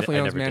one. He definitely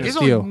owns Man of There's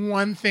Steel. only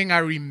one thing I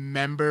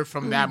remember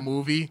from that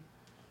movie,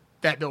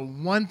 that the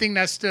one thing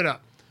that stood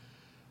up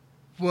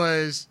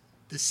was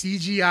the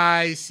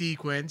CGI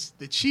sequence,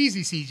 the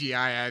cheesy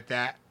CGI at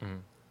that,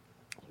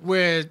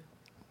 where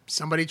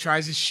somebody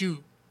tries to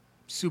shoot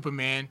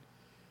Superman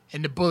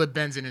and the bullet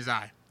bends in his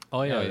eye.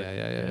 Oh yeah.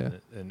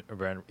 And I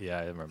remember.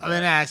 Oh,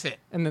 then that's it.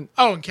 And then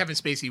and Kevin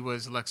Spacey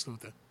was Lex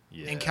Luthor.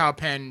 Yeah. And Cal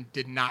Penn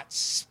did not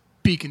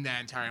speak in that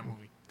entire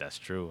movie. That's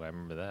true. I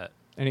remember that.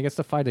 And he gets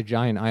to fight a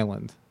giant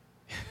island.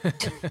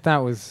 That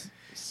was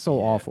so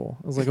awful.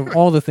 It was like of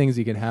all the things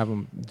you could have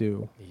him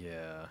do.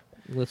 Yeah.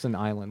 He lifts an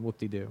island.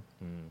 Whoop-de-doo.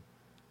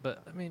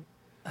 But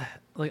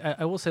like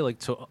I will say, like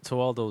to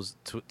all those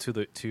to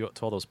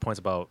all those points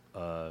about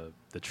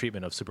the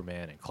treatment of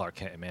Superman and Clark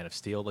Kent and Man of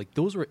Steel, like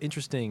those were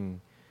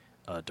interesting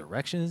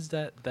directions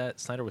that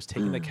Snyder was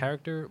taking the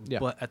character. Yeah.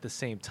 But at the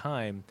same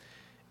time,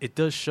 it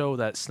does show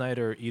that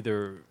Snyder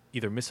either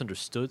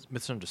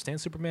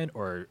misunderstands Superman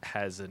or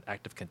has an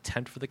active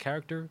contempt for the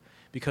character,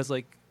 because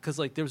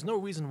there's no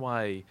reason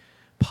why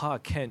Pa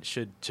Kent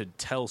should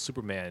tell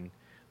Superman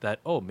that,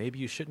 oh, maybe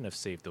you shouldn't have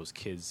saved those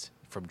kids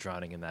from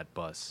drowning in that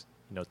bus,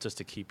 just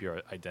to keep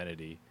your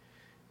identity.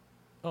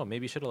 Oh,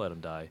 maybe you should have let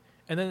them die.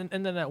 And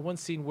then that one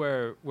scene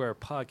where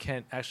Pa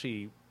Kent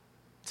actually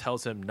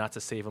tells him not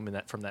to save him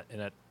from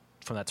that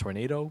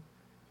tornado.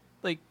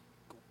 Like,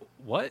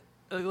 what?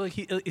 Like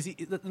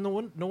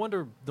no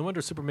wonder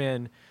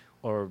Superman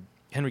or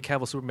Henry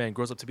Cavill Superman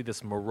grows up to be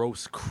this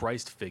morose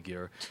Christ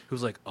figure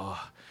who's like,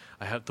 oh,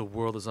 the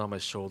world is on my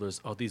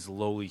shoulders. Oh, these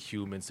lowly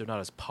humans, they're not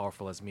as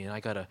powerful as me, and I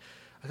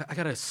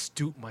gotta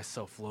stoop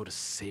myself low to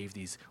save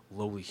these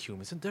lowly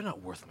humans, and they're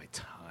not worth my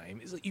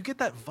time. It's like you get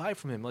that vibe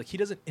from him. Like he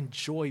doesn't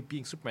enjoy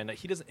being Superman. Like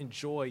he doesn't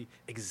enjoy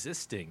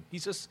existing.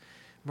 He's just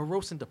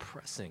morose and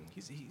depressing.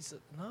 He's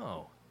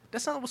no.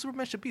 That's not what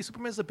Superman should be.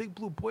 Superman's a big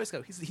blue Boy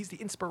Scout. He's the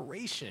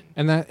inspiration.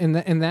 And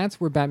that's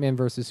where Batman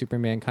versus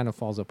Superman kind of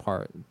falls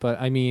apart.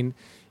 But you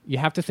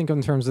have to think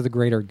in terms of the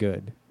greater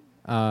good.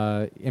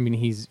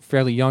 He's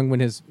fairly young when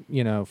his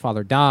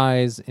father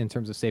dies, in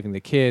terms of saving the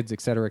kids,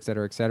 et cetera, et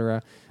cetera, et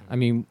cetera.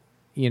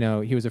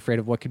 He was afraid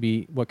of what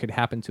could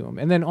happen to him.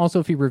 And then also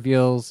if he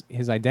reveals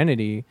his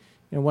identity,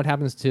 what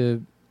happens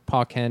to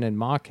Pa Kent and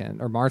Ma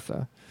Kent or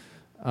Martha?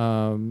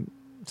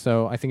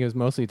 So I think it was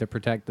mostly to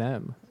protect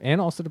them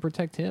and also to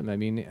protect him.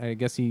 I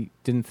guess he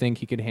didn't think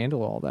he could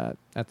handle all that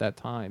at that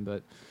time.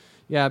 But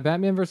yeah,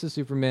 Batman versus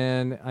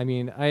Superman. I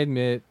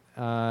admit,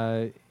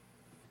 bad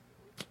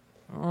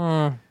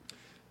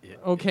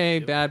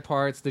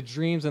parts. The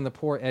dreams and the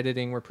poor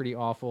editing were pretty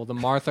awful. The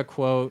Martha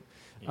quote.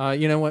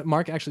 You know what?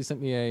 Mark actually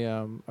sent me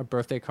a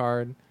birthday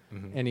card,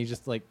 and he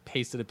just like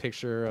pasted a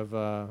picture of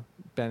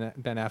Ben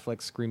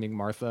Affleck screaming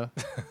Martha,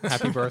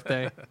 "Happy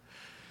birthday."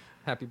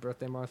 Happy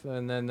birthday, Martha.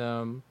 And then,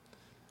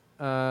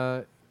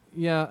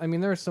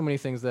 there are so many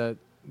things that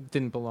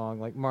didn't belong.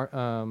 Like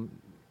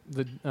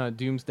the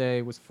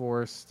Doomsday was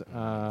forced.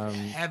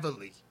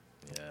 Heavily.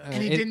 Yeah.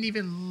 And it didn't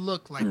even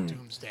look like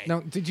Doomsday.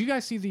 Now, did you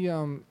guys see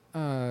the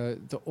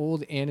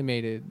old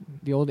animated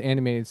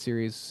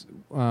series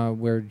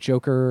where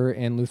Joker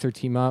and Luthor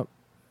team up?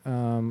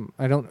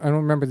 I don't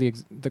remember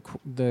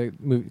the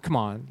movie. Come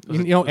on,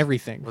 you know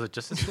everything. Was it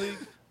Justice League?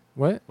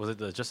 What? Was it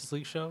the Justice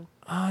League show?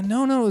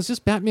 No, it was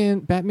just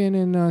Batman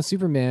and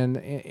Superman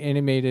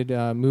animated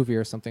movie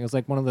or something. It was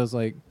like one of those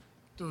like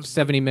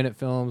 70-minute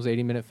films,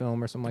 80-minute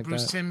film or something like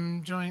Bruce that.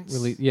 Timm joints?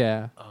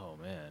 Yeah. Oh,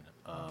 man.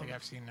 I don't think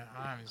I've seen that.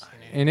 I haven't seen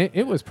it. And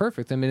it was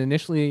perfect.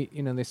 Initially,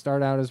 they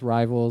start out as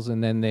rivals,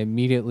 and then they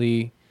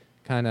immediately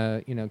kind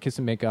of, kiss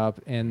and make up.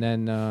 And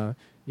then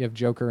you have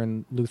Joker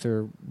and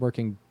Luthor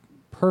working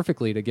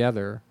perfectly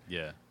together.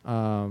 Yeah.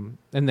 And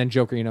then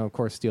Joker, of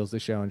course, steals the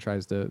show and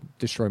tries to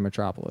destroy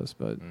Metropolis.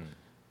 But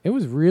it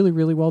was really,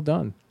 really well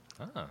done.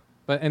 Ah.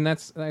 But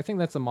I think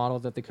that's a model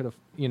that they could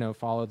have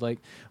followed. Like,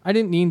 I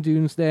didn't need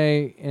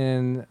Doomsday,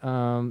 and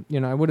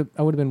I would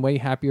have been way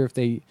happier if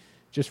they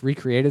just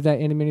recreated that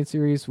animated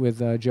series with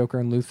Joker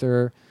and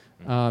Luthor.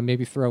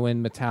 Maybe throw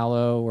in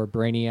Metallo or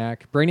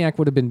Brainiac. Brainiac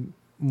would have been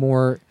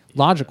more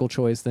logical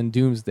choice than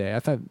Doomsday.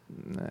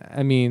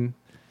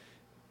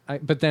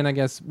 But then I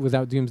guess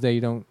without Doomsday,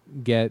 you don't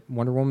get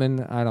Wonder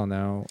Woman. I don't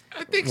know.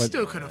 I think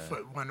still could have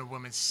put Wonder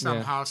Woman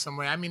somehow,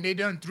 somewhere. I mean, they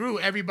done threw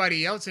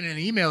everybody else in an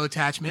email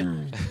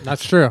attachment.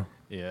 That's true.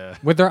 Yeah.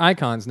 With their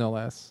icons, no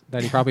less,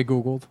 that he probably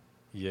Googled.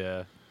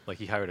 Yeah. Like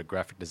he hired a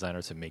graphic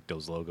designer to make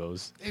those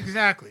logos.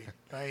 Exactly.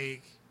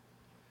 Like,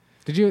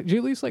 Did you at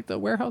least like the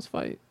warehouse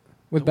fight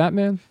with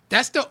Batman?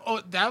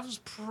 that was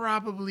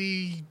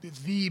probably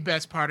the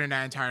best part of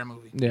that entire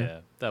movie.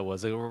 Yeah. That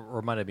was. It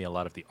reminded me a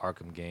lot of the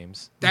Arkham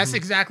games. That's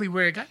exactly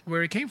where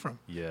it came from.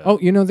 Yeah. Oh,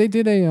 they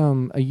did a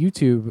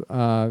YouTube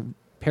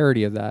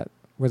parody of that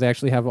where they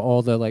actually have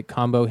all the like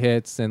combo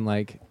hits and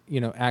like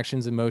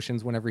actions and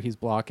motions whenever he's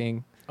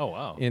blocking. Oh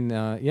wow. And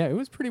it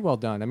was pretty well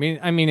done. I mean,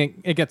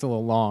 it gets a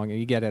little long.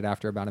 You get it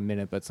after about a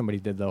minute, but somebody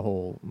did the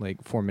whole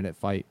like 4-minute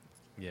fight.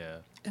 Yeah.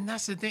 And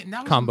that's the thing.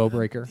 That was Combo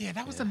breaker. Yeah,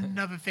 that was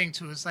another thing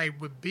too. It's like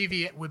with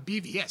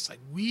BVS, like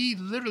we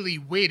literally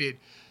waited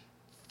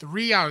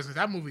 3 hours because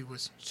that movie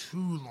was too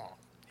long.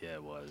 Yeah,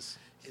 it was.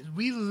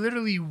 We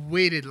literally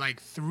waited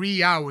like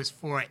 3 hours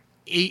for an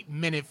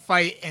 8-minute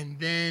fight, and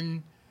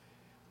then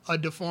a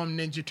deformed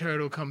Ninja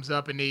Turtle comes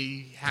up and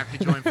they have to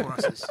join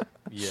forces.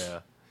 Yeah.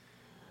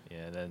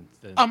 Yeah, then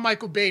A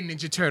Michael Bay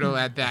Ninja Turtle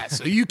at that.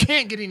 So you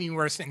can't get any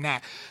worse than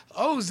that.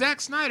 Oh,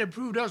 Zack Snyder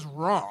proved us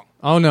wrong.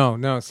 Oh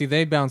no! See,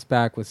 they bounced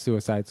back with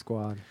Suicide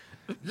Squad.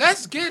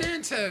 Let's get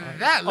into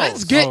that.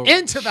 Let's Without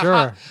into the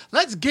hot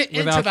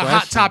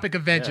question. topic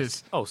Avengers.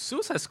 yes. Oh,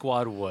 Suicide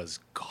Squad was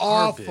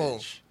garbage.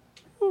 Awful.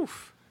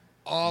 Oof.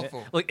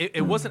 Awful. Like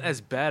it wasn't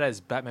as bad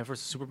as Batman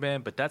vs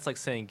Superman, but that's like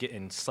saying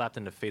getting slapped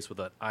in the face with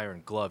an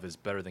iron glove is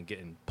better than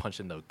getting punched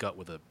in the gut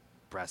with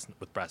brass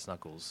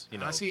knuckles.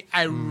 See,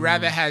 I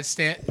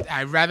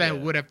rather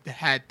would have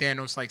had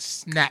Thanos like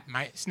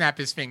snap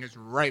his fingers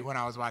right when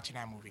I was watching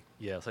that movie.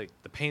 Yeah, it's like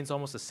the pain's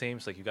almost the same.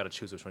 It's like you got to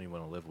choose which one you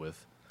want to live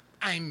with.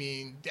 I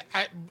mean,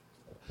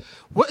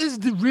 what is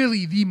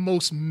really the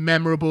most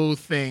memorable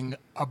thing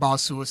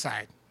about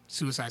Suicide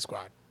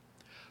Squad?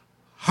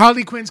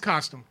 Harley Quinn's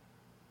costume.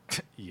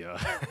 Yeah,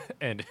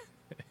 and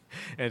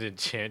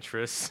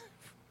Enchantress,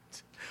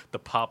 the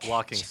pop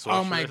locking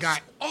sorceress. Oh my god,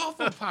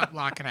 awful pop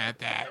locking at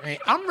that. I mean,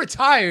 I'm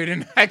retired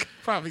and I could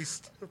probably.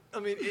 I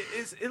mean,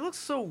 it looks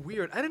so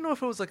weird. I didn't know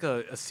if it was like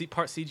a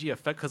part CG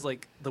effect because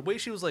like the way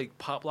she was like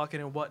pop locking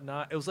and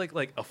whatnot, it was like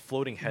a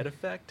floating head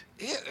effect.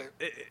 Yeah.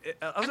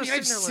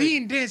 I've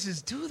seen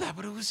dancers do that,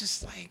 but it was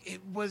just like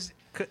it was.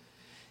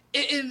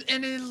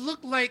 And it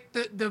looked like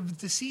the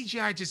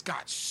CGI just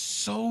got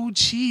so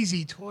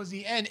cheesy towards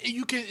the end.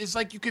 It's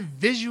like you can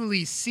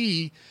visually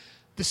see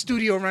the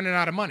studio running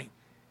out of money.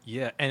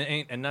 Yeah,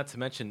 and not to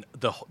mention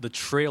the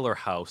trailer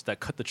house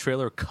that cut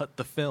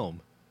the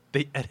film.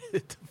 They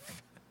edited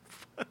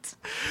the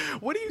film.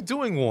 What are you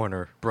doing,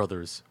 Warner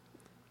Brothers?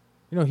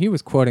 He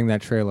was quoting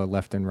that trailer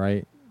left and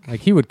right.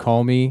 Like he would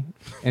call me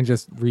and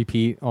just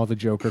repeat all the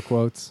Joker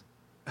quotes.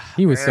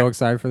 He was so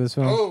excited for this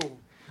film. Oh,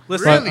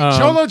 Listen, really?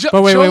 Cholo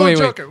Joker.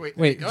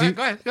 Wait, go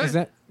ahead. Is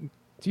that? Do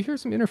you hear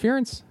some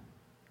interference?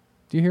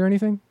 Do you hear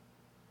anything?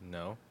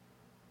 No.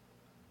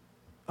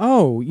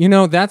 Oh,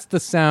 that's the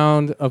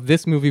sound of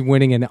this movie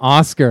winning an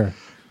Oscar.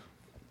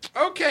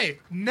 Okay,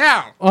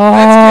 now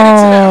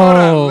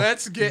Oh,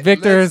 let's get into that.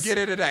 Victor's, Let's get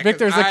into that.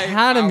 Victor's 'Cause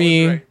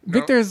Academy. I was right. No.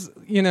 Victor's,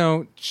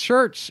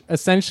 church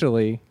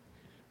essentially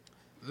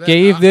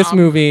gave this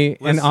movie an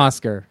listen.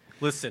 Oscar.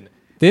 Listen,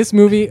 This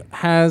movie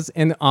has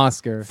an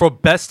Oscar. for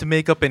best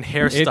makeup and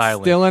hairstyling.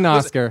 It's still an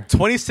Oscar.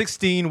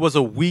 2016 was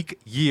a weak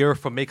year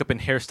for makeup and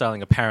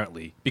hairstyling,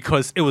 apparently,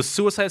 because it was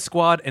Suicide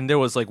Squad and there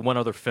was like one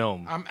other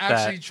film. I'm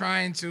actually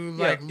trying to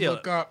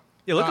look up.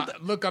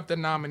 Look up the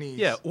nominees.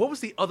 Yeah, what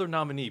was the other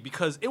nominee?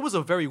 Because it was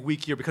a very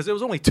weak year because there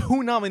was only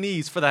 2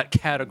 nominees for that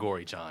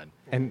category, John.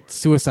 And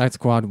Suicide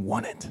Squad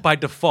won it. By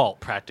default,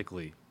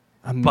 practically.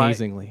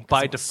 Amazingly. 'cause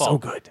By it was default.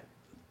 So good.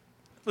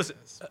 Listen,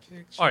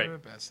 Picture, all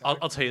right, best I'll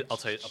actor. tell you. I'll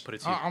put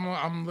it to you.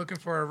 I'm looking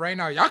for it right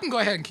now. Y'all can go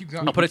ahead and keep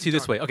going. I'll put it to you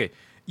this way. Okay.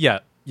 Yeah.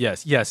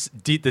 Yes.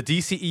 The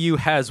DCEU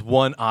has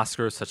won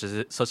Oscars, such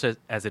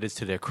as it is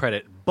to their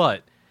credit.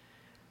 But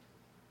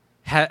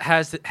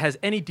has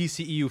any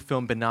DCEU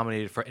film been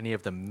nominated for any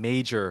of the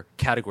major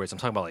categories? I'm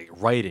talking about like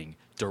writing,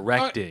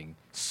 directing,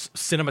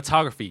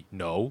 cinematography.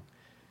 No.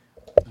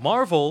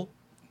 Marvel,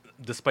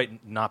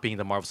 despite not being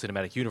the Marvel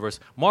Cinematic Universe,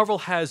 Marvel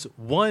has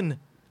one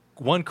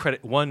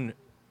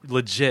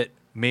legit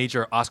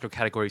major Oscar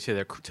category to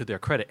their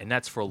credit, and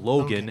that's for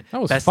Logan.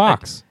 That was Best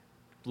Fox.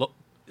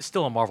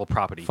 Still a Marvel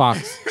property.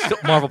 Fox. Still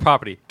Marvel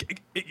property.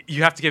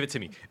 You have to give it to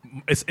me.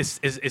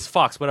 It's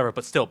Fox, whatever.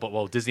 But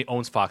Disney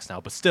owns Fox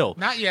now. But still,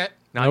 Not yet.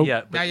 not Nope.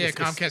 yet. But Not yet.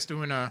 it's- Comcast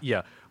doing a.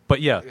 Yeah, But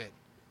yeah,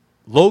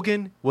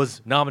 Logan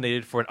was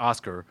nominated for an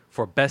Oscar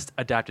for Best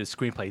Adapted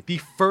Screenplay, the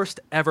first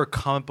ever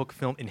comic book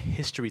film in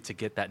history to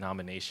get that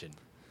nomination.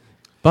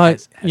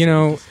 But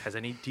Has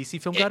any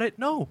DC film got it?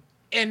 No.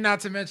 And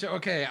not to mention,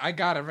 okay, I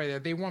got it right there.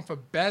 They won for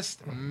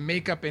best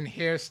makeup and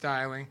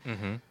hairstyling.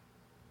 Mm-hmm.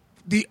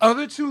 The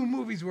other two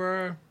movies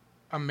were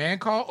A Man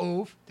Called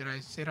Ove. Did I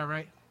say that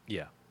right?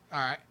 Yeah. All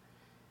right.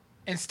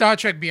 And Star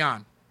Trek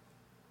Beyond.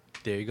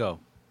 There you go.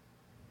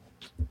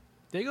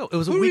 There you go. It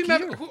was a Who weak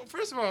remember? year.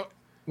 First of all,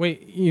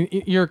 wait,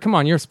 you're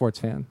a sports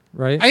fan,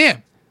 right? I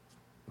am.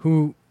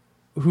 Who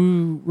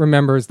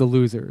remembers the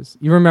losers?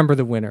 You remember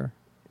the winner.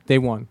 They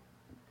won.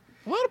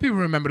 A lot of people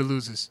remember the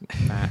losers.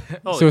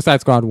 Oh,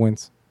 Suicide Squad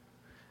wins.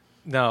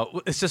 No,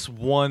 it's just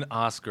one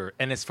Oscar,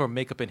 and it's for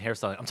makeup and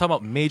hairstyling. I'm talking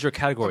about major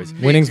categories.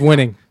 Winning's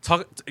winning.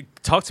 Talk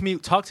to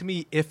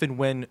me if and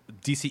when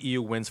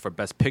DCEU wins for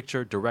Best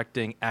Picture,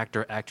 Directing,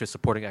 Actor, Actress,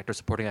 Supporting Actor,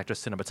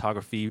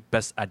 Cinematography,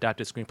 Best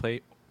Adapted Screenplay.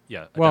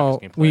 Yeah. Well,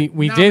 Adapted Screenplay.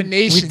 we did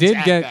Nominations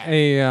at get that.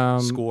 a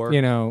Score.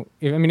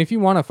 If you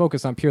want to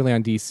focus on purely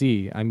on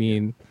DC, I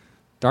mean,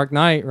 Dark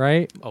Knight,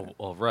 right?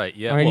 Oh, right.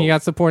 Yeah. I mean, you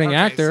got supporting Okay,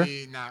 actor.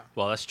 see, nah.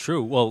 Well, that's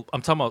true. Well,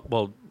 I'm talking about.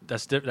 Well,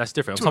 that's different. I'm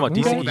talking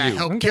Two about people that DCEU.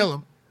 helped kill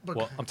him. But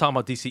Well, I'm talking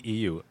about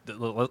DCEU.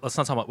 Let's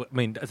not talk about. I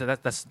mean,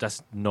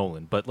 that's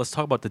Nolan. But let's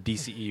talk about the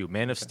DCEU.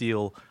 Man of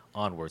Steel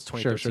onwards,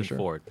 2013 Sure.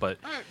 forward. But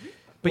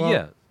Well,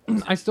 yeah,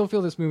 I still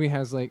feel this movie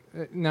has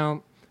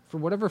now for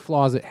whatever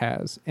flaws it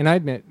has, and I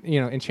admit,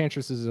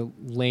 Enchantress is a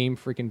lame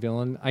freaking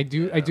villain. I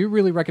do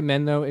really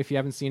recommend though, if you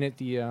haven't seen it,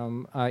 the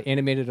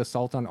animated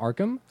Assault on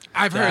Arkham.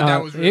 I've heard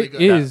that was really It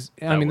good. is.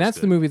 That I mean, was that's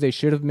good. the movie they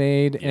should have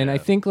made, and I Yeah.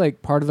 think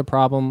part of the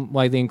problem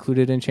why they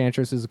included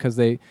Enchantress is because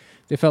they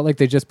felt like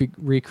they'd just be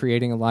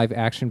recreating a live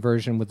action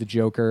version with the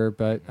Joker,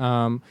 but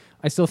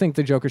I still think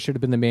the Joker should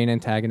have been the main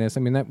antagonist.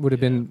 I mean, that would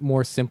have been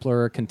more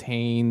simpler,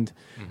 contained.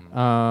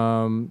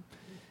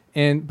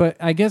 But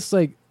I guess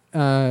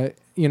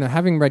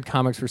having read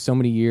comics for so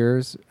many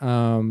years,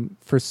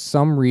 for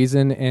some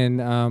reason,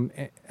 and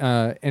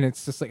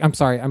it's just I'm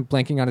sorry, I'm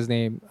blanking on his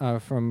name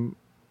from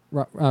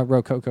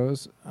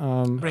Rococo's.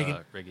 Reagan.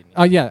 Reagan.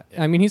 Yeah,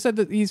 I mean, he said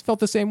that he's felt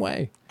the same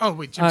way. Oh,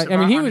 wait, Jim I Savard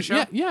mean, he on the was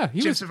show? yeah,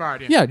 he Jim was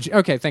Savard, yeah.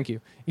 Okay, thank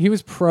you. He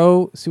was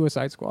pro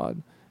Suicide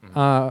Squad,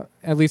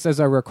 at least as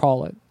I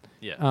recall it.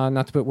 Yeah.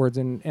 Not to put words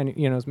in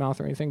his mouth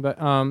or anything, but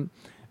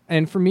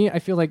and for me, I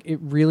feel like it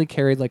really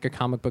carried a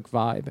comic book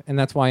vibe, and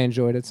that's why I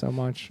enjoyed it so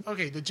much.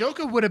 Okay, the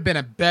Joker would have been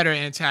a better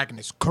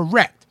antagonist,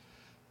 correct?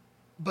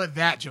 But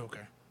that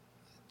Joker,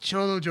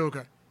 Cholo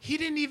Joker, he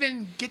didn't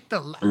even get the.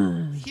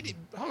 He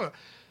didn't. Hold on.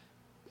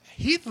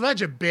 Heath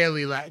Ledger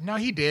barely. No,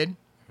 he did,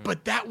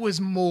 but that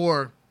was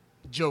more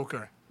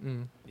Joker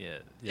Yeah.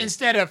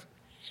 instead of.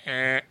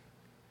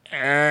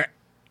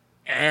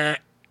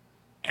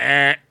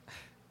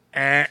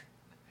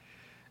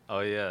 Oh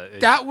yeah.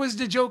 That was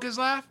the Joker's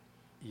laugh.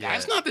 Yeah.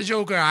 That's not the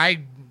Joker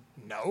I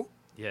know.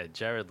 Yeah,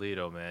 Jared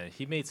Leto, man,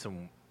 he made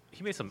some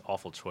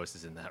awful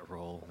choices in that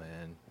role,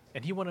 man,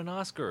 and he won an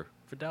Oscar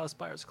for Dallas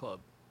Buyers Club.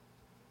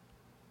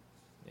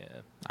 Yeah,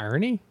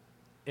 Irony.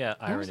 yeah.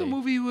 What was the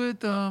movie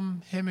with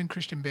him and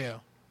Christian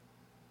Bale?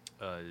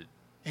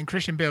 And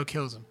Christian Bale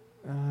kills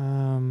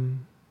him.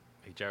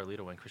 Hey, Jared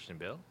Leto and Christian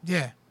Bale.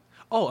 Yeah.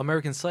 Oh,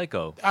 American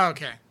Psycho. Oh,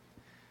 okay.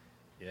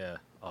 Yeah.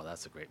 Oh,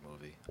 that's a great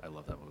movie. I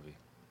love that movie.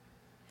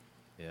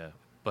 Yeah.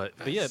 But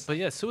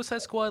yeah,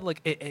 Suicide Squad,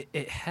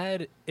 it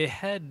had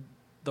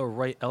the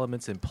right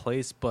elements in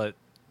place, but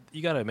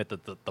you gotta admit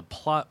that the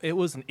plot, it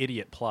was an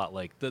idiot plot.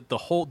 Like the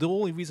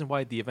only reason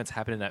why the events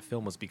happened in that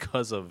film was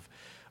because of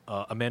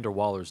Amanda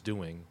Waller's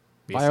doing.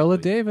 Viola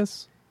basically.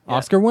 Davis, Yeah.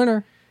 Oscar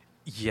winner.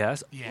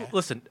 Yes. Yeah.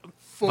 Listen.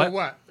 For Vi-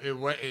 what?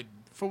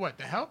 For what?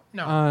 The help?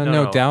 No. No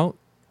no. doubt.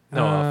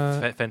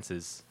 No,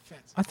 Fences.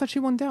 Fence. I thought she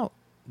won Doubt.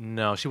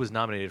 No, she was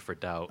nominated for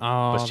Doubt.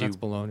 Oh, but she, that's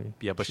baloney.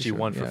 Yeah, but she should-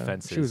 won for yeah,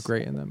 Fences. She was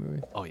great in that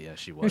movie. Oh yeah,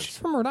 she Yeah, was. she's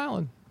from Rhode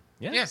Island.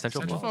 Yeah,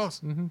 Central Falls.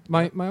 Hmm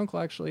My uncle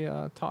actually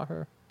taught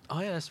her. Oh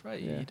yeah, that's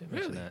right. Yeah. You did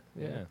mention Really? that.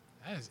 Yeah. Yeah.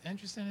 That is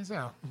interesting as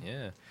hell.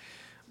 Yeah.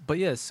 But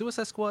yeah,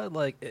 Suicide Squad,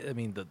 I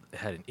mean, it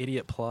had an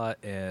idiot plot,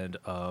 and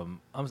I'm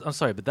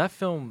sorry, but that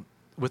film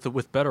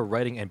with better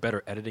writing and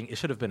better editing, it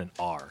should have been an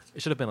R.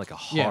 It should have been a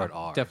hard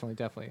R.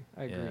 Definitely.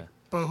 I agree. Yeah.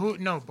 But who?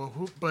 No,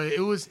 but it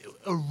was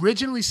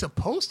originally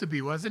supposed to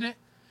be, wasn't it?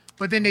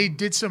 But then they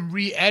did some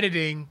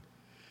re-editing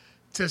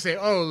to say,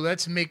 "Oh,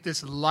 let's make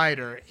this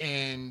lighter,"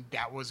 and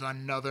that was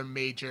another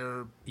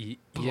major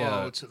blow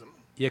Yeah. to them.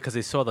 Yeah, because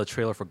they saw the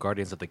trailer for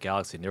Guardians of the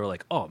Galaxy, and they were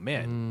like, "Oh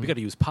man, we got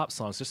to use pop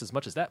songs just as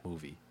much as that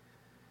movie."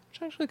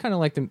 Which I actually kind of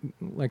like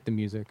the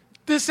music.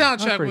 The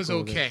soundtrack pretty was cool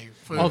with it. okay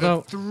for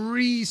Although- the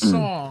three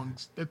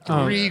songs, the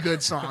three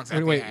good songs.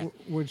 That Wait, they had.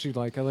 what'd you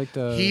like? I like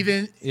the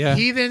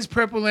Heathen's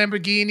Purple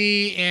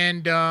Lamborghini,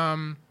 and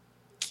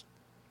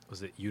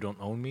Was it "You Don't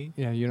Own Me"?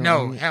 Yeah, you don't.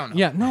 No, know. hell no.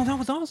 Yeah, no, that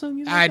was awesome.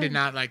 You I like did that?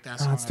 not like that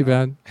Oh, song. that's at too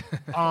bad.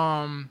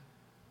 all.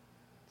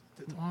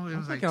 It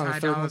was like thinking on the Ty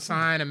third Dolla one.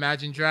 Sign,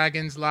 Imagine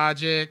Dragons,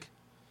 Logic.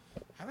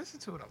 I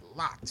listened to it a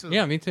lot too.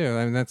 Yeah, me too.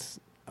 I mean, that's.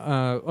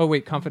 Oh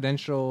wait,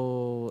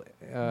 confidential.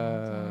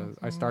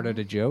 I started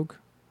a joke.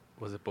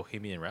 Was it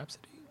Bohemian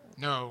Rhapsody?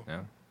 No.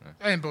 No.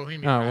 And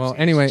Bohemian Oh, well,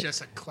 Rhapsody anyway, is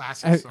just a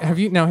classic song. Have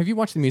you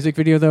watched the music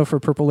video though for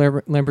Purple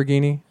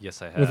Lamborghini?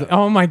 Yes, I have.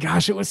 Oh my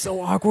gosh, it was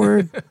so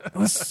awkward. It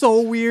was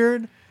so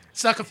weird.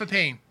 Sucker for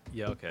Pain.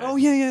 Yeah. Okay. Oh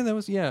yeah, that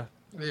was yeah.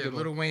 Yeah,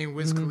 Lil Wayne,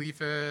 Wiz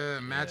Khalifa,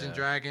 Imagine Yeah.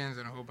 Dragons,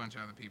 and a whole bunch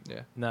of other people.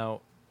 Yeah.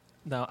 Now,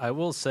 I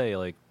will say,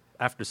 like,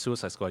 after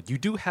Suicide Squad, you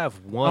do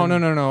have one. Oh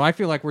no! I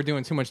feel like we're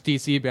doing too much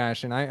DC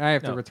bashing. I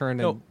have to No, return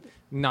no. and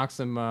knock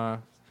some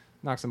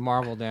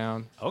Marvel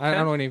down. Okay.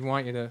 I don't even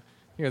want you to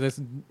hear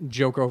this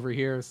joke over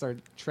here. Start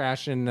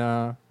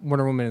trashing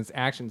Wonder Woman's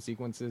action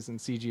sequences and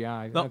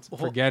CGI. No,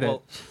 Forget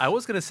it. I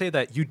was gonna say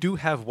that you do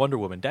have Wonder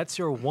Woman. That's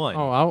your one.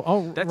 Oh,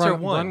 I'll That's run, your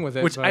one, run with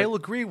it. which but, I'll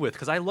agree with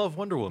because I love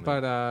Wonder Woman.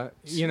 But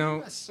you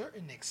know, To a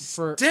certain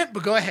for extent,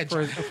 but go ahead,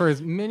 for John. for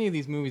as many of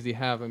these movies you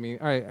have, I mean,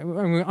 all right,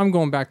 I'm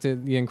going back to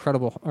the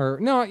Incredible, or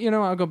no,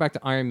 I'll go back to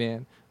Iron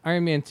Man.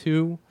 Iron Man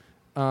 2,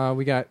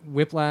 we got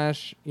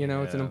Whiplash. It's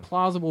an Yeah.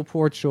 implausible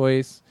poor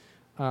choice,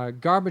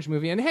 garbage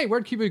movie. And hey,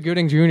 where'd Cuba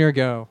Gooding Jr.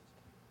 go?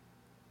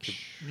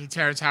 You mean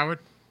Terrence Howard?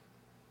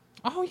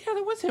 Oh yeah,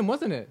 that was him,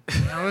 wasn't it?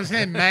 That was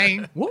him,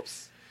 man.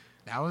 Whoops,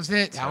 That was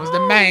it. That was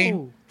the main.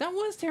 Oh, that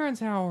was Terrence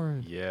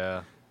Howard.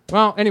 yeah.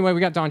 Well, anyway, we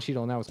got Don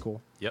Cheadle, and that was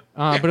cool. Yep.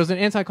 But it was an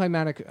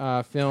anticlimactic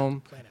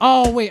film.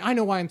 Oh wait, I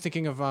know why I'm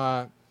thinking of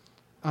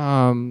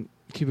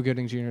Cuba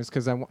Gooding Jr.'s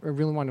because I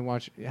really wanted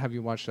to have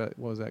you watch that.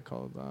 What was that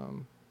called?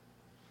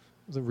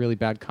 It was a really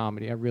bad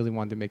comedy. I really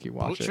wanted to make you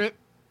watch Boat it. Trip?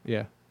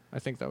 Yeah, I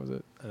think that was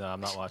it. No,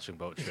 I'm not watching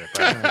Boat Trip.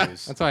 I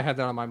refuse. That's why I had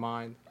that on my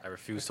mind. I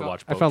refuse to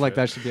watch. I Boat felt like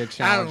Trip. that should be a I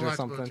challenge don't or watch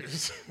something. Boat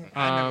Trips.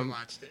 I never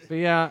watched it. But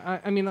yeah,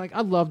 I mean, like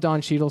I love Don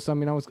Cheadle, so I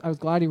mean, I was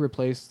glad he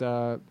replaced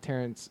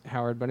Terrence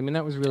Howard. But I mean,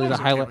 that was really I was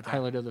the okay with that.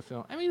 highlight of the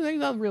film. I mean,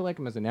 I really like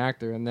him as an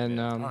actor. And then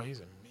Oh, he's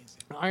amazing.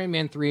 Iron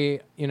Man 3,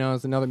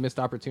 is another missed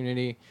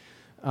opportunity.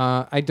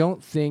 I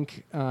don't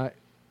think,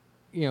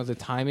 the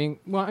timing.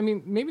 Well, I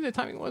mean, maybe the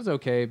timing was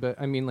okay, but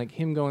I mean, like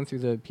him going through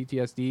the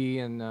PTSD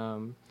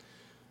and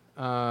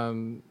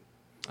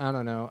I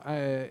don't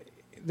know.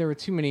 There were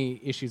too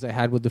many issues I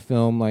had with the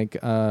film. Like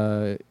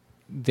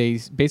they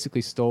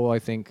basically stole, I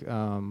think,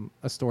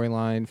 a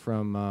storyline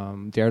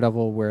from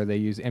Daredevil where they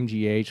use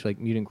MGH, like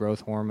mutant growth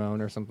hormone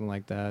or something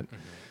like that.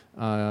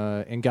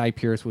 And Guy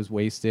Pearce was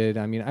wasted.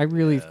 I mean, I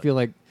really feel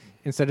like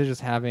instead of just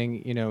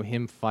having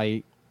him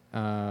fight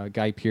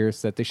Guy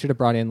Pearce, that they should have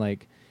brought in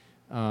like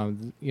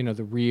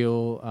the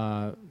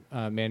real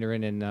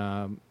Mandarin and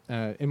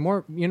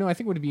more. I think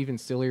it would be even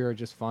sillier or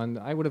just fun.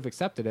 I would have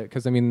accepted it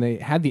because I mean they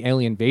had the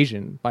alien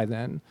invasion by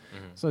then,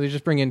 so they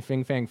just bring in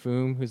Fing Fang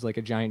Foom, who's like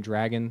a giant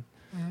dragon,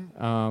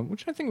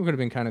 which I think would have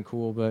been kind of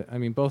cool. But I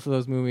mean, both of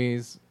those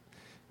movies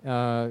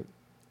didn't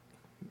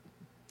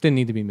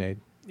need to be made.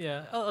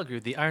 Yeah, I'll agree.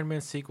 The Iron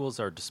Man sequels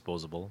are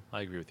disposable.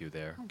 I agree with you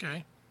there.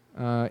 Okay.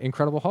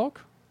 Incredible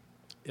Hulk.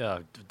 Yeah,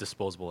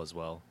 disposable as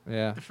well.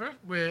 Yeah. The first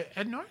with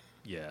Ed Norton?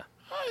 Yeah.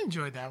 I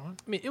enjoyed that one.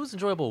 I mean, it was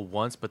enjoyable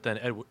once, but then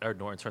Ed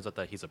Norton turns out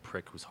that he's a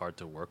prick who's hard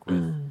to work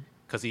with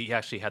because he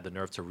actually had the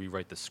nerve to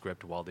rewrite the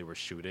script while they were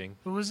shooting.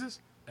 Who was this?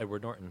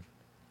 Edward Norton.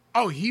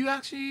 Oh, he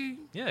actually.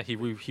 Yeah, he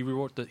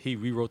rewrote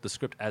the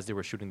script as they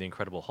were shooting the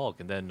Incredible Hulk,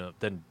 and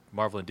then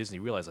Marvel and Disney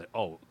realized like,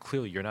 oh,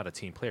 clearly you're not a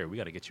team player. We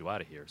got to get you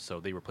out of here. So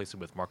they replaced him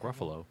with Mark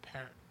Ruffalo.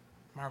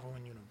 Marvel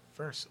and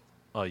Universal.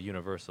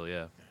 Universal,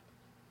 yeah,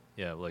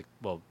 yeah, like,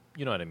 well,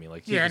 you know what I mean.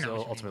 Like he Yeah, I was know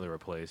what you ultimately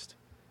replaced.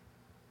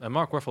 And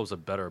Mark Ruffalo was a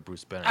better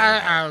Bruce Banner.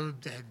 I would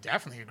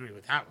definitely agree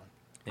with that one.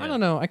 Yeah. I don't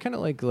know. I kind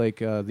of like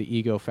the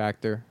ego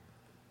factor.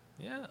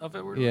 Yeah, of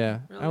Edward. Yeah,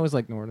 Norton? Really? I was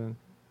like Norton.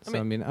 So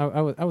I mean,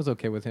 I was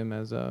okay with him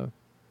as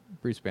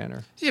Bruce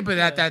Banner. Yeah, but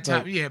at that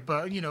time,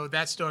 But- but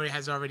that story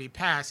has already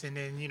passed, and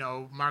then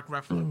Mark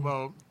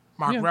Ruffalo,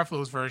 Mark Yeah.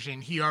 Ruffalo's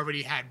version, he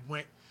already had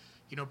went.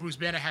 Bruce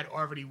Banner had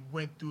already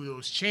went through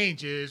those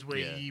changes where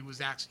Yeah. he was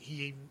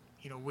actually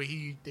where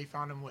they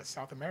found him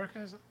South America.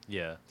 Is it?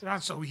 Yeah.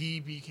 So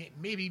he became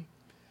he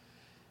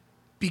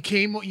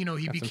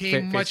Got some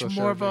became much facial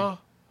more of surgery. a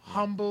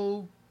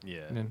humble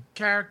Yeah. And then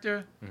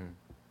character.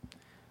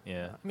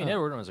 Yeah. I mean, Edward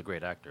Norton was a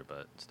great actor,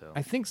 but still.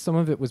 I think some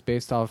of it was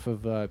based off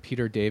of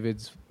Peter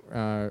David's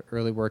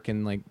early work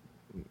in like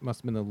must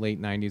have been the late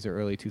 '90s or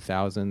early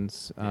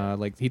 2000s. Yeah.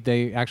 Like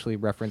they actually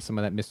referenced some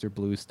of that Mr.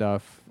 Blue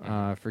stuff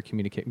for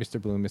communicate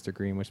Mr. Blue and Mr.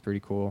 Green, which is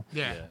pretty cool.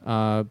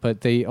 Yeah.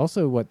 But they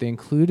also they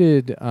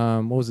included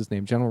what was his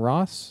name, General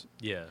Ross,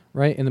 Yeah.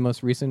 right, in the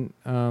most recent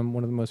one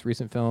of the most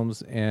recent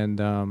films, and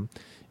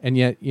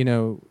yet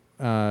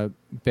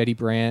Betty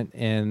Brant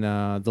and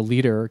the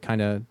leader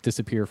kind of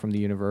disappear from the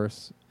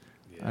universe.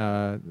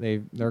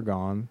 They're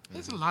gone.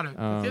 There's a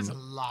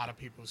lot of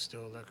people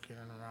still looking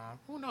around.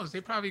 Who knows? They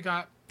probably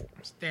got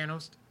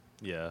Thanos.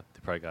 Yeah. They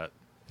probably got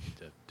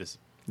this.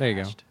 There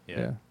you go.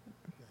 Yeah.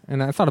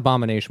 And I thought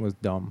Abomination was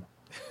dumb.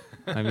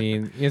 I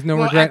mean, he has no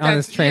Well, regret at on that-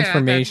 his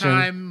transformation. Yeah, at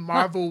that time,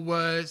 Marvel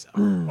was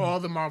all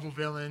the Marvel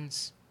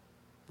villains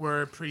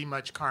were pretty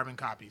much carbon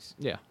copies.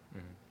 Yeah.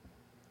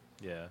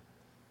 Yeah.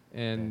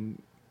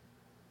 And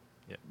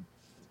Yeah.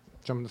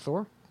 jumping to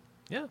Thor.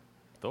 Yeah.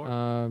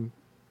 Thor.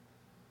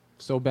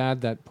 So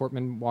bad that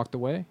Portman walked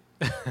away.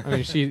 I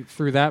mean, she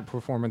threw that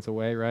performance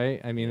away, right?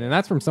 I mean, and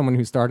that's from someone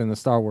who starred in the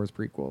Star Wars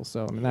prequel.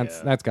 So I mean,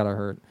 that's gotta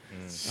hurt.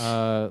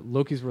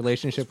 Loki's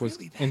relationship was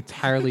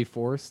entirely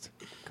forced.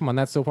 Come on,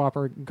 that's soap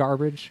opera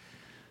garbage.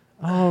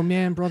 Oh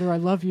man, brother, I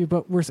love you,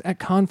 but we're at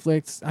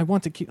conflicts. I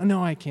want to keep.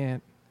 No, I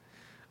can't.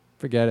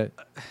 Forget it.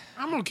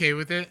 I'm okay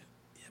with it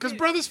because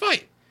brothers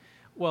fight.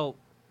 Well,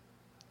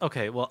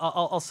 okay. Well,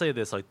 I'll say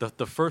this: like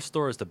the first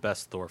Thor is the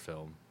best Thor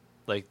film.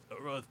 Like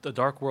the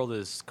Dark World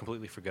is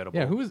completely forgettable.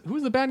 Yeah, who's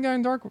the bad guy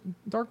in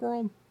Dark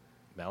World?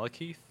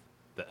 Malekith,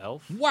 the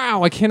elf.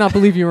 Wow, I cannot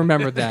believe you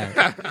remembered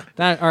that.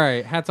 That all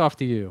right? Hats off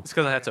to you. It's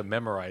because I had to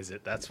memorize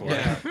it. That's why.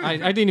 Yeah. I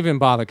didn't even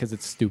bother because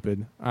it's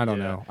stupid. I don't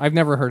Yeah. know. I've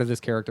never heard of this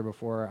character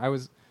before. I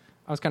was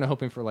kind of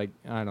hoping for like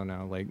I don't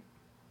know like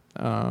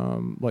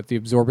what the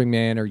Absorbing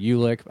Man or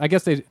Ulick. I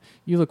guess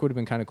Ulick would have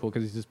been kind of cool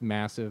because he's just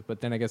massive. But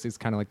then I guess he's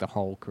kind of like the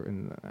Hulk,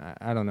 and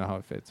I don't know how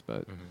it fits.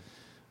 But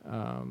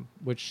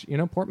which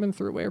Portman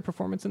threw away her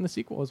performance in the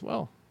sequel as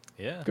well.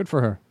 Yeah. Good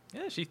for her.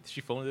 Yeah, she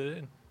phoned it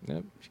in.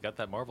 Yep. She got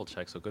that Marvel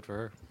check, so good for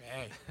her.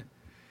 Hey,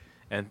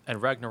 And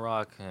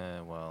Ragnarok,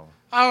 well,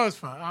 I was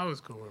fun. I was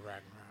cool with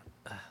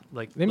Ragnarok.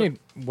 like They made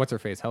what's her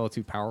face hella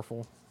too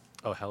powerful.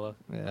 Oh, Hela.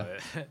 Yeah.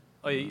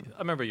 I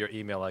remember your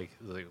email. Like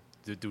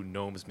do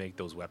gnomes make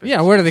those weapons?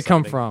 Yeah, where do or they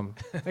come something? from?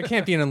 There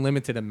can't be an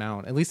unlimited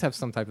amount. At least have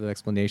some type of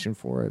explanation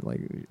for it,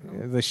 like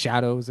the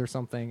shadows or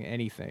something.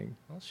 Anything.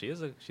 Well,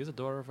 she's a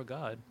daughter of a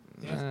god.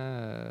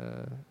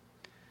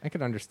 I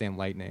could understand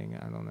lightning.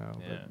 I don't know.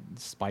 Yeah. But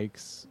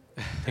spikes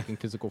taking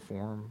physical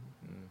form.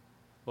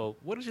 Well,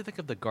 what did you think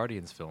of the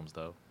Guardians films,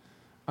 though?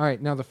 All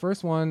right, now the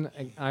first one,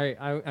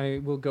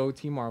 I will go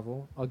Team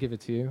Marvel. I'll give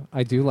it to you.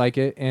 I do like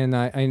it, and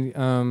I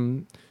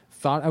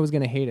thought I was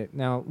gonna hate it.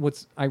 Now,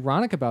 what's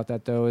ironic about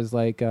that though is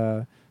like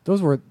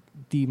those were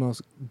the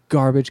most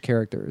garbage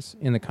characters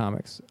in the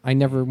comics. I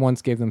never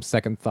once gave them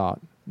second thought,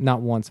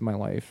 not once in my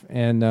life,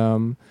 and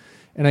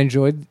I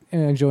enjoyed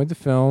the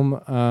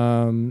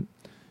film.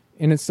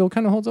 And it still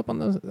kind of holds up on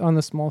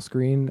the small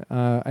screen.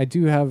 I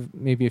do have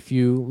maybe a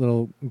few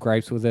little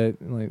gripes with it.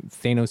 Like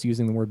Thanos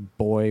using the word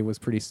 "boy" was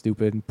pretty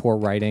stupid. Poor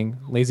writing,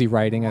 lazy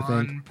writing. I think.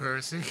 One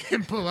person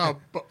can pull out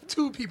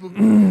two people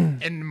in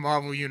the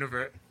Marvel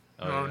universe.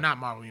 Oh, well, yeah. not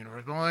Marvel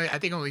universe, but I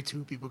think only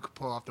two people could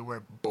pull off the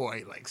word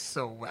 "boy" like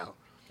so well.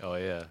 Oh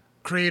yeah.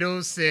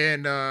 Kratos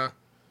and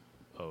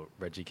Oh,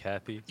 Reggie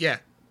Cathy, yeah,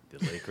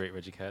 the late great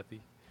Reggie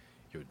Cathy.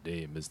 Your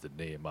name is the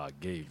name I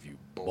gave you,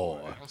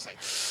 boy. I was like,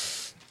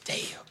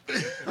 damn.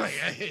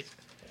 Like,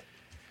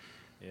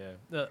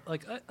 Yeah,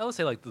 I would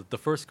say like the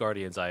first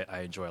Guardians I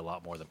enjoy a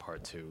lot more than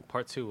Part 2.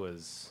 Part 2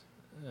 was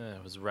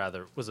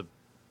rather a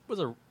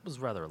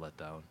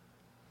letdown.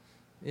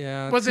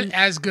 Yeah, wasn't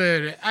as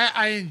good.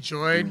 I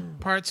enjoyed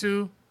part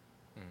 2.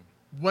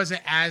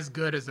 Wasn't as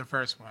good as the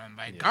first one.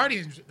 Like Yeah.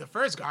 Guardians, the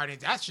first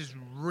Guardians, that's just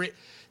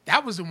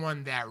that was the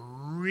one that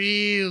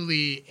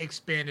really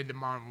expanded the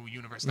Marvel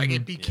universe. Like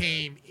it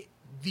became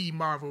the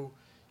Marvel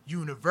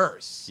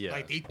universe. Yeah.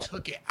 Like they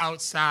took it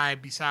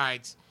outside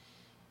besides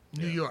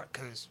New Yeah. York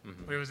because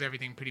where was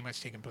everything pretty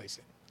much taking place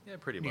in? Yeah,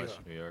 pretty New much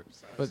York. New York.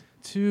 But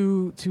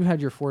two had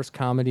your forced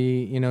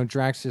comedy.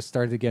 Drax just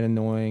started to get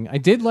annoying. I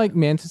did like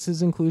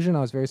Mantis's inclusion.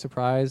 I was very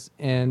surprised.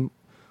 And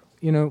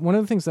one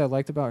of the things that I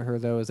liked about her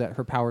though is that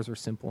her powers were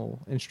simple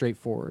and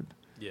straightforward,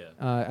 Yeah.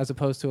 as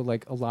opposed to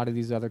like a lot of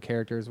these other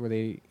characters where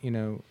they,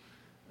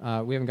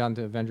 we haven't gotten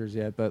to Avengers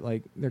yet, but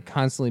like they're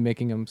constantly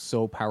making them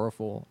so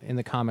powerful in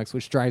the comics,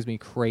 which drives me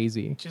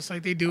crazy. Just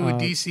like they do with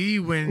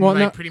DC when well,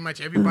 no- pretty much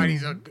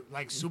everybody's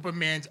like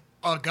Superman's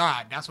a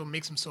god. That's what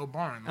makes him so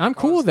boring. I'm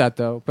cool with that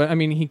though, but I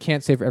mean he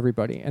can't save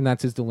everybody, and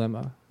that's his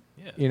dilemma.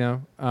 Yeah.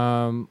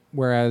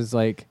 Whereas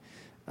like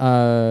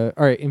all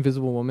right,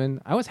 Invisible Woman,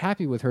 I was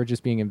happy with her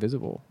just being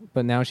invisible,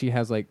 but now she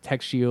has like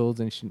tech shields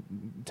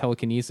and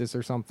telekinesis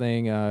or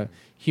something.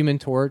 Human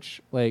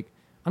Torch, like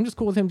I'm just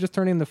cool with him just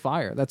turning into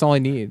fire. That's all I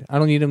need. I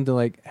don't need him to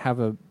like have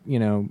a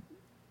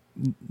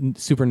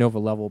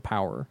supernova level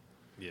power,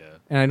 Yeah.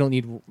 and I don't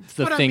need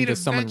the But thing to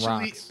summon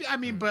eventually- rocks. I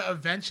mean, but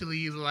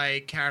eventually,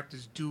 like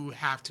characters do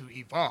have to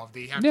evolve.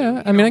 They have to.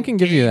 Yeah, I mean I can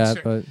give you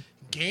that, but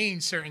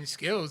gain certain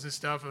skills and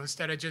stuff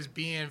instead of just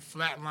being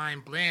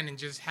flatline bland and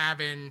just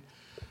having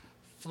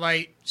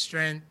flight,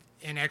 strength,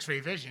 and X-ray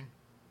vision.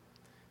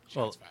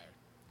 Shots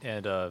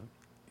fired.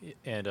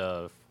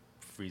 And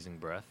freezing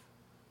breath.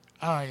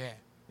 Oh yeah.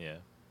 Yeah.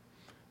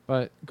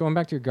 But going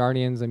back to your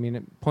Guardians, I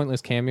mean,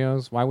 pointless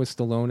cameos. Why was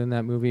Stallone in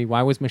that movie?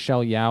 Why was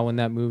Michelle Yeoh in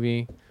that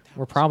movie?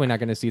 We're probably not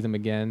going to see them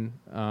again.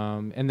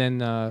 And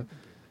then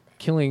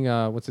killing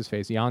what's his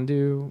face,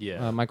 Yondu,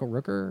 Yeah. Michael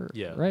Rooker,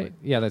 Yeah, right? like-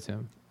 Yeah, that's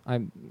him.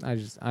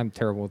 I'm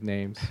terrible with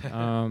names.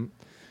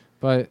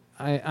 But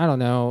I don't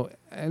know.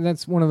 And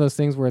that's one of those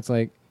things where it's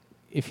like,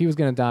 if he was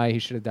going to die, he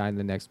should have died in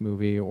the next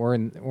movie or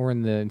in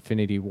the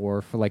Infinity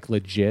War for like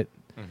legit.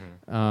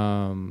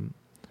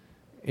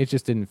 It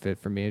just didn't fit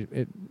for me.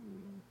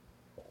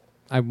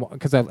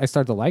 Because I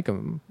started to like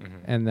him,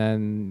 and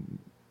then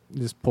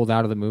just pulled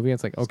out of the movie.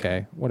 It's like,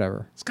 okay,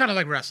 whatever. It's kind of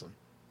like wrestling.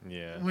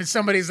 Yeah. When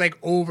somebody's like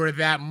over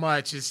that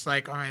much, it's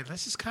like, all right,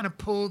 let's just kind of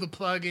pull the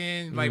plug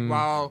in, like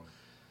while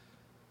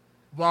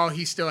while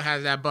he still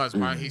has that buzz,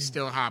 while he's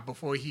still hot,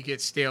 before he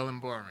gets stale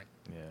and boring.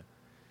 Yeah.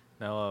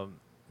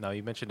 Now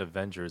you mentioned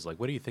Avengers. Like,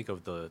 what do you think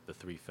of the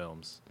three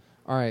films?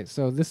 All right,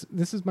 so this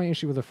is my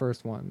issue with the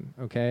first one,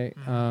 okay?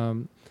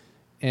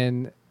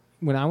 And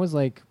when I was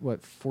like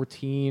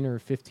 14 or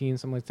 15,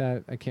 something like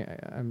that,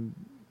 I'm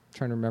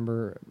trying to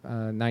remember.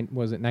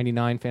 Was it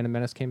 99? Phantom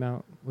Menace came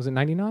out. Was it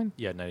 99?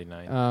 Yeah,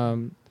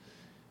 99.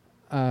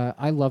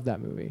 I love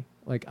that movie.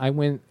 Like, I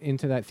went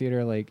into that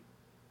theater like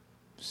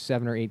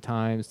 7 or 8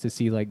 times to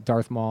see like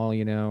Darth Maul,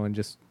 and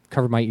just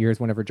covered my ears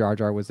whenever Jar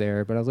Jar was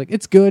there. But I was like,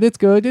 it's good, it's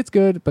good, it's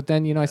good. But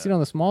then I see it on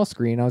the small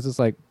screen. I was just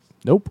like,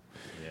 nope.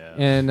 Yeah.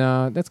 And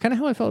that's kind of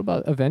how I felt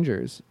about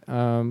Avengers.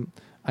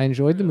 I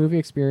enjoyed the movie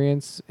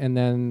experience, and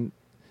then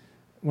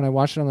when I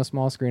watched it on the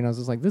small screen, I was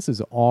just like, this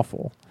is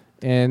awful.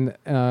 And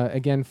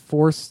again,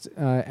 forced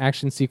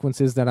action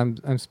sequences that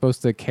I'm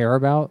supposed to care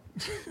about.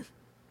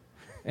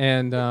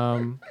 And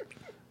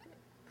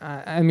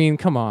I mean,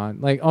 come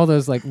on, like all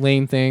those like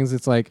lame things.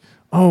 It's like,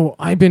 oh,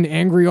 I've been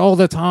angry all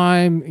the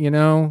time.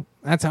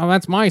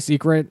 That's my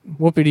secret.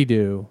 Whoopity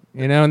doo.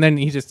 And then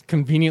he just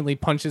conveniently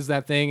punches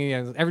that thing.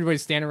 And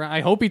everybody's standing around.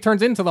 I hope he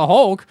turns into the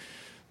Hulk.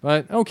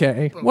 But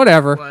okay,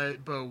 whatever.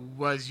 But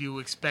was you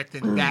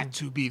expecting that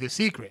to be the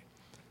secret?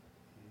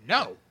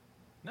 No.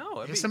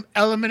 No, There's some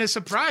element of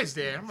surprise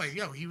there. I'm like,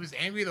 he was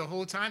angry the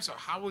whole time. So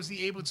how was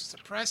he able to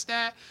suppress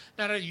that?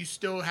 Now that you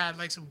still had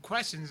like some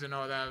questions and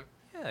all that.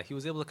 Yeah, he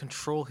was able to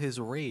control his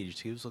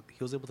rage. He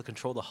was able to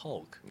control the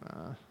Hulk.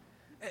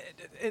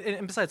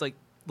 And besides, like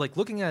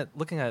looking at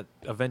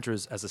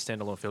Avengers as a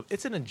standalone film,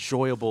 it's an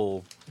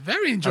enjoyable,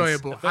 very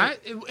enjoyable.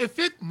 If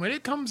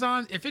it comes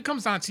on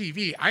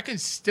TV, I can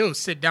still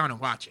sit down and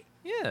watch it.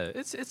 Yeah,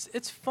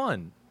 it's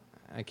fun.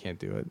 I can't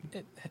do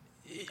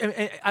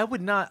it. I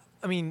would not.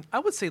 I mean, I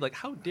would say like,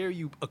 how dare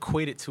you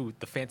equate it to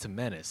the Phantom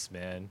Menace,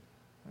 man?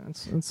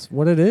 That's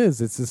what it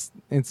is. It's just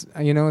it's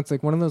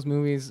like one of those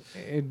movies.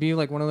 It'd be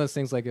like one of those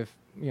things like if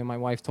my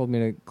wife told me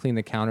to clean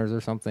the counters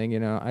or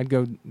something. I'd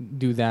go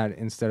do that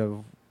instead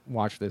of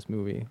watch this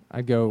movie.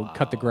 I'd go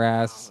cut the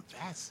grass,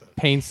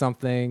 paint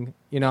something.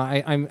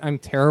 I'm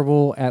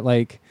terrible at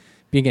like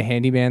being a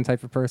handyman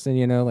type of person.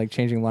 Like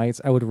changing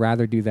lights. I would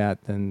rather do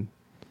that than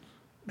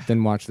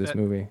watch this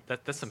movie.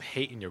 That's some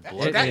hate in your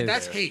blood.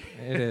 That's hate.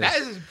 It is.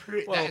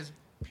 That is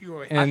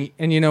pure hate.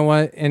 And you know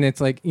what? And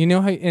it's like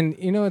how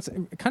it's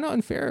kind of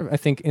unfair. I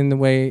think in the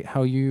way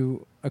how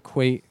you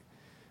equate.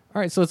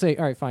 All right, so let's say,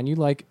 all right, fine. You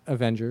like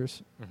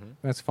Avengers,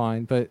 that's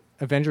fine. But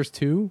Avengers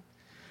 2.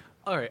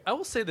 All right, I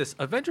will say this: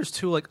 Avengers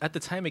 2, like at the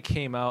time it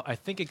came out, I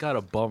think it got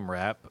a bum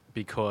rap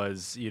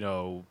because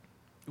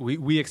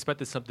we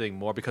expected something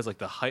more because like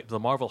the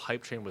Marvel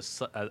hype train was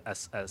such an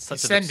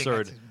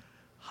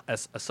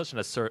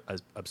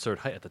absurd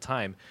height at the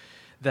time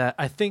that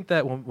I think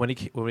that when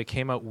it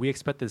came out, we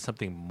expected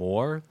something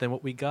more than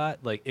what we got.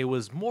 Like it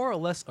was more or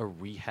less a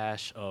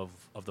rehash of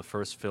the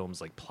first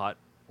film's like plot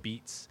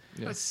beats.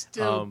 Yeah. But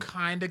still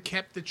kind of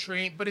kept the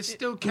train, but it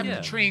still kept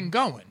the train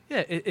going.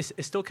 Yeah,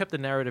 it still kept the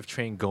narrative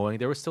train going.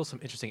 There were still some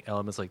interesting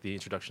elements like the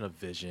introduction of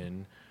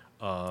Vision.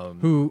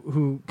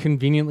 Who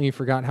conveniently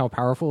forgot how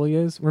powerful he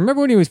is.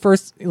 Remember when he was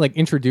first like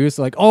introduced,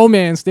 like, oh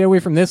man, stay away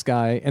from this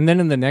guy. And then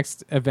in the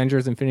next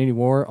Avengers Infinity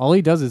War, all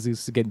he does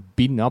is to get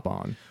beaten up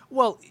on.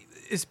 Well,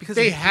 it's because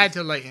they had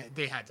to let.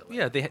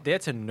 Yeah, they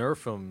had to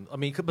nerf him. I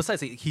mean,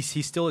 besides,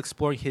 he's still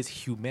exploring his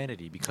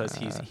humanity because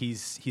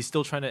he's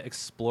still trying to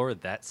explore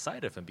that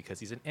side of him because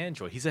he's an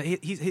android.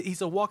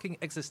 He's a walking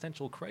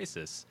existential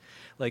crisis.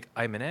 Like,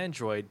 I'm an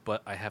android,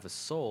 but I have a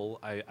soul.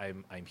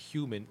 I'm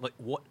human. Like,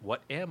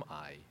 what am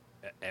I?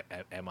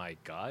 Am I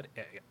God?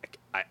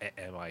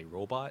 Am I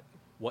robot?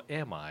 What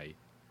am I?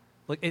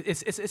 Like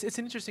it's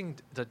an interesting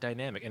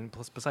dynamic, and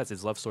plus besides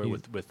his love story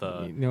with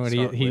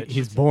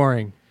he's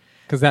boring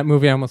because that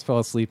movie I almost fell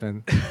asleep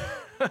in.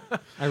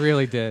 I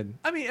really did.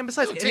 I mean, and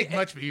besides, it doesn't take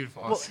much for you to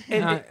fall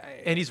asleep.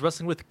 And he's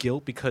wrestling with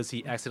guilt because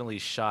he accidentally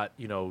shot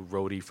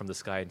Rhodey from the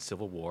sky in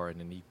Civil War, and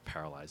then he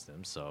paralyzed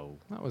him. So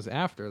that was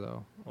after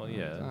though. Well,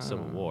 yeah,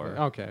 Civil War.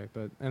 Okay,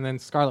 and then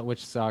Scarlet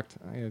Witch sucked.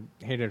 I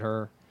hated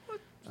her.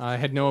 I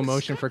had no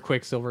emotion for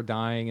Quicksilver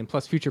dying, and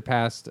plus Future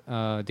Past,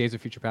 Days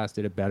of Future Past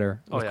did it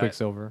better with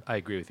Quicksilver. I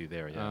agree with you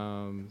there.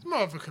 Yeah, it's more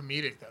of a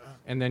comedic though.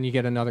 And then you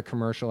get another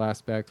commercial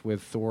aspect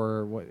with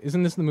Thor.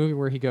 Isn't this the movie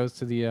where he goes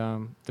to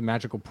the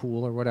magical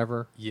pool or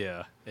whatever?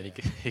 Yeah, and he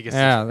gets.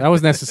 Yeah, that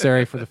was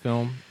necessary for the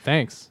film.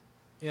 Thanks.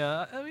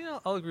 Yeah, I mean,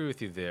 I'll agree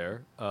with you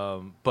there.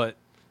 But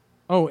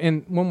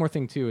and one more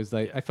thing too is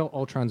that I felt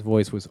Ultron's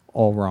voice was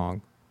all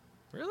wrong.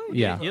 Really?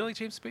 Yeah. You don't like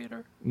James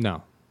Spader?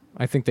 No,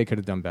 I think they could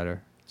have done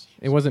better.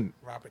 It wasn't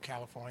Robert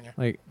California.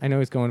 Like, I know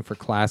he's going for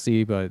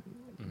classy, but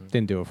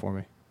didn't do it for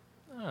me.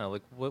 Oh,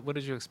 like what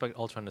did you expect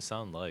Ultron to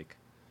sound like?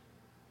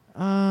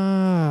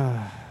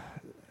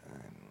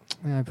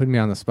 Put me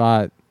on the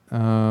spot.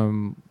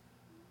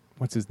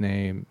 What's his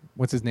name?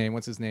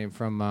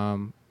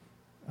 From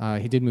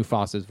he did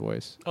Mufasa's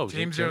voice. Oh,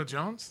 James Earl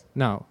Jones?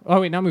 No.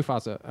 Oh wait, not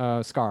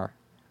Mufasa. Scar.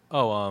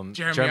 Oh,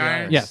 Jeremy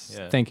Irons. Yes,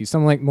 thank you.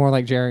 Something more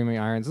like Jeremy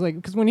Irons. Like,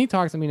 because when he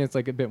talks, I mean, it's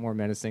like a bit more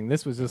menacing.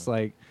 This was just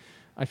like,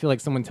 I feel like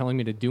someone telling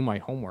me to do my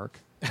homework.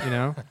 You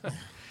know.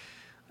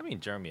 I mean,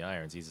 Jeremy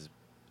Irons, he's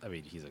a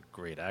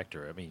great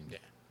actor. I mean,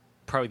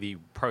 probably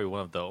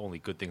one of the only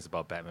good things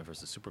about Batman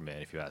versus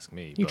Superman, if you ask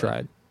me. He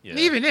tried. Yeah.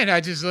 Even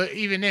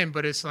then,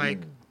 but it's like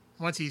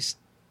once he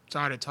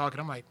started talking,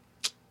 I'm like,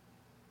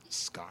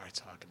 Scar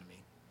talking to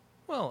me.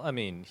 Well, I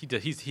mean,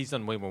 he's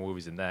done way more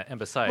movies than that, and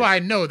besides, Well, I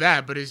know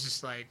that, but it's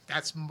just like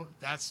that's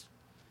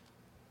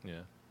yeah.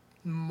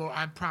 more.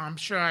 I'm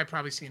sure I've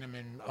probably seen him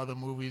in other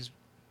movies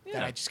that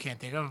Yeah. I just can't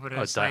think of. But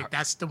Oh, it's Die like Hard.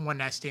 that's the one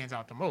that stands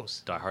out the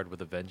most. Die Hard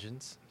with a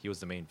Vengeance. He was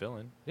the main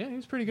villain. Yeah, he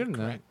was pretty good in that.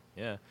 Correct.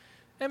 Yeah.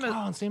 And,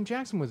 Oh, and Sam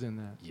Jackson was in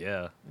that.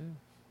 yeah.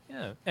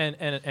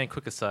 And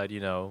quick aside,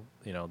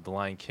 The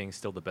Lion King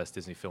still the best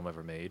Disney film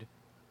ever made.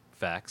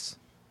 Facts.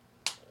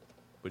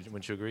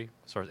 Wouldn't you agree?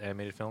 As far as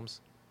animated films.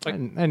 I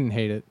didn't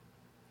hate it.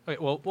 Okay,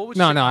 well, what would you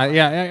No, say, no,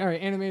 all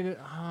right, animated.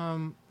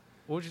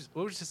 What would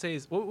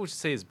you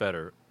say is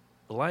better,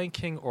 The Lion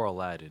King or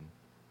Aladdin?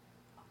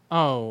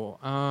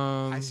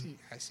 I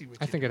see what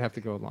I you think did. I'd have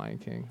to go with Lion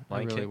King.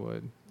 Lion I really King?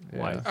 would.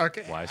 Why? Yeah.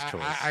 Okay, Wise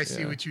choice. I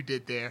see Yeah. what you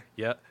did there.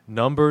 Yeah,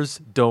 numbers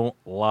don't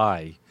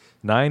lie.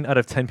 9 out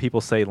of 10 people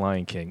say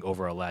Lion King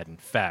over Aladdin.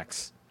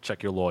 Facts.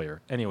 Check your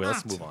lawyer. Anyway,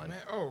 let's move on. Man.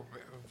 Oh,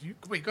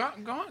 wait, go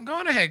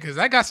on ahead, because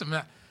I got some.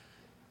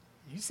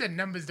 You said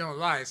numbers don't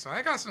lie, so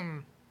I got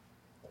some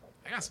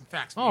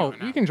facts. For Oh, you, on you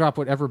that. can drop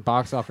whatever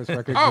box office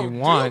record Oh, you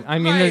want. dude, I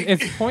mean, like-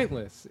 it's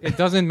pointless. It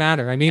doesn't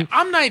matter. I mean,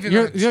 I'm not even.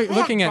 you're gonna talk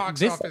looking at box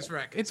this. office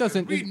records, It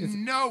doesn't. We It's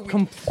know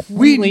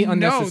completely know,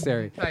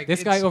 unnecessary. like,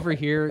 This guy it's- over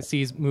here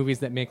sees movies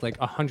that make like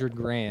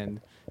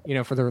 $100,000,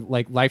 for their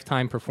like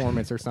lifetime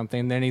performance or something.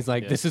 And then he's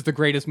like, Yeah. "This is the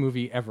greatest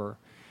movie ever,"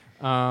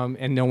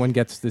 and no one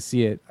gets to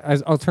see it.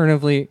 As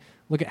alternatively,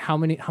 look at how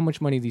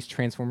much money these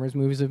Transformers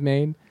movies have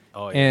made.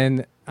 Oh, yeah.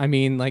 And I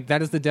mean, like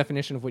that is the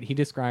definition of what he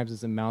describes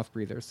as a mouth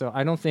breather. So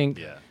I don't think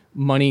Yeah.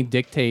 money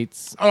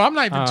dictates. Oh, I'm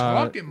not even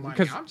talking money.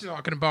 because- I'm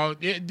talking about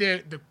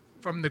the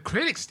from the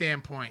critic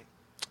standpoint.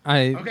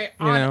 I Okay,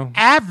 you know.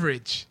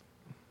 average,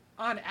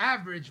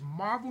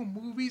 Marvel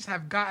movies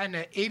have gotten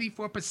an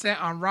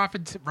 84% on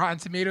Rotten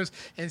Tomatoes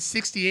and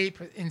 68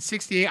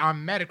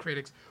 on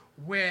Metacritic,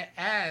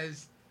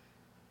 whereas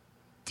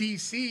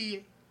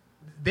DC,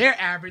 their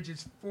average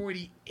is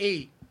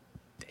 48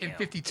 and Damn.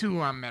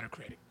 52 on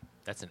Metacritic.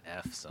 That's an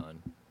F,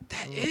 son.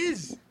 That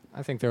is.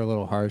 I think they're a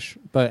little harsh,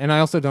 and I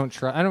also don't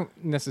trust. I don't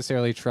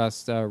necessarily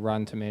trust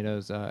Rotten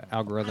Tomatoes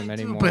algorithm I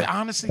do, anymore. but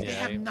honestly, they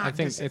Yeah, have not. I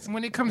think it's-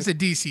 when it comes to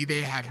DC,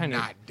 they have kind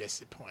of- not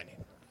disappointed.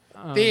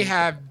 They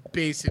have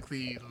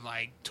basically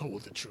like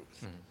told the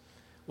truth.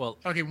 Well,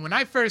 Okay, when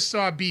I first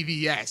saw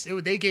BVS,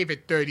 they gave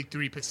it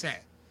 33%.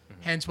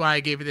 Hence why I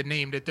gave it the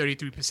name, the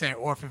 33%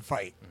 Orphan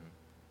Fight.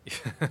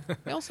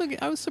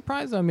 I was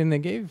surprised. I mean, they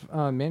gave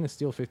Man of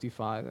Steel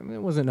 55. I mean,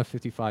 it wasn't a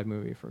 55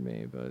 movie for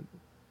me, but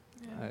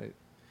Like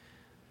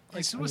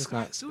I'm just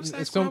not-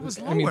 Suicide it's Squad was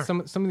lower. I mean,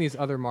 some of these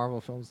other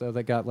Marvel films though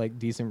that got like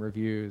decent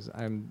reviews.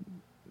 I'm,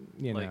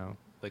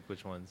 like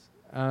which ones?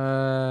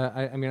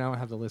 I mean, I don't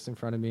have the list in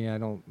front of me. I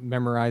don't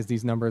memorize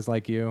these numbers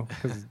like you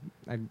because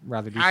I'd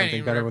rather do I something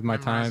ain't better with my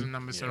memorize the time.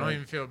 numbers, so Yeah. don't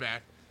even feel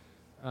bad.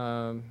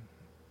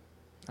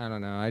 I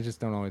don't know. I just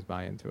don't always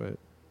buy into it.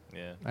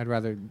 Yeah. I'd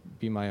rather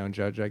be my own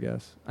judge, I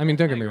guess. I mean,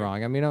 don't get me agree.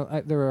 wrong. I mean,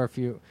 there are a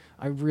few.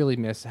 I really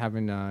miss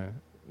having,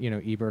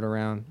 Ebert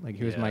around. Like,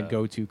 he was my Yeah.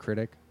 go-to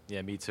critic.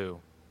 Yeah, me too.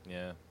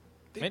 Yeah.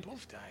 They Man-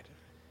 both died.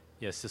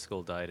 Yeah,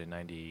 Siskel died in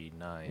He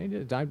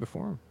 '99. died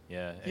before him.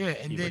 Yeah. Yeah,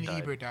 and then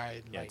died. Ebert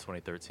died. Yeah, Like,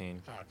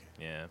 2013. okay.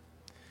 Yeah.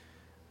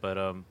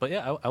 But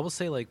yeah, I will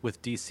say like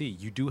with DC,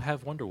 you do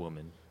have Wonder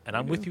Woman, and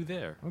I'm with you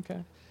there.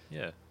 Okay.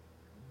 Yeah.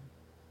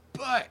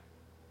 But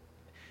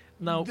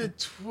Now, the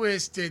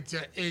twist,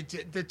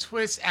 the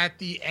twist at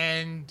the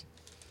end,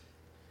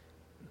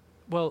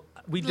 well,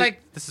 we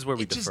like this is where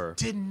we it differ.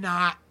 just did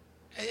not.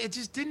 It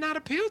just did not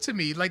appeal to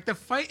me. Like the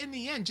fight in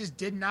the end just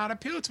did not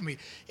appeal to me.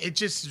 It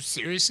just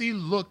seriously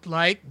looked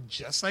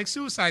just like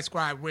Suicide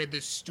Squad, where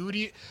the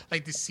studio,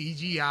 like the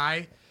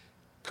CGI,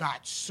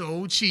 got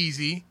so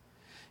cheesy,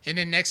 and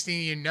the next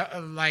thing you know,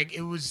 like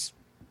it was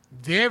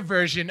their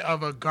version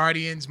of a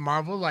Guardians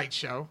Marvel light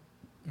show,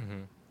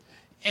 and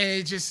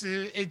it just,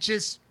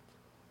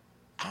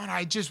 I don't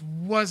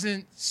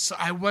know,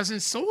 I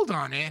wasn't sold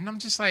on it, and I'm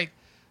just like,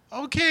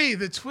 okay,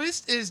 the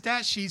twist is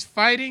that she's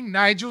fighting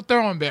Nigel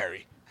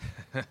Thornberry.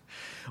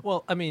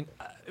 Well, I mean,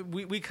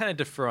 we kind of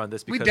differ on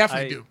this because We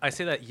definitely do. I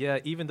say that, yeah,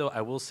 even though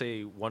I will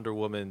say Wonder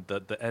Woman,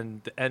 the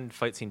end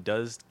fight scene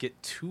does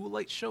get too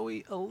light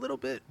showy a little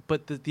bit,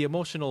 but the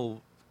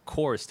emotional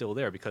core is still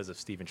there because of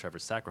Stephen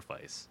Trevor's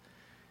sacrifice,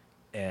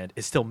 and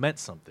it still meant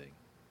something.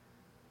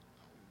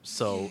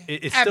 So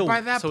it And still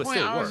by that so it point,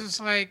 still I was worked. just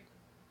like,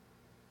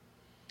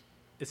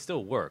 It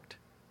still worked,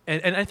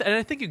 and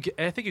I think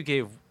you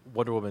gave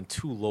Wonder Woman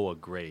too low a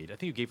grade. I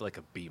think you gave it like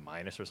a B-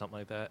 or something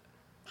like that.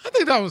 I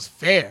think that was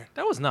fair.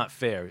 That was not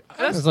fair. It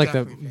That's was like the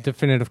definitely fair.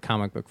 definitive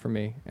comic book for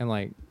me in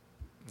like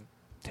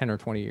 10 or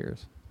 20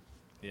 years.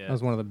 Yeah. That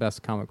was one of the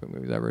best comic book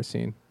movies I've ever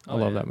seen. I Oh,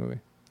 love yeah. that movie.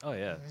 Oh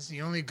yeah. It's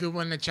the only good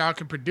one that y'all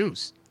can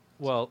produce.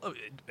 Well,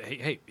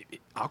 hey,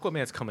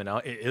 Aquaman's coming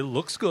out. It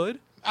looks good.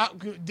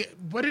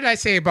 What did I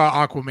say about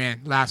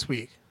Aquaman last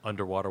week?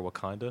 Underwater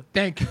Wakanda.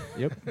 Thank you.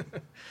 Yep.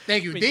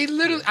 Thank you. They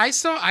literally,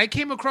 I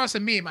came across a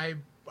meme.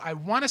 I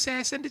want to say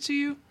I sent it to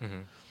you,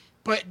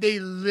 but they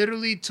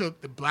literally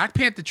took the Black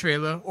Panther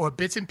trailer or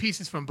bits and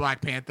pieces from Black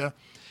Panther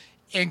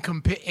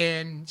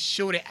and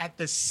showed it at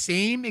the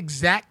same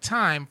exact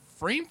time,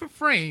 frame for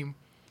frame,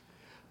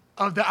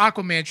 of the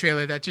Aquaman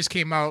trailer that just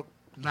came out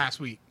last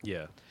week.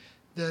 Yeah.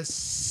 The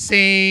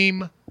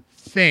same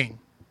thing.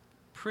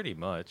 Pretty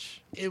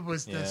much. It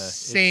was the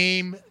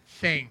same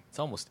thing. It's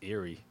almost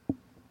eerie.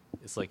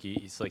 It's like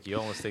you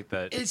almost think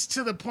that. It's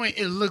to the point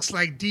it looks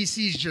like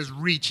DC's just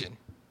reaching.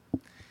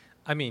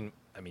 I mean,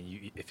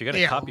 if you're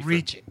gonna copy,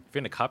 reaching. If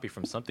you're gonna copy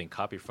from something,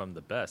 copy from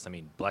the best. I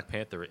mean, Black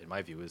Panther, in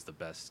my view, is the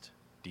best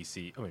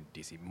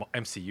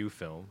MCU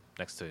film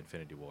next to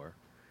Infinity War.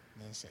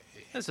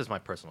 This is my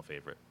personal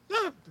favorite.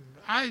 No,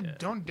 I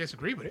don't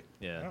disagree with it.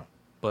 Yeah,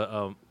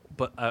 No.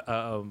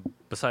 but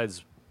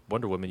besides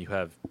Wonder Woman, you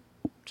have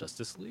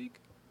Justice League.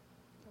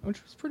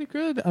 Which was pretty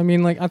good. I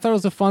mean, like, I thought it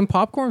was a fun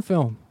popcorn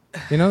film.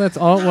 You know, that's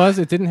all it was.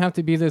 It didn't have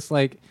to be this,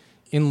 like,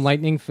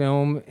 enlightening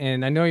film.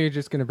 And I know you're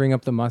just going to bring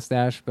up the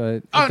mustache, but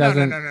it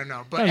doesn't.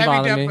 No. But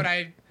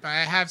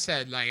I have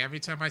said, like, every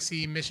time I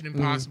see Mission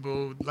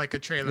Impossible, like a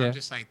trailer, I'm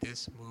just like,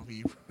 this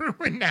movie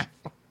ruined that.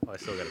 Oh, I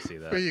still got to see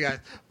that. For you guys.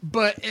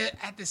 But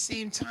at the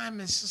same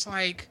time, it's just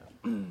like,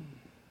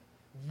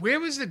 where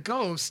was it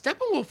go?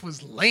 Steppenwolf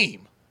was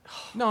lame.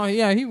 No,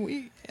 yeah, I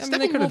mean,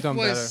 they could have done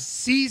was better.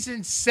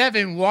 season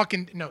 7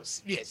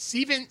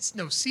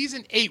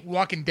 season 8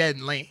 Walking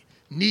Dead lame.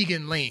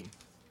 Negan lame.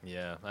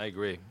 Yeah, I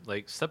agree.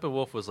 Like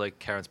Steppenwolf was like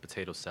Karen's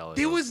potato salad.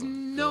 There of was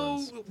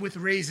villains. with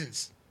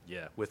raisins.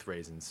 Yeah, with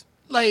raisins.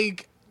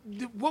 Like,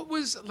 what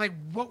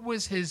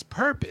was his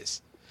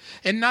purpose?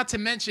 And not to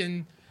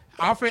mention,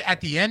 Alfred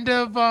at the end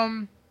of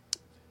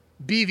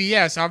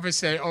BVS, Alfred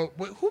said, "Oh,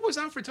 who was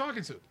Alfred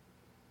talking to?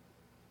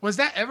 Was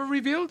that ever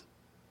revealed?"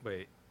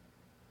 Wait,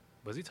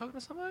 was he talking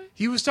to somebody?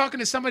 He was talking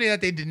to somebody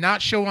that they did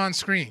not show on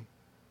screen,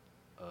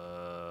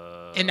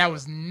 and that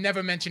was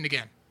never mentioned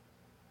again.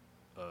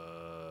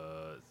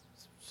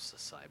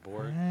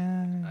 Cyborg.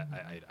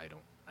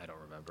 I don't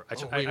remember.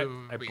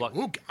 I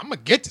blocked. I'm gonna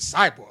get to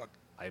Cyborg.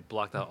 I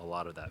blocked out a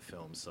lot of that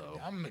film, so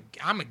I'm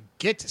gonna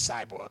get to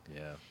Cyborg.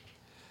 yeah.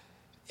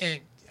 And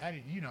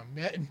I,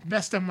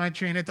 messed up my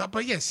train of thought.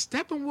 But yeah,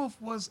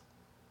 Steppenwolf was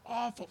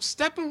awful.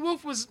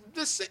 Steppenwolf was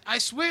I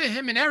swear,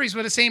 him and Ares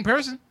were the same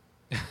person.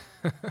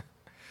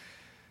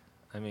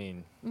 I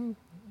mean,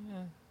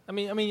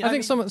 I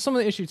think some of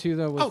the issue too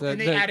though was and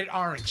they added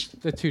orange.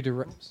 the two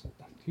direct.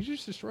 Did you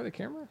just destroy the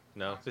camera?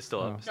 no, it's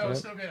still up. No,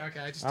 it's still good. Okay,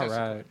 I just All touched it.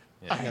 right.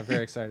 Yeah. Yeah,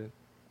 very excited.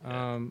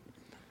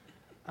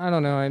 I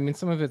don't know. I mean,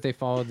 some of it they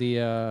followed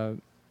the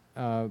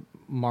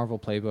Marvel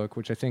playbook,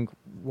 which I think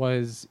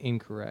was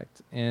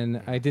incorrect,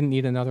 and I didn't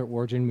need another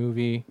origin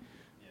movie.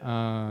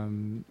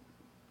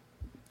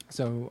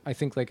 So I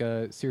think like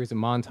a series of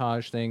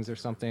montage things or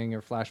something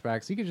or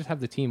flashbacks. You could just have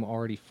the team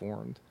already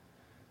formed.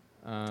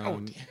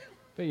 Damn.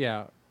 But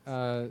yeah,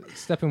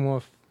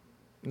 Steppenwolf,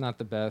 not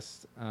the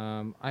best.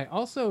 I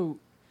also,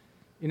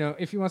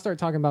 if you want to start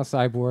talking about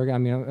Cyborg, I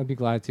mean, I'd be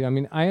glad to. I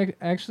mean, I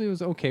actually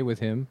was okay with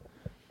him,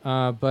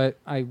 but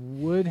I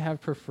would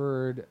have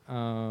preferred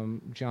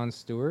Jon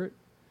Stewart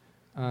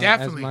as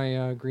Definitely.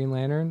 my Green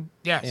Lantern.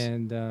 Yes.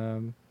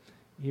 And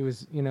he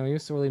was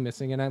sorely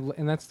missing,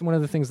 and that's one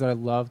of the things that I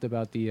loved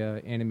about the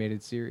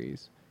animated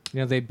series.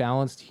 They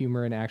balanced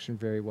humor and action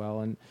very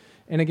well, and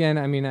again,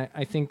 I mean,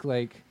 I think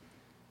like.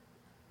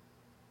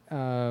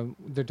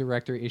 The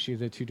director issue,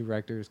 the two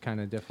directors kind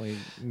of definitely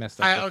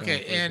messed up. I'll give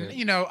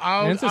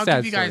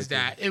you guys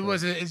that. It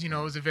was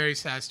a very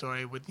sad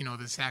story with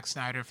the Zack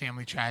Snyder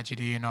family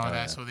tragedy and all that.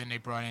 Yeah. So then they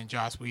brought in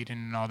Joss Whedon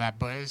and all that.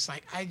 But it's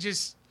like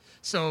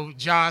so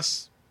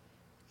Joss,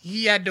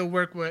 he had to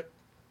work what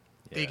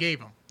they gave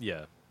him,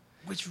 Yeah.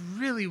 which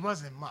really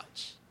wasn't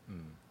much.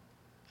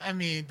 I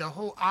mean, the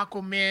whole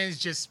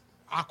Aquaman's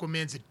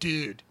a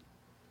dude.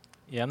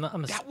 Yeah,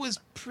 That was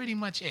pretty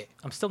much it.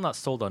 I'm still not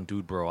sold on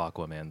Dude Bro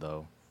Aquaman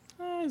though.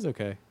 He's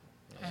okay.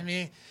 I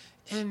mean,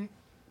 and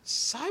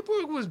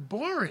Cyborg was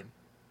boring.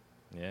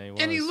 Yeah, he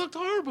was. And he looked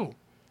horrible.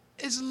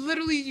 It's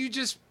literally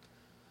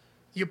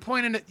you're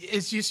pointing at,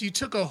 it's just you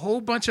took a whole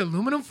bunch of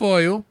aluminum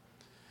foil,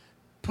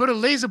 put a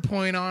laser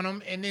point on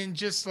him, and then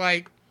just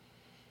like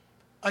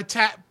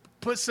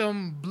put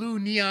some blue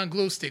neon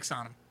glow sticks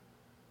on him.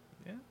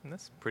 Yeah,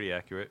 that's pretty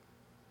accurate.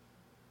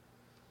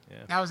 Yeah.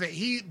 That was it.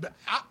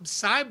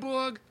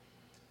 Cyborg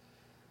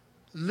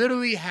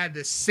literally had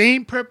the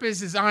same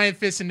purpose as Iron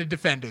Fist and the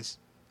Defenders.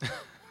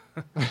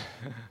 Yeah,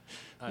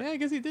 I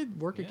guess he did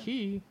work a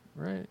key,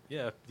 right?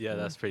 Yeah,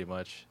 that's pretty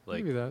much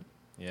like Maybe that.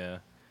 yeah.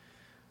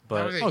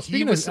 That was But it. Oh, He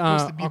speaking was of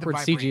supposed to be the awkward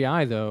vibrator.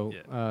 CGI though,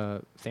 Yeah.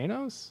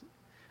 Thanos.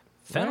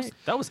 Thanos, Right.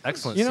 that was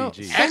excellent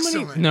CG.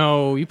 Excellent.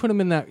 No, you put him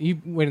in that.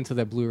 You wait until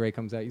that Blu-ray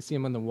comes out. You see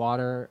him in the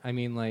water. I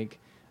mean, like,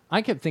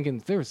 I kept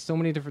thinking there were so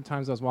many different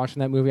times I was watching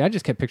that movie. I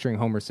just kept picturing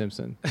Homer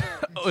Simpson.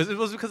 Oh, it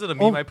was because of the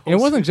meme I posted. It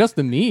wasn't just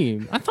the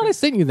meme. I thought I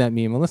sent you that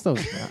meme. Unless that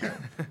was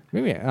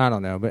maybe I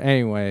don't know. But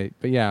anyway,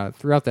 but yeah,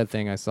 throughout that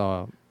thing, I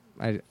saw.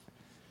 I don't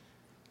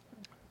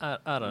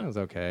It know. was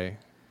okay.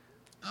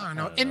 I don't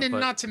know. don't And know, then but-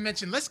 not to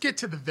mention, let's get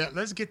to the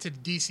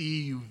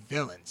DCEU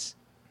villains.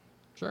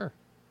 Sure.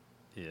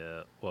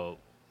 Yeah. Well.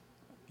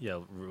 Yeah.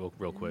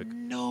 Real quick.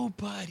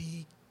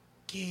 Nobody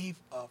gave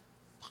a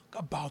fuck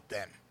about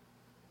them.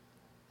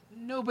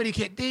 Nobody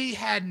cared. They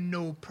had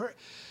no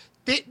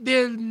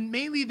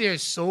mainly their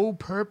sole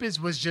purpose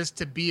was just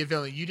to be a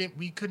villain.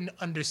 We couldn't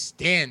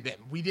understand them.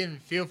 We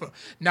didn't feel for.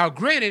 Now,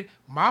 granted,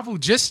 Marvel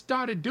just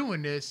started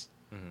doing this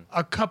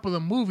a couple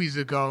of movies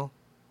ago.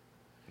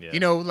 Yeah. You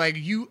know, like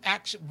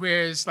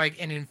whereas like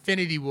in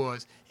Infinity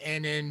Wars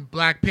and in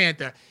Black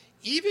Panther,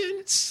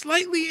 even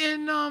slightly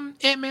in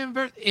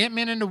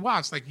Ant-Man and the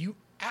Wasp, like you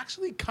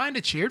actually kind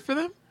of cheered for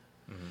them.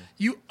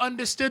 You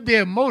understood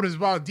their motives,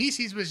 while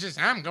DC's was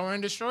just, I'm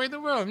going to destroy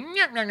the world. You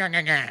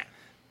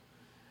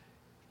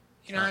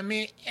know what I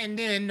mean? And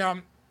then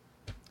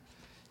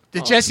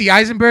the Jesse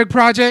Eisenberg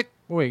project.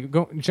 Wait,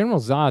 General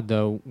Zod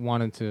though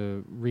wanted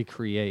to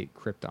recreate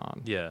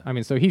Krypton. Yeah. I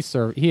mean, so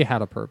he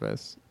had a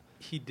purpose,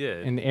 He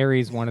did. and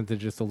Ares wanted to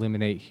just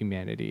eliminate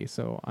humanity.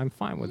 So I'm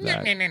fine with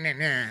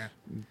that.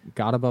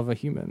 God above a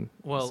human.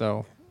 Well,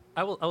 so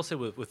I will say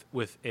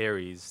with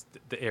Ares,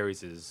 the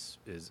Ares is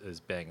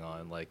bang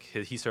on. Like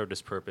he served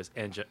his purpose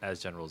and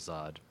as General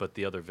Zod, but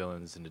the other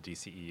villains in the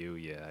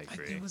DCEU, yeah, I Like,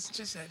 agree. there was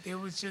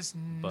just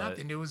But-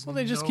 nothing. There was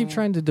they just keep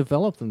trying to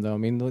develop them though. I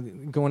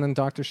mean, going on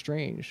Doctor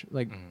Strange,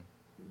 like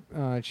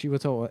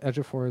Chiwetel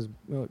Ejiofor is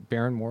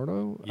Baron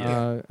Mordo.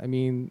 Yeah. I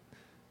mean,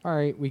 all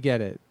right, we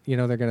get it. You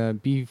know, they're gonna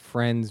be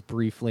friends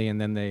briefly,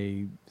 and then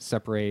they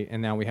separate,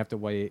 and now we have to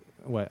wait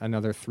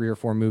another 3 or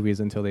 4 movies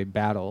until they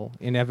battle.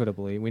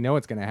 Inevitably, we know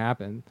it's gonna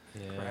happen.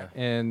 Yeah.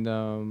 And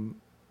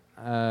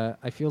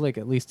I feel like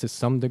at least to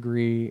some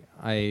degree,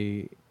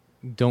 I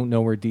don't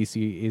know where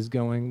DC is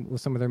going with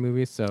some of their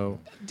movies. So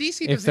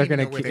DC if they're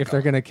gonna if if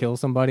they're gonna kill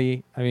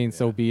somebody, I mean,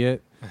 so be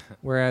it.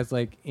 Whereas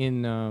like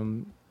in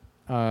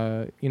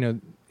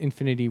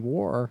Infinity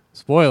War,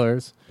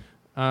 spoilers,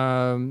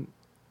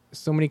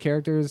 so many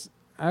characters.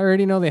 I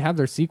already know they have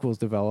their sequels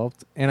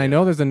developed, and I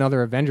know there's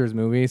another Avengers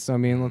movie. So I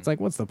mean, it's like,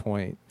 what's the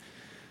point?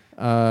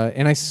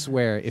 And I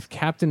swear, if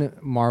Captain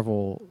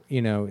Marvel,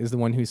 is the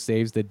one who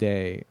saves the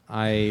day,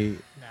 I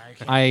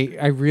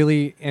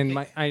really, and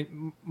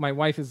my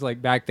wife is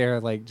like back there,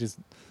 like just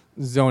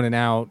zoning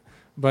out.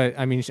 But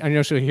I mean, I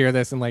know she'll hear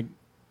this and like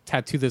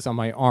tattoo this on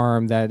my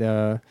arm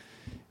that,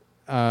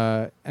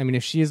 I mean,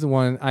 if she is the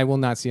one, I will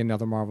not see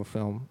another Marvel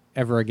film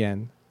ever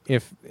again.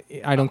 If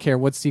I don't care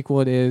what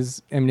sequel it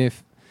is, I mean,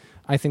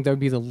 I think that would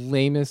be the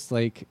lamest,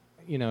 like,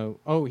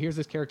 here's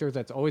this character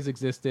that's always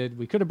existed.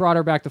 We could have brought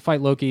her back to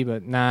fight Loki,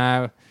 but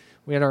nah,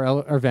 we had our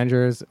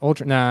Avengers,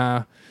 Ultra,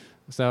 nah.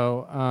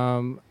 So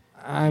I'm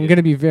going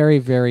to be very,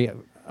 very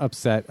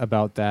upset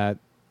about that.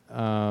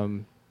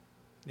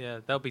 Yeah,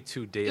 that would be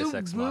too Deus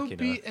Ex Machina.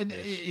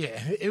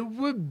 It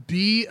would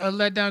be a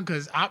letdown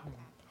because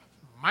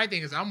my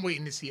thing is I'm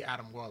waiting to see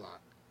Adam Warlock.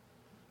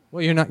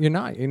 Well, you're not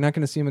going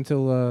to see him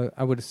until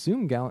I would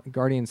assume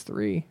Guardians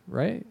 3,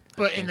 right?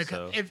 But think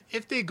so.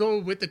 if they go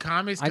with the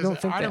comics, I don't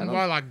because think Adam that-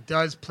 Warlock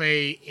does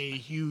play a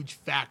huge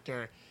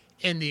factor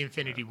in the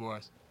Infinity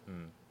Wars.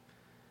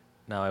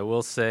 Now, I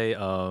will say,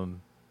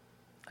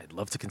 I'd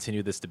love to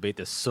continue this debate.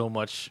 There's so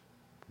much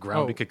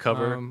ground we could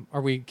cover.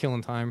 Are we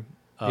killing time?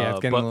 Yeah, it's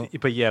getting a little...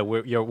 but yeah,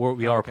 we are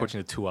Okay. approaching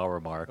the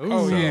 2-hour mark.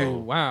 Oh, so, yeah.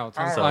 Wow.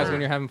 Time So- flies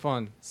when you're having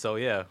fun. So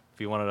yeah, if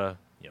you wanted to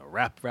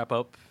wrap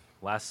up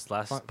last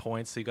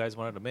points you guys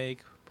wanted to make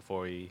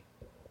before we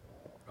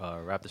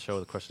wrap the show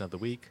with the question of the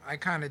week. I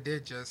kind of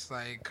did just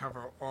like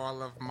cover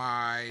all of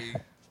my.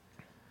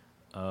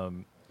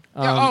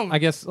 I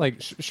guess,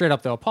 like, straight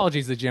up, though,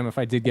 apologies to Jim if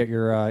I did get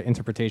your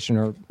interpretation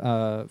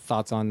or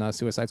thoughts on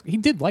Suicide Squad. He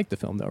did like the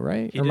film, though,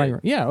 right? He Or am I did.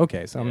 wrong? Yeah,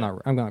 okay, so Yeah.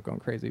 I'm not going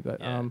crazy. But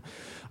Yeah.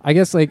 I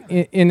guess, like,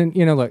 in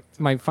look,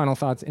 my final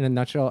thoughts in a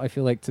nutshell, I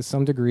feel like to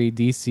some degree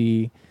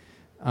DC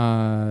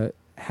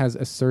has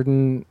a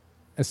certain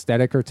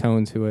aesthetic or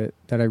tone to it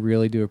that I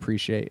really do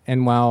appreciate.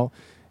 And while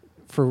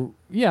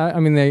I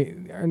mean, they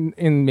are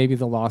in maybe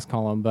the lost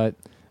column, but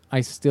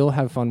I still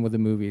have fun with the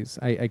movies.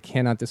 I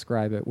cannot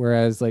describe it.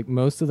 Whereas like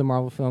most of the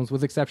Marvel films,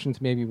 with exception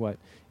to maybe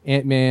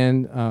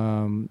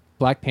Ant-Man,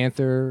 Black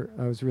Panther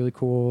was really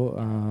cool.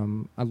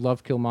 I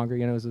love Killmonger.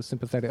 It was a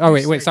sympathetic. Oh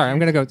wait, sorry. I'm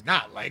gonna go.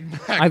 Not like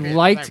I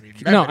liked.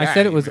 No, I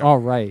said it was all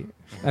right.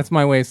 That's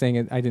my way of saying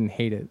it. I didn't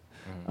hate it.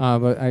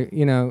 But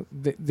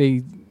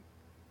they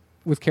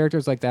with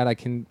characters like that, I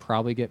can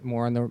probably get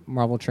more on the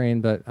Marvel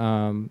train. But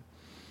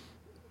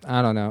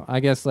I don't know.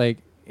 I guess like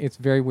it's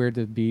very weird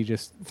to be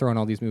just throwing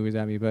all these movies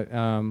at me. But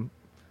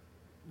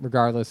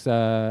regardless,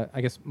 I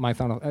guess my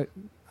final.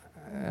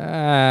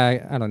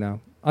 I don't know.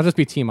 I'll just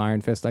be Team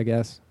Iron Fist, I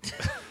guess.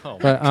 Oh,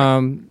 But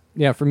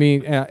yeah, for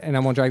me, and I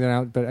won't drag that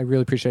out. But I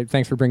really appreciate it.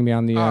 Thanks for bringing me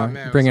on the man,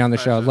 it bringing was on a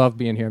the show. I pleasure. love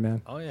being here,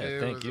 man. oh yeah,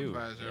 It thank was a you.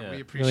 pleasure. Yeah.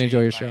 We Really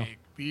enjoy your show. like,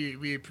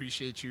 we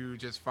appreciate you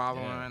just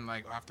following Yeah.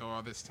 like after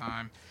all this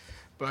time.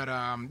 But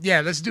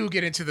yeah, let's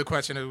get into the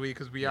question of the week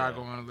because we are Yeah.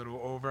 going a little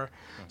over.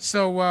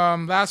 So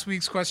last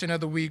week's question of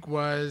the week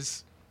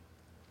was,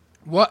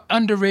 what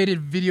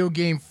underrated video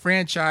game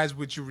franchise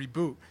would you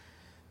reboot?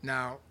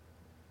 Now,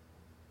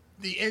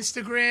 the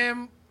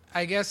Instagram,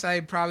 I guess I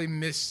probably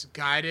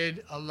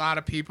misguided a lot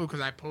of people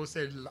because I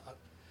posted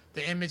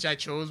the image I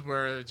chose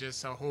were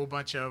just a whole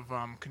bunch of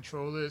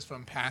controllers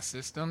from past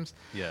systems.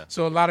 Yeah.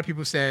 So a lot of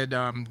people said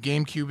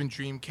GameCube and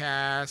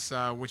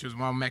Dreamcast, which was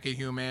one Mecha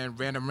Human.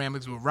 Random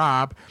Ramblings with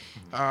Rob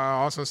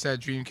also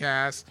said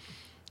Dreamcast.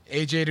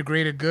 AJ the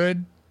Greater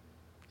Good.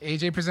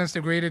 AJ Presents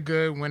the Greater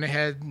Good went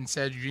ahead and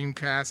said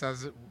Dreamcast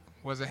as it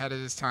was ahead of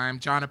his time.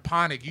 John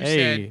Aponic, you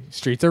Hey, said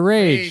Streets of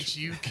Rage. Rage.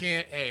 You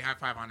can't. Hey, high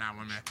five on that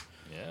one, man.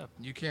 Yeah.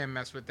 You can't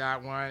mess with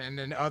that one. And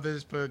then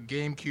others put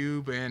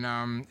GameCube and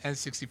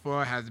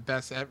N64 has the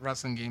best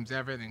wrestling games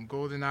ever. Then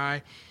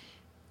GoldenEye.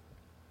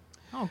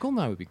 Oh,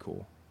 GoldenEye would be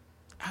cool.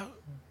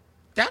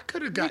 That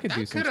could have got. could do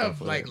That some could have stuff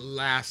with like it.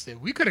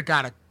 lasted. We could have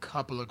got a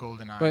couple of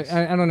GoldenEyes. But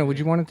I don't know. Would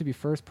you want it to be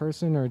first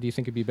person, or do you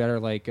think it'd be better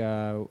like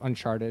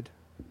Uncharted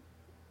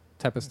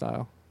type of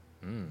style?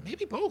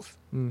 Maybe both.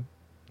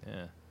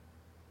 Yeah.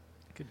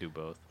 I could do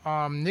both.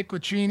 Nick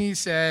Quattrini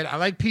said, I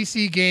like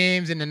PC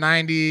games in the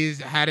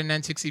 90s. I had an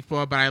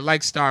N64, but I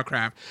like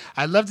StarCraft.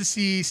 I'd love to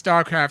see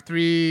StarCraft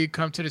 3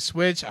 come to the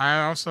Switch.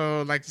 I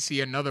also like to see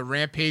another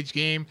Rampage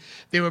game.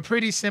 They were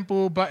pretty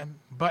simple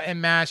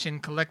button mash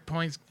and collect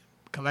points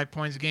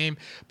game.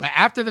 But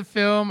after the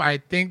film, I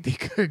think they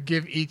could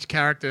give each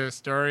character a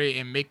story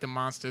and make the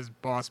monsters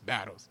boss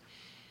battles.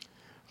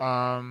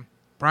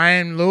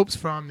 Brian Lopes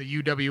from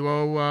the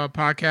UWO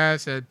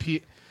podcast said,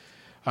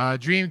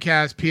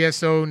 Dreamcast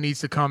PSO needs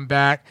to come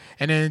back.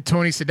 And then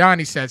Tony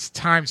Sedani says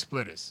Time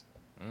Splitters.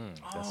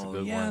 That's a Oh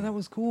good yeah, one. that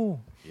was cool.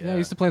 Yeah. I Yeah.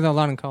 used to play that a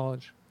lot in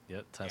college. Yeah,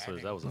 Time Yeah,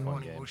 Splitters, I that was a think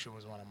fun game. Onimusha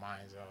was one of mine.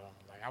 So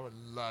like, I would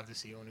love to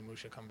see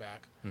Onimusha come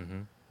back.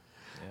 Mm-hmm.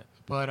 Yeah.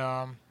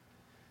 But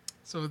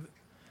so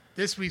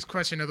this week's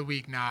question of the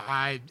week. Now,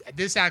 I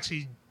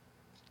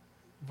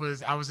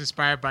was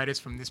inspired by this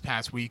from this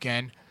past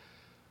weekend.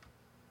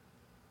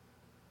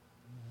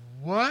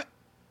 What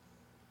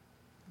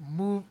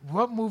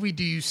movie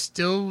do you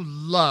still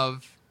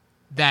love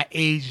that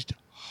aged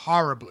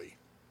horribly?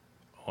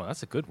 Oh,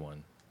 that's a good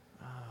one.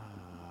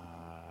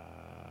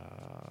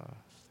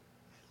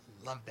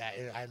 Love that.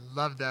 I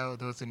love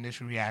those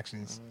initial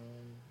reactions.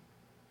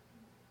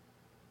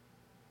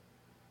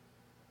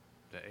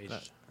 The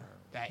age.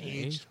 That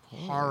aged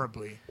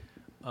horribly.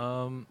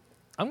 I'm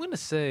gonna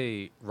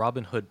say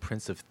Robin Hood,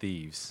 Prince of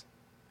Thieves.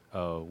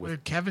 With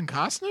With Kevin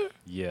Costner?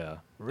 yeah,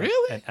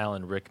 Really? and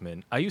Alan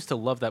Rickman. I used to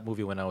love that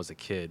movie when I was a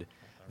kid.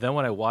 Then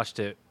when I watched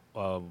it,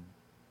 when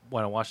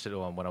I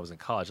was in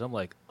college, I'm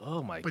like,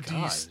 oh my god! But do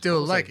you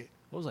still like it?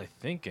 What was I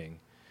thinking?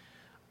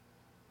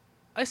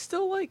 I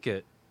still like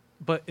it,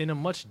 but in a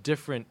much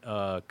different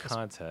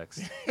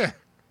context.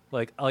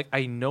 Like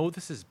I know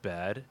this is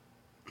bad.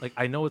 Like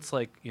I know it's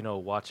like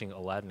watching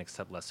Aladdin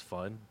except less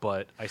fun,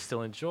 but I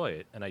still enjoy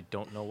it, and I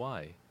don't know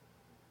why.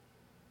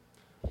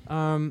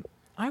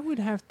 I would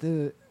have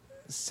to,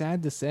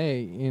 sad to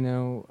say,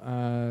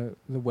 The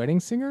Wedding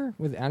Singer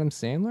with Adam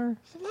Sandler.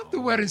 I love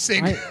The Wedding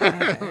Singer.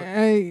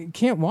 I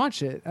can't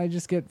watch it. I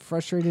just get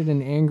frustrated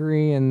and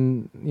angry,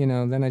 and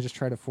then I just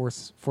try to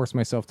force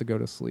myself to go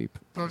to sleep.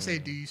 But I'm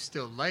saying, do you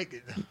still like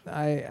it?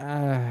 It It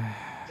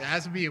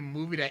has to be a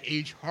movie that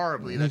aged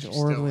horribly that you still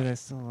horribly. like. I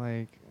still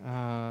like.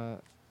 I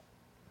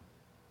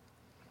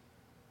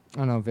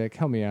don't know, Vic.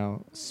 Help me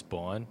out.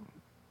 Spawn.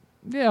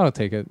 Yeah, I'll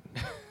take it.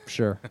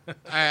 Sure.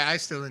 I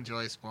still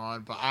enjoy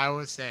Spawn, but I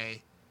would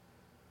say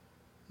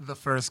the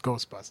first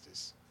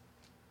Ghostbusters.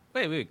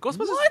 Wait,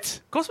 Ghostbusters.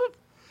 What? Ghostbusters.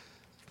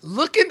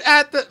 Looking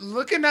at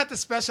the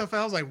special effects,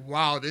 I was like,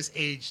 wow, this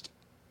aged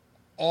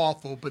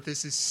awful, but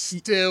this is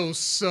still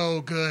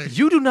so good.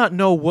 You do not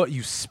know what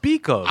you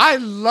speak of. I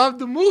love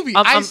the movie.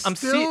 I'm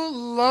still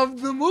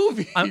love the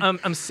movie. I'm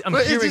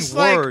But hearing it's just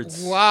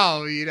words. like,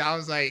 wow, I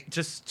was like,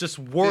 Just this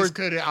word,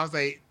 could. I was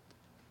like,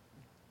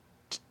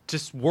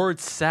 just word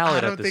I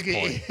salad don't at this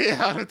think point.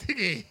 I don't think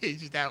it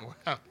aged that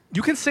well.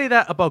 You can say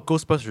that about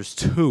Ghostbusters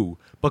 2,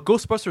 but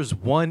Ghostbusters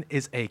 1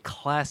 is a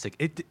classic.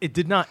 It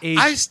did not age.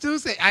 I still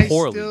say I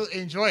poorly. still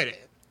enjoyed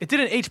it. It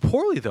didn't age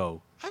poorly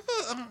though. I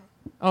felt,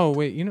 Oh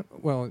wait,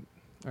 well,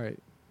 all right.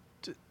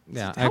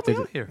 Yeah, help me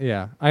out here.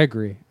 Yeah, I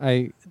agree.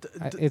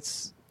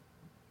 It's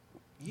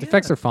Yeah. the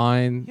effects are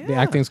fine. The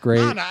Yeah. acting's great.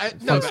 no, Fun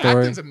the story.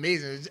 acting's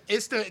amazing.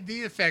 It's the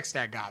effects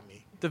that got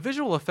me. The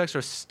visual effects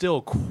are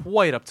still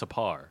quite up to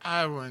par.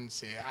 I wouldn't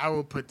say it. I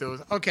will put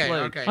those. Okay,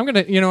 Like, okay. I'm gonna,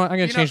 I'm gonna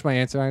You change my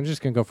answer. I'm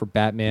just gonna go for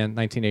Batman,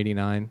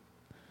 1989.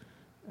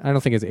 I don't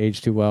think it's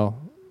aged too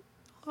well,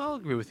 I'll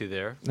agree with you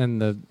there.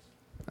 and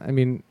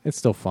it's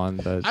still fun,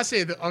 but I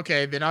say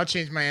okay. Then I'll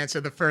change my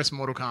answer. The first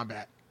Mortal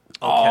Kombat.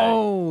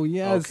 oh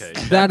yes, Okay.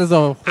 that is a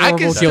horrible I can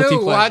guilty still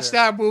pleasure. watch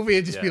that movie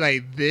and just be Yeah.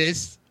 like,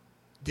 this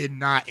did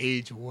not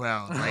age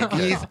well. Like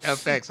these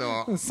effects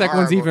are The second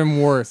one's horrible.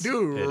 even worse.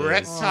 Dude, It is.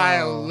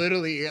 Reptile Oh.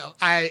 literally,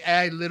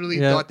 I literally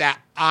Yeah. thought that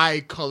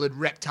eye-colored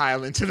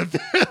reptile into the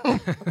film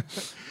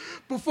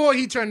before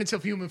he turned into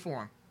human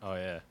form. Oh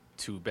yeah.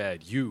 Too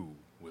bad you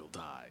will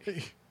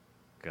die.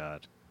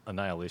 God,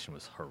 Annihilation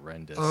was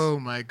horrendous. Oh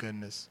my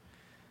goodness.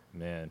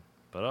 Man.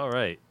 But all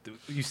right,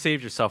 you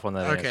saved yourself on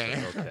that Okay.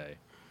 answer. Okay.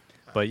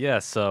 But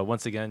yes,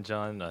 once again,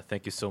 John,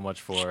 thank you so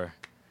much for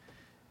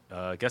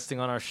guesting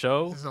on our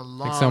show. This is a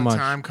Thanks so long much.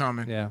 time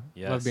coming. Yeah,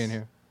 Yes. love being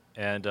here.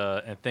 And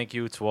thank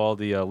you to all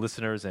the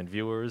listeners and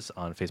viewers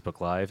on Facebook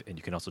Live. And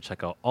you can also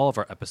check out all of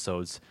our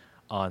episodes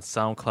on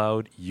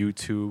SoundCloud,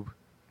 YouTube,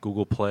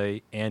 Google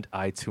Play, and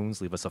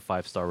iTunes. Leave us a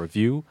 5-star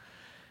review.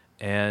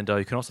 And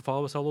you can also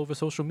follow us all over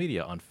social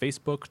media on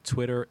Facebook,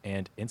 Twitter,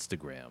 and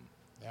Instagram.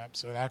 Yep.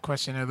 So that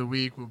question of the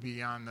week will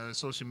be on the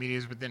social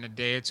medias within a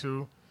day or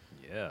two.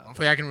 Yeah,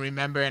 Hopefully I can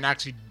remember and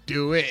actually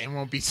do it and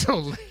won't be so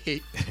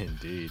late.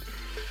 indeed.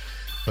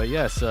 But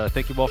yes,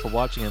 thank you all for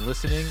watching and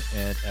listening.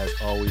 And as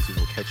always, we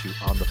will catch you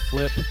on the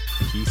flip.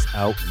 Peace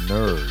out,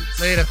 nerds.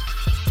 Later.